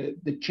put in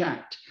the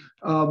chat.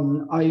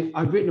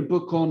 I've written a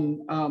book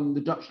on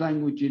the Dutch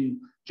language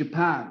in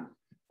Japan,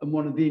 and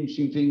one of the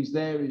interesting things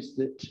there is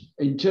that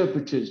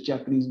interpreters,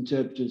 Japanese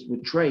interpreters, were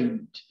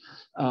trained,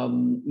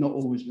 not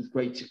always with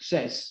great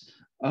success,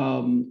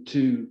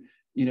 to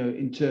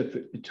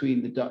interpret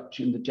between the Dutch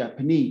and the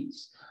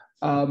Japanese.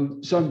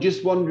 So I'm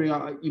just wondering,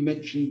 you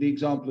mentioned the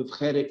example of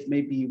Gerrit,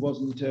 maybe he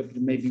was an interpreter,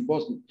 maybe he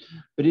wasn't,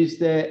 but is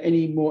there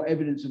any more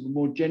evidence of a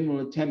more general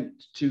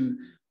attempt to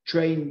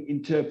train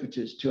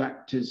interpreters to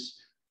act as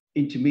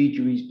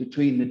intermediaries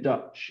between the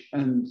Dutch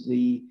and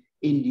the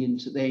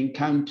Indians that they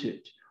encountered?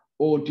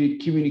 Or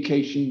did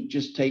communication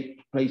just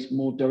take place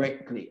more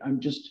directly? I'm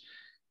just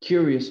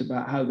curious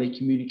about how they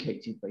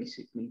communicated,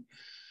 basically.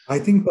 I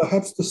think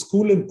perhaps the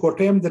school in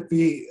Kottayam that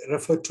we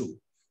refer to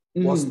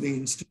was the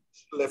institutional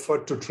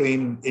effort to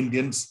train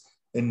Indians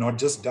in not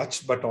just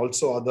Dutch, but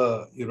also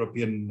other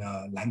European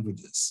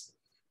languages.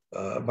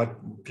 But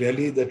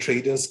clearly the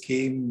traders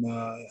came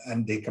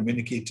and they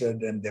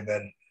communicated, and they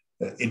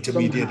were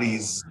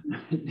intermediaries.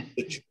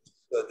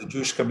 The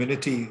Jewish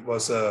community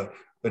was a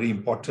very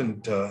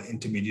important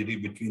intermediary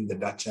between the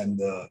Dutch and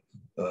the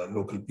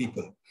local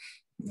people.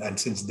 And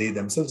since they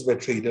themselves were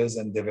traders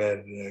and they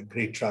were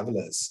great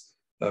travelers,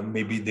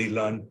 maybe they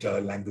learned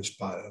language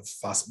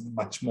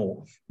much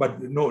more, but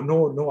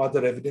no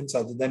other evidence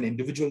other than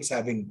individuals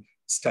having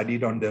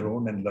studied on their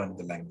own and learned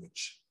the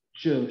language.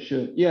 Sure.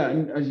 Yeah,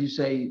 and as you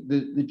say,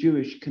 the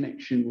Jewish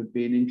connection would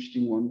be an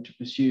interesting one to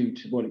pursue,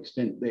 to what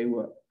extent they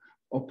were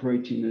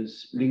operating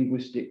as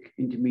linguistic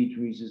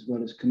intermediaries as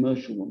well as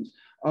commercial ones.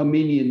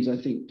 Armenians, I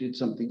think, did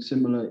something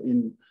similar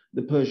in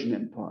the Persian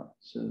Empire.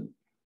 So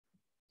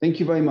thank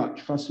you very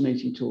much.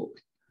 Fascinating talk.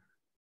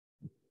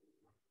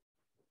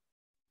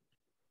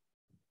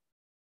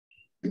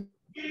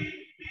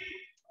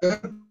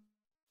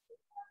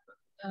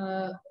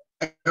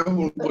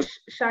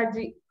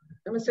 Shaji,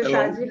 Mr. Hello.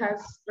 Shaji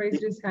has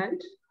raised his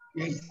hand.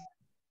 Yes.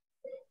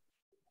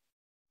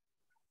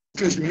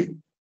 Excuse me,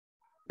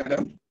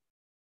 madam.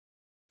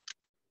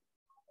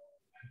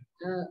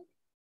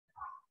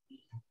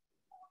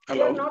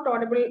 You are not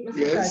audible, Mr.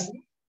 Yes.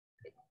 Shaji.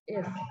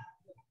 Yes.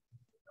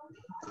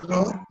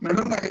 Hello,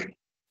 madam.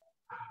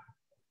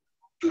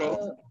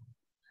 Hello.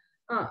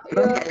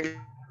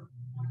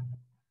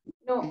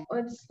 No,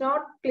 it's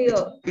not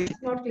clear.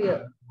 It's not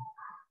clear.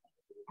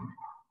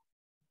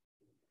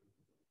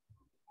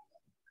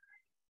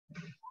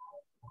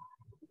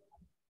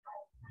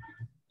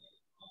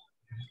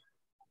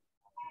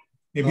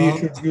 Maybe you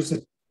should use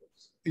it.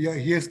 Yeah,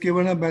 he has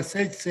given a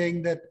message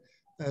saying that,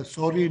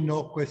 sorry,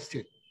 no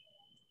question.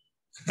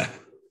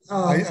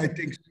 I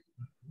think so.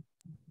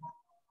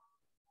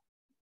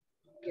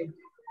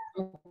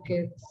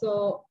 Okay.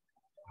 So,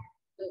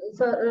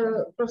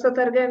 Professor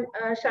Thargan,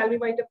 shall we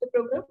wind up the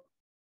program?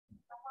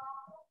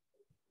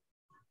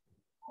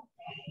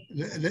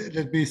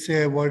 Let me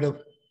say a word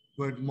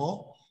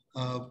more.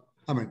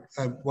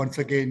 Once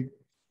again,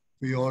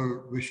 we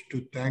all wish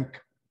to thank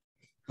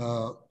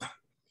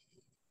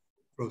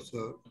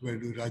Professor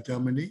Venu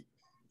Rajamony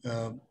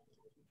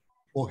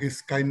for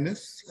his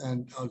kindness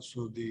and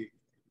also the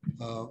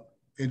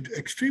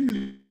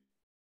extremely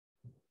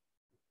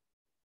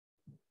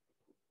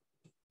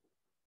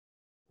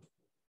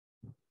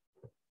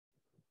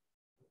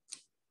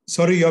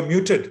Sorry, you're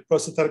muted,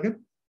 Professor Thargan.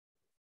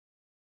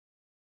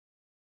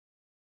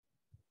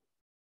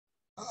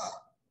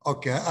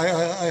 Okay,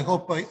 I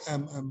hope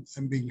I'm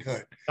being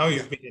heard. Now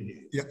you've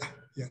been. Yeah.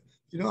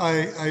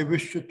 I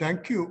wish to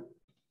thank you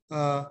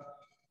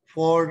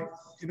for,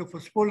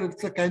 first of all,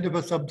 it's a kind of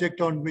a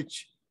subject on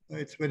which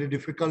it's very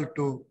difficult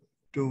to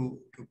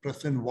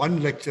present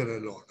one lecture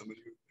alone. I mean,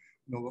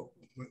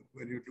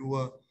 when you do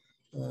a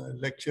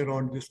lecture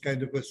on this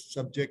kind of a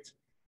subject,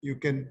 you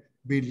can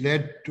be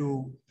led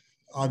to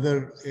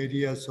other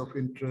areas of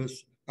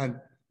interest, and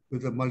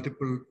with a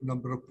multiple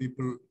number of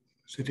people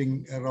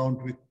sitting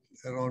around with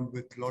a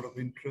lot of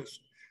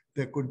interest,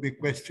 there could be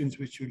questions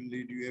which will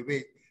lead you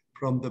away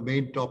from the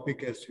main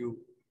topic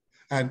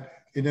and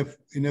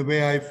in a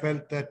way I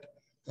felt that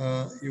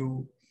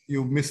you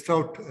missed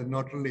out.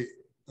 Not only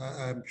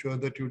I'm sure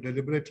that you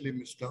deliberately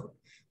missed out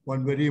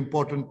one very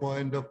important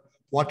point of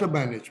water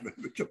management,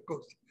 which of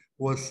course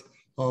was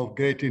of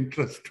great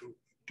interest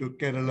to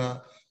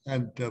Kerala,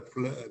 and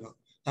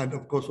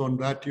of course on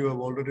that you have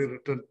already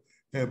written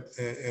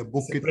a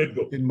book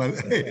in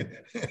Malay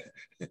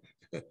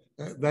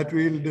that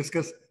we'll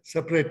discuss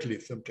separately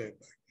sometime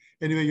back.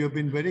 Anyway, you've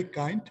been very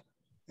kind,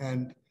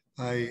 and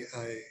I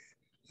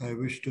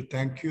wish to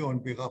thank you on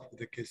behalf of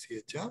the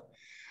KCHR.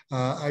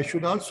 I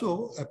should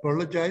also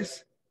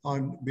apologize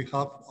on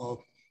behalf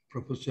of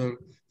Professor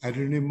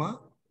Arunima,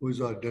 who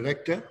is our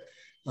director.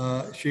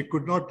 She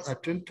could not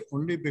attend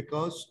only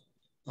because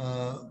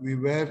we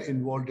were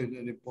involved in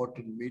an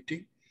important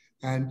meeting,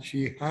 and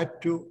she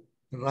had to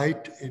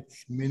write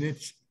its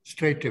minutes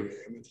straight away.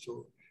 I mean,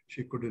 so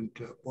she couldn't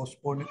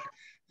postpone it.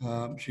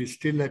 She's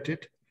still at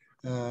it.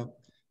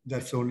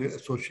 That's only,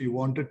 so she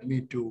wanted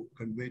me to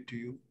convey to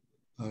you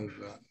her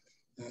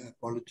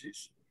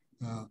apologies.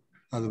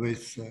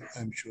 Otherwise,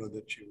 I'm sure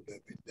that she would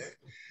have been there.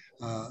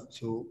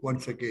 So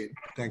once again,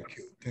 thank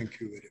you. Thank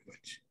you very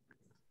much.